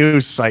fake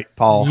news site,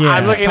 Paul. Yeah,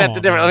 I'm looking at the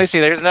different. man. Let me see.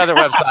 There's another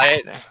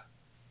website.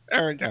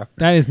 There we go.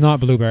 That is not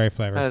blueberry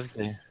flavor. Let's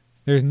see.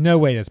 There's no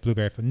way that's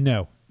blueberry flavor.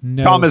 No.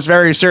 Tom is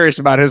very serious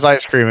about his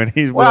ice cream, and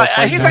he says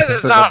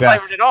it's not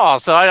flavored at all.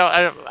 So I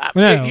don't.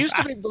 No. It used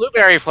to be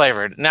blueberry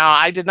flavored. Now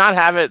I did not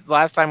have it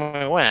last time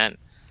we went.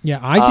 Yeah,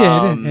 I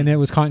did, and it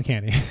was cotton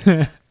candy.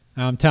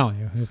 I'm telling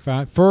you,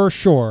 for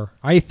sure.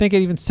 I think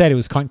it even said it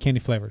was cotton candy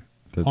flavored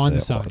on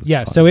the sign.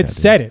 Yeah, so it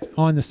said it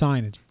on the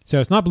signage. So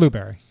it's not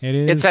blueberry. It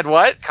is. It said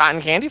what?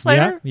 Cotton candy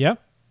flavor? Yeah.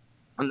 Yep.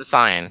 On the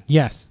sign.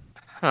 Yes.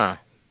 Huh.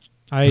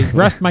 I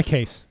rest my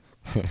case.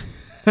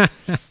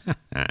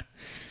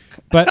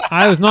 But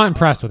I was not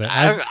impressed with it.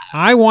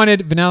 I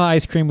wanted vanilla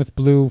ice cream with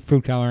blue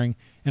fruit coloring,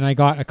 and I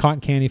got a cotton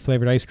candy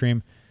flavored ice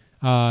cream.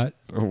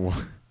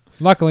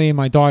 Luckily,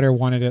 my daughter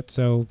wanted it,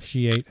 so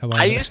she ate a lot.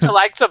 I of it. used to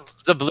like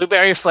the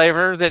blueberry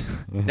flavor that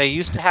they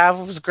used to have.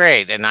 It was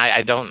great, and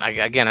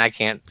I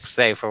can't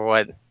say for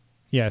what.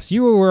 Yes,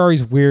 you were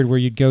always weird where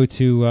you'd go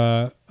to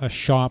a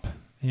shop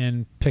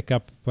and pick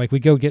up, like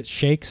we'd go get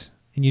shakes,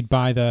 and you'd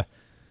buy the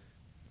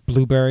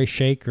blueberry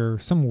shake or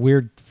some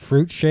weird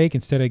fruit shake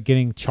instead of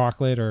getting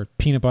chocolate or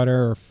peanut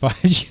butter or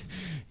fudge.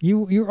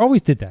 you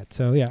always did that.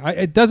 So yeah,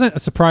 it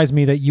doesn't surprise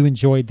me that you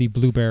enjoyed the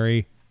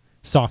blueberry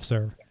soft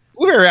serve.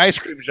 Blueberry ice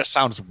cream just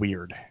sounds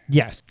weird.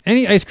 Yes,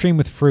 any ice cream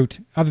with fruit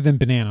other than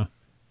banana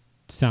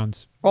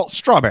sounds. Well,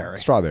 strawberry.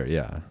 Strawberry,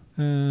 yeah.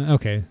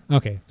 Okay,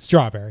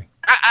 strawberry.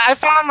 I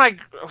found like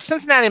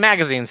Cincinnati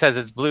Magazine says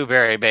it's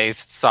blueberry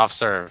based soft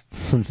serve.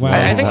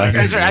 Cincinnati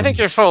I think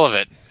you're full of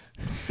it.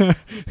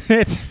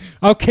 It's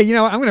okay. You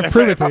know what? I'm going to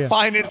prove it to you. A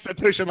fine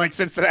institution like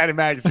Cincinnati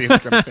Magazine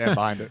is going to stand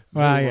behind it.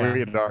 Well, yeah.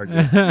 We can argue.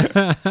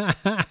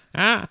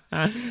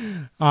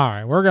 All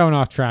right, we're going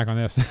off track on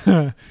this,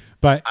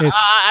 but it's.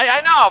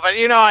 I know, but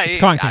it's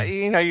cotton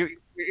candy.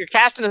 You're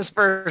casting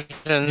aspersions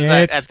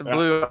at the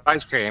blue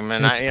ice cream,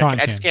 and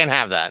I just can't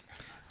have that.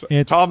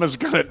 Tom is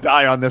going to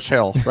die on this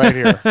hill right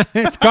here.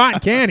 It's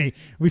cotton candy.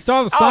 We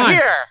saw the sign. Oh,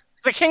 here,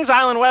 the Kings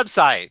Island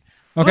website.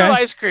 Blue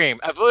ice cream,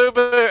 a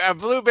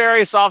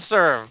blueberry soft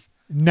serve.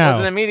 No,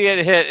 was an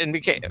immediate hit and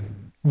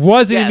became.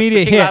 Was an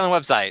immediate the Kings hit. Island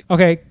website.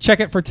 Okay,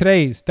 check it for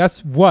today's.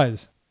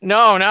 Was.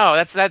 No,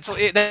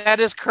 that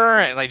is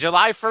current. Like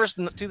July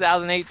 1st,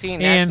 2018,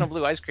 National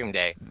Blue Ice Cream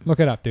Day. Look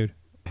it up, dude.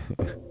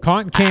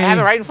 Cotton candy. I have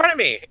it right in front of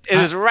me. It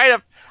is right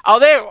up. Oh,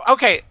 there.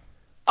 Okay.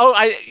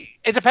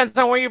 It depends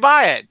on where you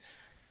buy it.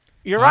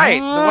 You're right.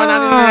 The one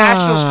on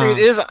International Street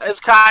is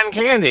cotton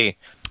candy.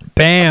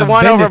 Bam. The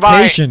one over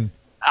by.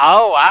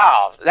 Oh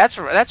wow, that's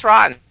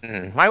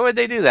rotten. Why would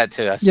they do that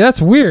to us? Yeah, that's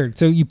weird.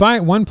 So you buy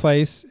it one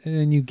place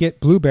and you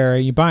get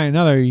blueberry. You buy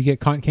another, you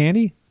get cotton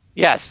candy.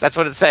 Yes, that's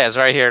what it says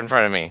right here in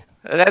front of me.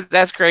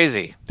 That's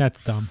crazy. That's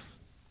dumb.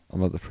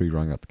 I'm about to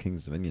pre-run about the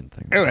King's Dominion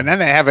thing. Oh, and then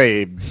they have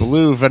a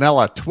blue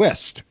vanilla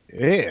twist.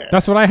 Yeah.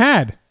 That's what I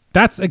had.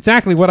 That's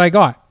exactly what I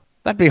got.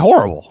 That'd be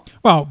horrible.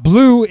 Well,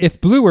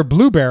 if blue were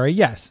blueberry,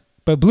 yes.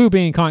 But blue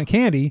being cotton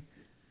candy.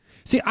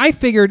 See, I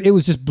figured it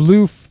was just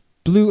blue.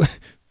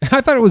 I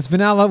thought it was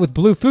vanilla with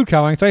blue food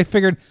coloring, so I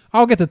figured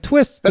I'll get the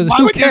twist. Then why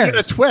who would cares? you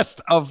get a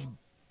twist of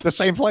the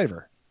same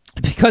flavor?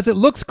 Because it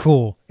looks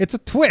cool. It's a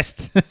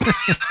twist.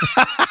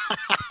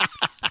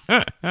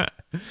 I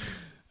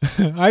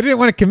didn't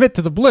want to commit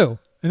to the blue.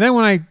 And then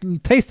when I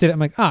tasted it, I'm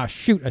like,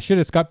 shoot, I should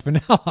have got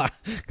vanilla.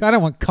 I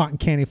don't want cotton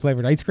candy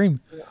flavored ice cream.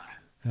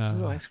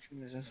 Ice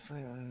cream is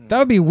flavored. That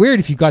would be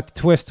weird if you got the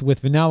twist with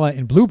vanilla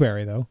and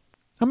blueberry, though.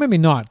 Or maybe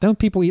not. Don't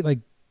people eat like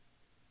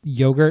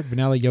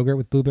vanilla yogurt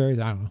with blueberries?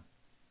 I don't know.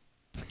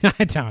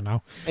 I don't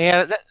know.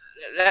 Yeah,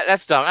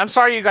 that's dumb. I'm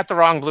sorry you got the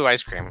wrong blue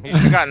ice cream. You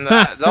should have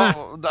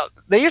gotten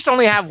they used to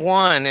only have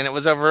one, and it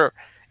was over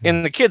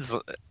in the kids.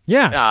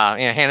 Yeah.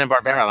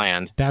 Hanna-Barbera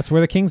land. That's where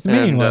the King's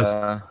Dominion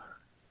was.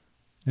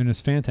 And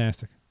it's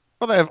fantastic.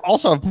 Well, they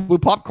also have blue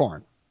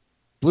popcorn.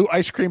 Blue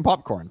ice cream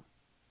popcorn.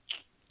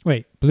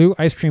 Wait, blue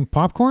ice cream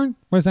popcorn?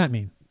 What does that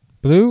mean?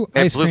 Blue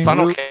ice cream. Blue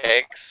funnel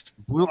cakes.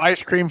 Blue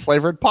ice cream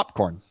flavored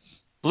popcorn.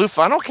 Blue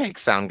funnel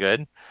cakes sound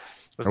good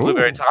with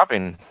blueberry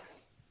topping.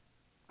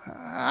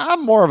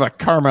 I'm more of a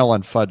caramel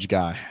and fudge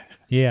guy.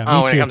 Yeah.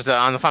 Oh, when it comes to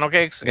on the funnel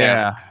cakes?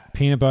 Yeah.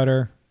 Peanut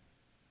butter.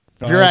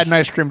 If you're adding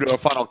ice cream to a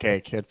funnel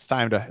cake, it's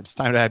time to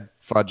add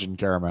fudge and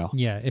caramel.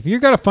 Yeah. If you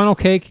got a funnel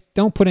cake,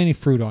 don't put any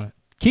fruit on it.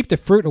 Keep the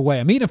fruit away.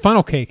 I'm eating a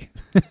funnel cake.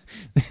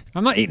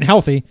 I'm not eating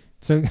healthy,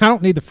 so I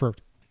don't need the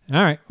fruit.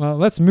 All right. Well,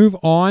 let's move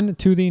on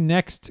to the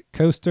next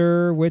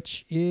coaster,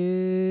 which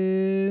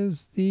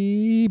is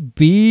the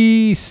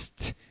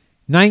Beast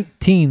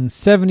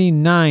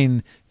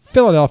 1979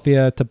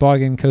 Philadelphia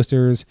Toboggan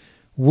Coasters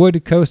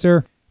wood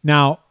coaster.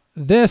 Now,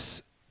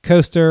 this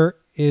coaster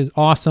is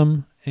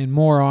awesome and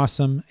more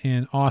awesome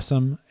and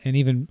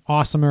even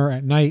awesomer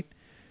at night.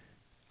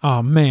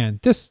 Oh man,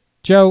 this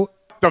Joe.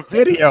 The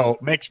video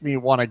makes me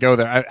want to go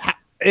there.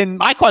 And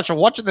my question,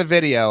 watching the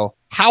video,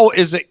 how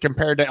is it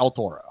compared to El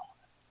Toro?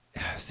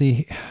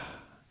 See,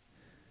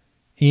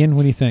 Ian,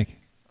 what do you think?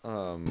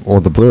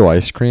 Well, the blue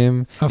ice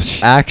cream Oh,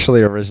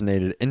 actually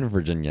originated in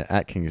Virginia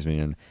at Kings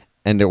Dominion,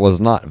 and it was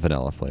not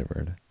vanilla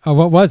flavored. Oh,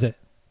 what was it?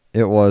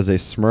 It was a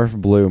Smurf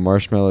Blue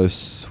marshmallow,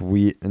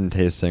 sweet and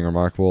tasting,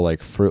 remarkable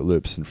like Fruit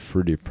Loops and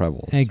Fruity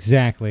Pebbles.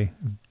 Exactly.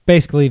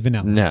 Basically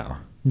vanilla. No.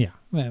 Yeah.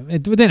 Well,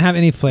 it didn't have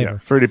any flavor. Yeah,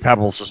 Fruity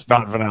Pebbles is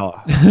not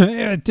vanilla.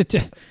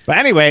 But But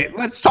anyway,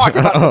 let's talk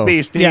about the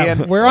Beast, Ian.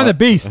 Yeah, we're on the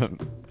Beast.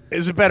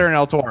 Is it better than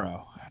El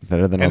Toro?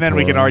 Better than El And then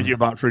we can Toro. argue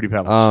about Fruity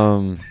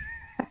Pebbles.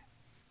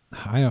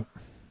 I don't.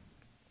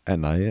 At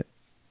night.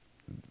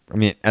 I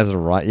mean, as a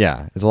ride,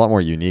 yeah, it's a lot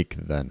more unique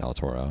than El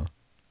Toro.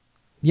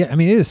 Yeah, I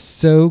mean, it is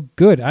so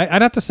good.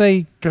 I'd have to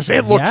say because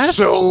it looks yes.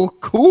 so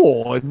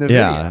cool in the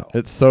Yeah, video.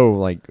 it's so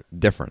like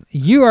different.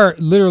 You are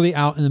literally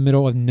out in the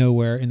middle of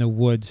nowhere in the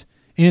woods,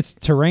 and it's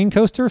terrain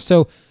coaster.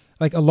 So,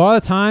 like a lot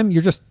of the time,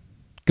 you're just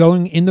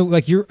going in the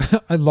like you're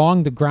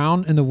along the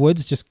ground in the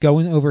woods, just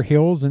going over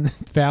hills and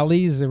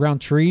valleys around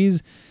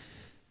trees.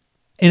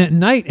 And at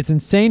night, it's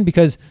insane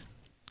because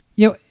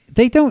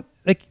they don't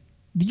like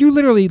you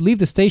literally leave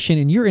the station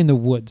and you're in the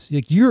woods,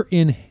 like you're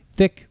in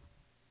thick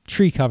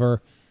tree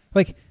cover.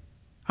 Like,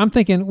 I'm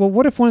thinking, well,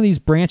 what if one of these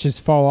branches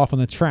fall off on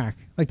the track?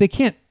 Like, they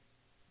can't,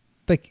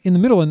 like, in the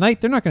middle of the night,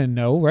 they're not going to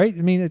know, right?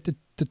 I mean,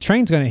 the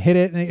train's going to hit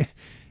it. And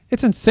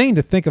it's insane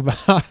to think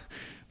about.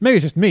 Maybe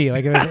it's just me.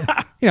 Like,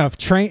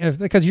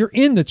 because you're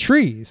in the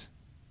trees.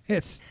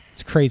 It's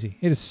crazy.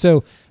 It is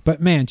so,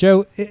 but man,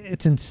 Joe,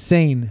 it's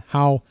insane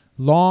how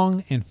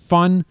long and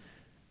fun.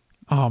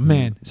 Oh,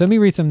 man. So let me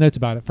read some notes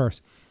about it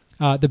first.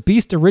 The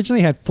Beast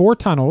originally had 4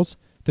 tunnels.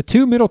 The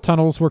 2 middle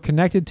tunnels were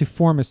connected to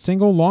form a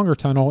single longer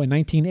tunnel in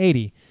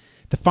 1980.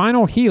 The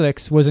final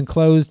helix was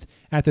enclosed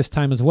at this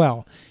time as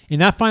well. In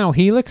that final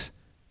helix,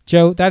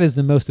 Joe, that is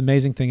the most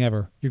amazing thing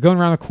ever. You're going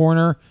around the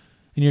corner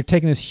and you're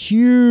taking this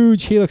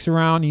huge helix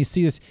around and you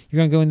see this, you're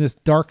going to go in this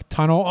dark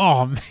tunnel.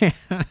 Oh man,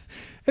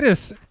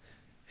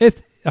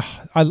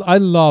 I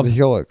love the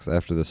helix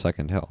after the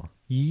second hill.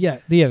 Yeah,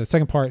 the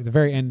second part, at the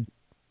very end,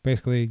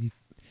 basically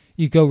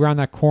you go around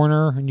that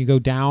corner and you go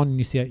down and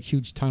you see that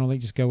huge tunnel that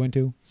you just go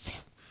into.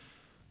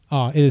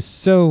 It is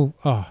so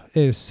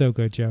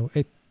good, Joe.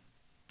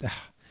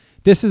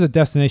 This is a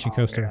destination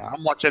coaster. Yeah,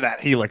 I'm watching that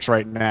helix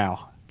right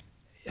now.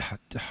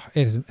 It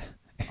is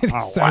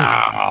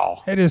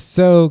wow. It is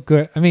so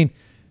good. I mean,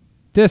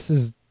 this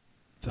is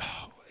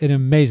an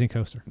amazing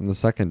coaster. And the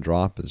second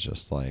drop is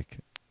just like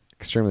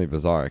extremely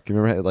bizarre. Can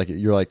you remember, like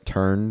you're like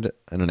turned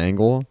at an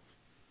angle,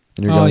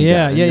 and you're going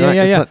down,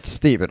 It's not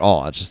steep at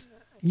all. It's just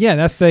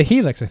that's the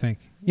helix, I think.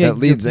 Yeah, that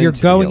leads you're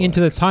into going the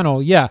into the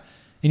tunnel. Yeah,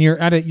 and you're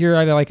at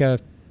like a,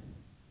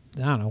 I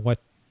don't know what,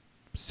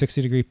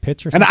 60-degree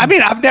pitch or something. And I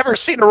mean, I've never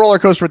seen a roller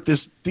coaster with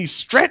these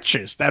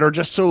stretches that are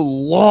just so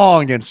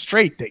long and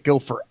straight that go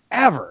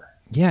forever.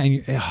 Yeah,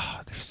 and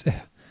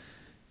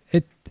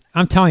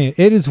I'm telling you,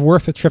 it is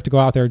worth a trip to go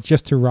out there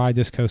just to ride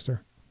this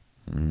coaster.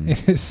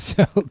 It is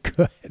so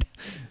good.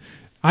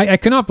 I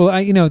cannot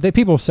believe,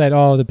 people said,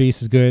 oh, the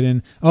Beast is good,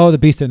 and oh, the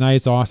Beast at night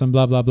is awesome,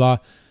 blah blah blah,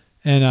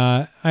 and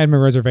I had my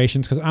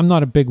reservations because I'm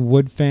not a big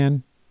wood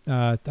fan.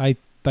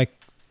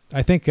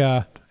 I think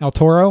El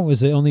Toro is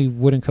the only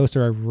wooden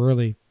coaster I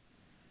really,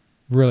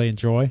 really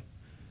enjoy.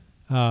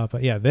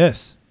 But yeah,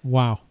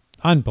 wow,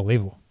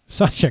 unbelievable.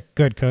 Such a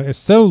good coaster. It's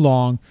so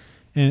long,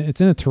 and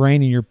it's in the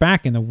terrain, and you're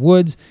back in the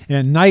woods. And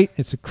at night,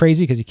 it's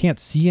crazy because you can't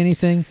see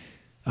anything.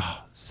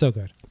 Oh, so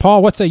good.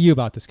 Paul, what say you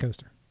about this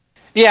coaster?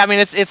 Yeah, I mean,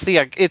 it's the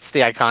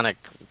iconic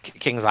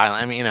Kings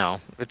Island. I mean,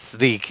 it's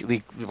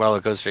the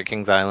roller coaster at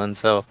Kings Island.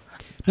 So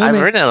I've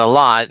ridden it a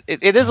lot.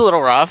 It is a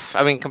little rough.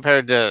 I mean,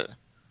 compared to.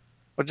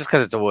 Well, just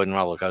because it's a wooden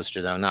roller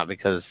coaster, though, not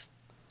because.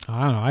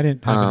 I don't know. I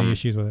didn't have any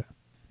issues with it.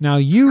 Now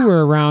you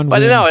were around. But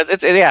no,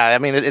 I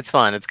mean, it's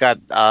fun. It's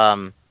got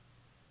the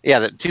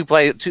two.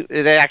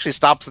 It actually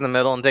stops in the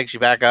middle and takes you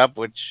back up,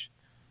 which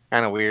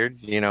kind of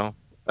weird,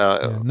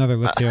 another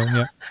lift hill,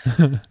 yeah.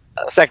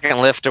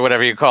 Second lift or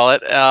whatever you call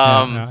it.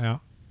 Yeah.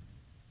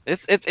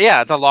 It's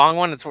a long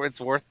one.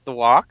 It's worth the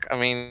walk. I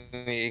mean,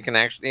 you can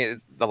actually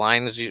the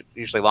line is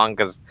usually long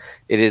because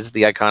it is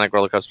the iconic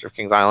roller coaster of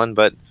Kings Island,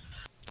 but.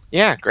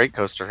 Yeah, great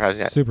coaster.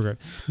 Super good.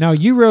 Now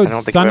you rode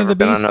Son of the Beast.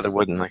 Been on another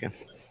wooden like it.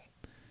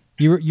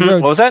 You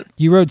rode, what was that?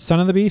 You rode Son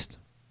of the Beast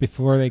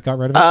before they got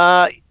rid of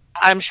it.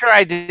 I'm sure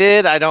I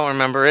did. I don't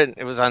remember it.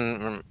 It was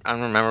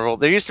unmemorable.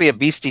 There used to be a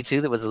Beastie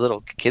 2 that was a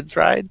little kids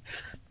ride.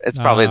 It's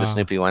probably the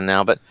Snoopy one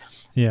now, but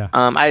yeah.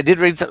 I did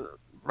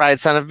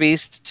ride Son of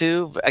Beast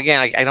too. But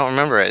again, I don't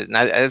remember it, and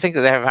I think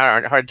that they have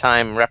a hard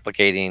time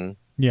replicating.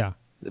 Yeah.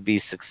 The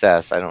Beast's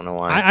success. I don't know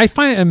why. I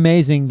find it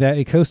amazing that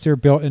a coaster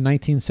built in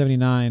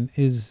 1979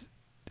 is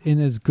in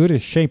as good a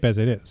shape as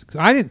it is. 'Cause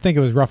I didn't think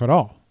it was rough at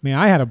all. I mean,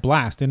 I had a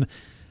blast, and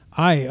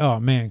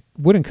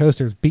wooden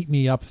coasters beat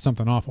me up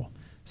something awful.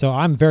 So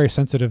I'm very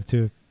sensitive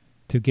to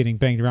getting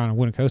banged around on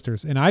wooden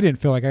coasters, and I didn't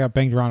feel like I got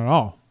banged around at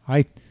all.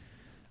 I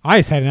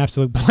just had an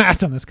absolute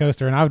blast on this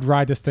coaster, and I would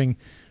ride this thing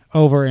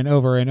over and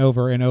over and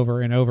over and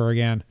over and over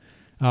again,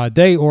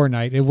 day or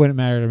night. It wouldn't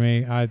matter to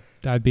me.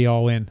 I'd be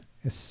all in.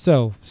 It's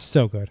so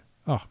good.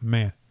 Oh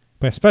man,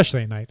 but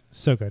especially at night,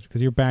 so good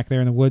because you're back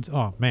there in the woods.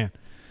 Oh man,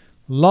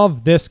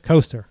 love this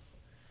coaster.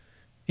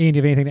 Ian, do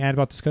you have anything to add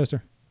about this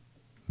coaster?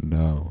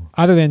 No.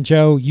 Other than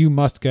Joe, you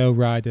must go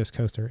ride this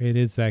coaster. It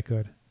is that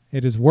good.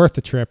 It is worth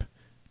the trip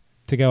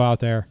to go out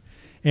there.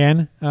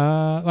 And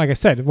like I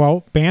said,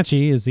 well,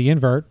 Banshee is the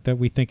invert that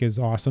we think is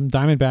awesome.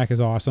 Diamondback is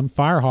awesome.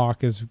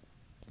 Firehawk is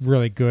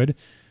really good.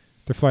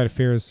 Their Flight of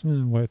Fear is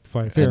what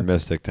Flight of Fear. And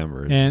Mystic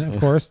Timbers. And of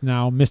course,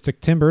 now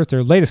Mystic Timbers,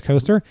 their latest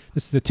coaster.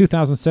 This is the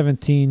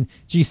 2017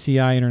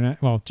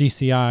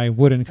 GCI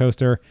wooden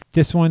coaster.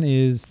 This one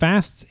is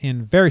fast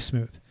and very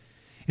smooth.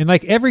 And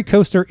like every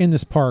coaster in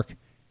this park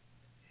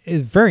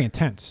is very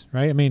intense,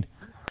 right? I mean,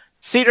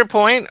 Cedar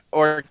Point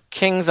or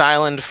Kings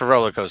Island for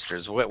roller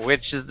coasters?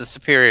 Which is the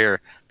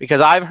superior? Because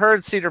I've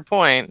heard Cedar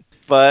Point,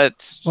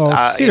 but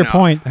Cedar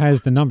Point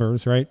has the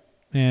numbers, right?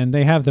 And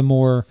they have the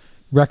more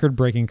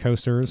record-breaking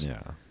coasters.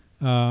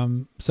 Yeah.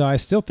 So I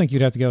still think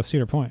you'd have to go with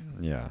Cedar Point.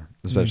 Yeah,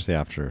 especially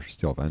after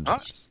Steel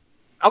Vengeance.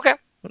 Oh, okay.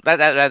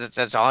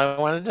 That's all I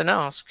wanted to know.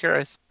 I was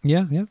curious.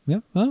 Yeah.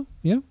 Well,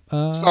 yeah.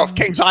 So if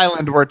Kings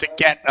Island were to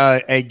get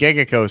a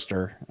Giga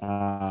coaster,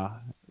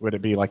 would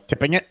it be like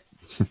tipping it?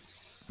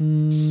 I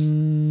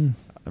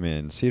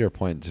mean, Cedar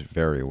Point's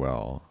very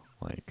well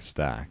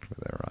stacked with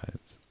their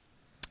rides.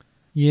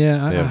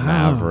 Yeah, they have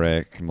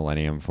Maverick,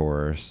 Millennium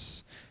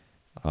Force,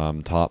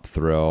 Top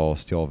Thrill,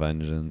 Steel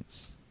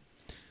Vengeance.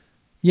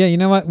 Yeah, you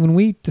know what? When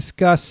we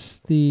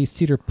discuss the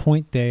Cedar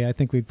Point day, I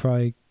think we'd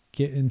probably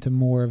get into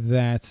more of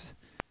that.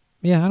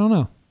 Yeah, I don't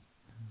know.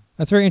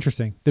 That's very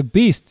interesting. The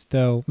Beast,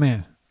 though,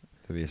 man,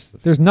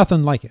 there's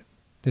nothing like it.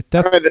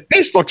 The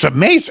Beast looks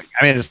amazing.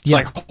 I mean, it's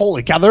like,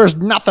 holy cow, there's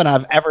nothing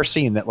I've ever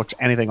seen that looks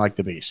anything like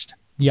the Beast.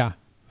 Yeah,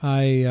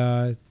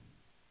 the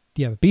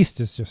Beast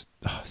is just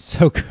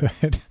so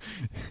good.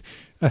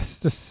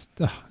 It's just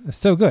it's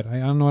so good. I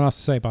don't know what else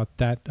to say about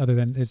that other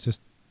than it's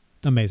just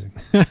amazing.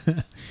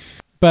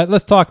 But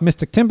let's talk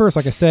Mystic Timbers.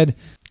 Like I said,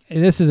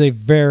 this is a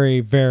very,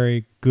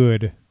 very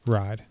good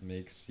ride.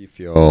 Makes you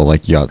feel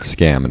like you got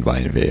scammed by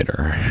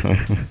Invader.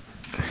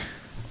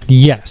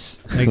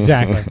 Yes,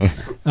 exactly.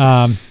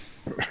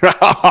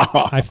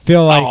 I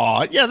feel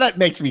like... yeah, that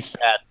makes me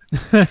sad.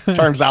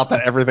 Turns out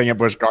that everything at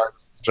Busch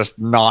Gardens is just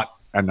not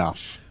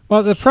enough.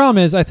 Well, the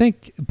problem is I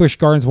think Busch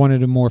Gardens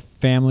wanted a more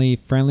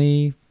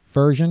family-friendly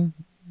version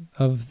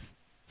of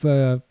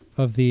the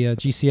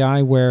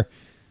GCI where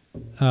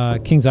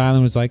Kings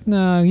Island was like,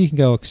 no, you can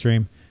go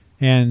extreme.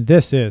 And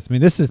this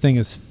thing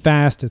is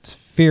fast, it's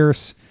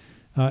fierce,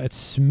 it's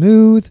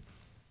smooth.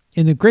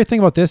 And the great thing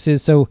about this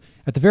is, so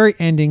at the very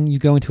ending, you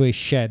go into a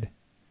shed.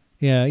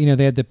 Yeah,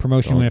 they had the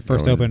promotion when it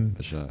first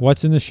opened.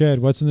 What's in the shed?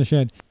 What's in the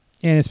shed?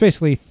 And it's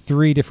basically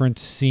 3 different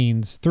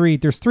scenes.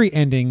 There's 3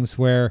 endings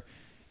where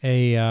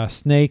a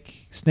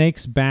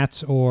snakes,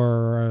 bats,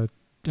 or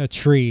a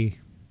tree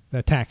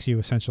attacks you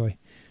essentially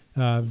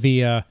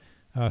via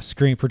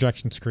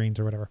projection screens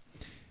or whatever.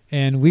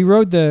 And we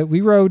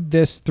rode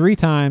this 3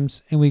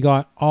 times, and we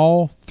got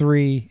all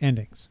 3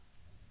 endings.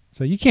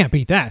 So you can't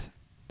beat that.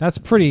 That's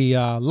pretty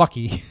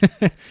lucky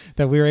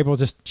that we were able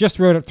to just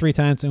rode it 3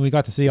 times, and we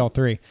got to see all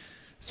 3.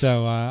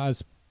 So I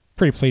was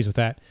pretty pleased with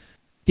that.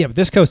 Yeah, but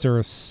this coaster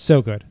is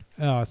so good.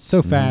 It's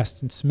so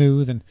fast and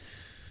smooth, and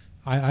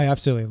I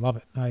absolutely love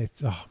it.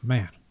 Oh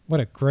man, what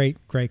a great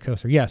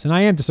coaster. Yes, and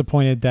I am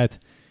disappointed that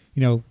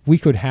we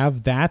could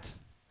have that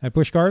at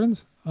Busch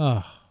Gardens.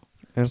 Oh.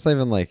 And it's not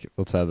even like,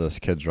 let's have this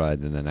kids ride,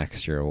 and the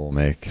next year we'll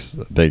make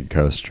a big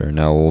coaster.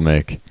 No, we'll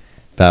make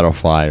Battle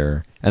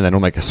Flyer, and then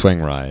we'll make a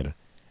swing ride.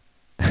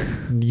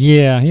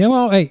 Yeah.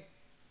 Well, hey,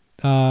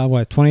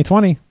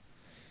 2020?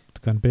 It's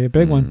gonna be a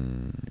big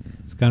one.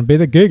 It's gonna be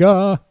the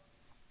Giga.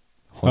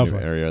 Whole new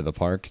area of the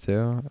park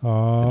too.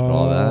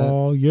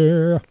 Oh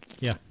yeah.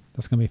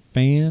 That's gonna be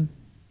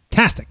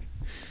fantastic.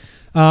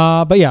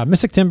 But yeah,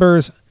 Mystic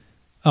Timbers.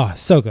 Oh,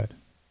 so good.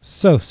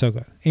 So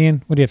good.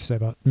 Ian, what do you have to say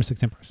about Mystic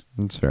Timbers?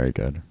 It's very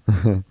good.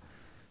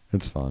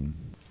 It's fun.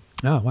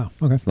 Oh wow.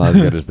 Okay. It's not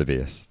as good as the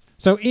Beast.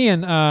 So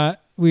Ian,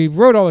 we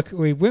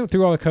went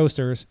through all the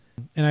coasters,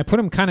 and I put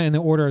them kind of in the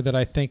order that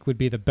I think would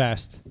be the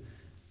best.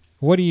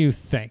 What do you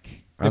think?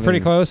 They're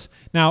pretty close.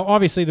 Now,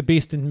 obviously, the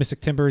Beast and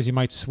Mystic Timbers, you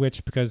might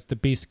switch because the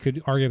Beast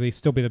could arguably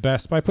still be the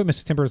best. But I put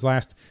Mystic Timbers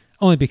last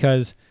only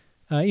because,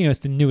 it's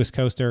the newest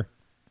coaster.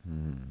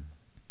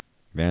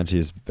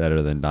 Banshee's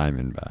better than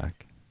Diamondback.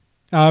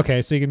 Oh,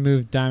 okay, so you can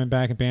move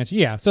Diamondback and Banshee.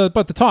 Yeah,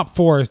 but the top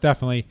 4 is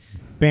definitely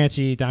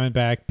Banshee,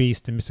 Diamondback,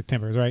 Beast, and Mystic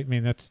Timbers, right? I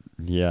mean, that's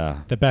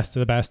the best of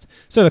the best.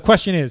 So the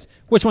question is,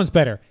 which one's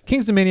better,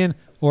 Kings Dominion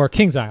or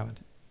Kings Island?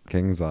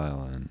 Kings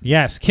Island.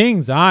 Yes,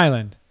 Kings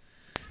Island.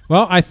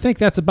 Well, I think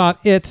that's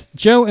about it.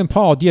 Joe and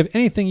Paul, do you have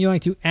anything you'd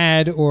like to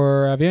add,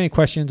 or have you any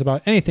questions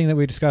about anything that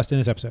we discussed in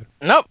this episode?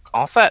 Nope,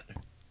 all set.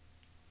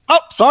 Oh,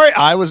 sorry,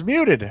 I was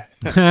muted.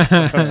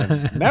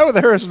 No,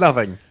 there is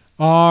nothing.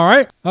 All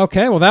right.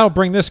 Okay, well, that'll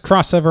bring this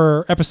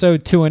crossover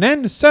episode to an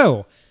end.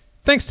 So,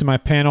 thanks to my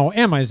panel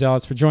and my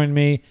zealots for joining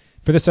me.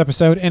 for this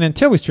episode. And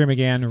until we stream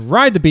again,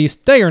 ride the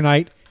beast day or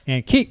night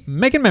and keep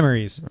making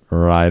memories.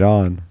 Right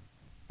on.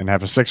 And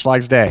have a Six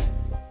Flags day.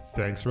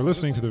 Thanks for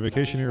listening to the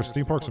Vacationeers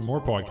Theme Parks and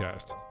More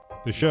podcast.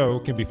 The show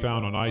can be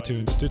found on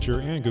iTunes,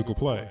 Stitcher, and Google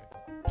Play.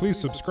 Please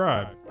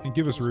subscribe and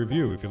give us a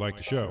review if you like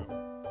the show.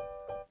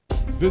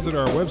 Visit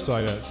our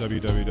website at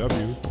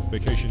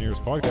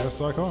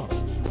www.vacationeerspodcast.com.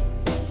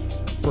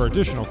 For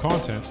additional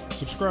content,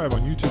 subscribe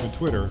on YouTube and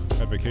Twitter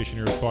at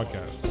Vacationeers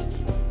Podcast.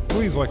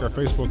 Please like our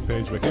Facebook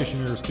page,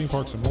 Vacationeers Theme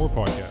Parks and More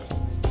Podcast.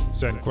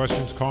 Send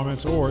questions,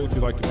 comments, or if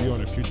you'd like to be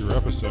on a future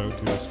episode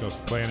to discuss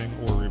planning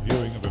or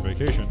reviewing of a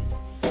vacation,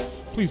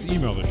 please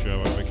email the show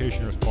at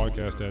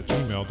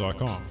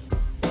vacationerspodcast@gmail.com.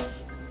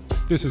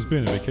 This has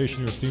been a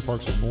Vacationeers Theme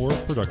Parks and More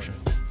production.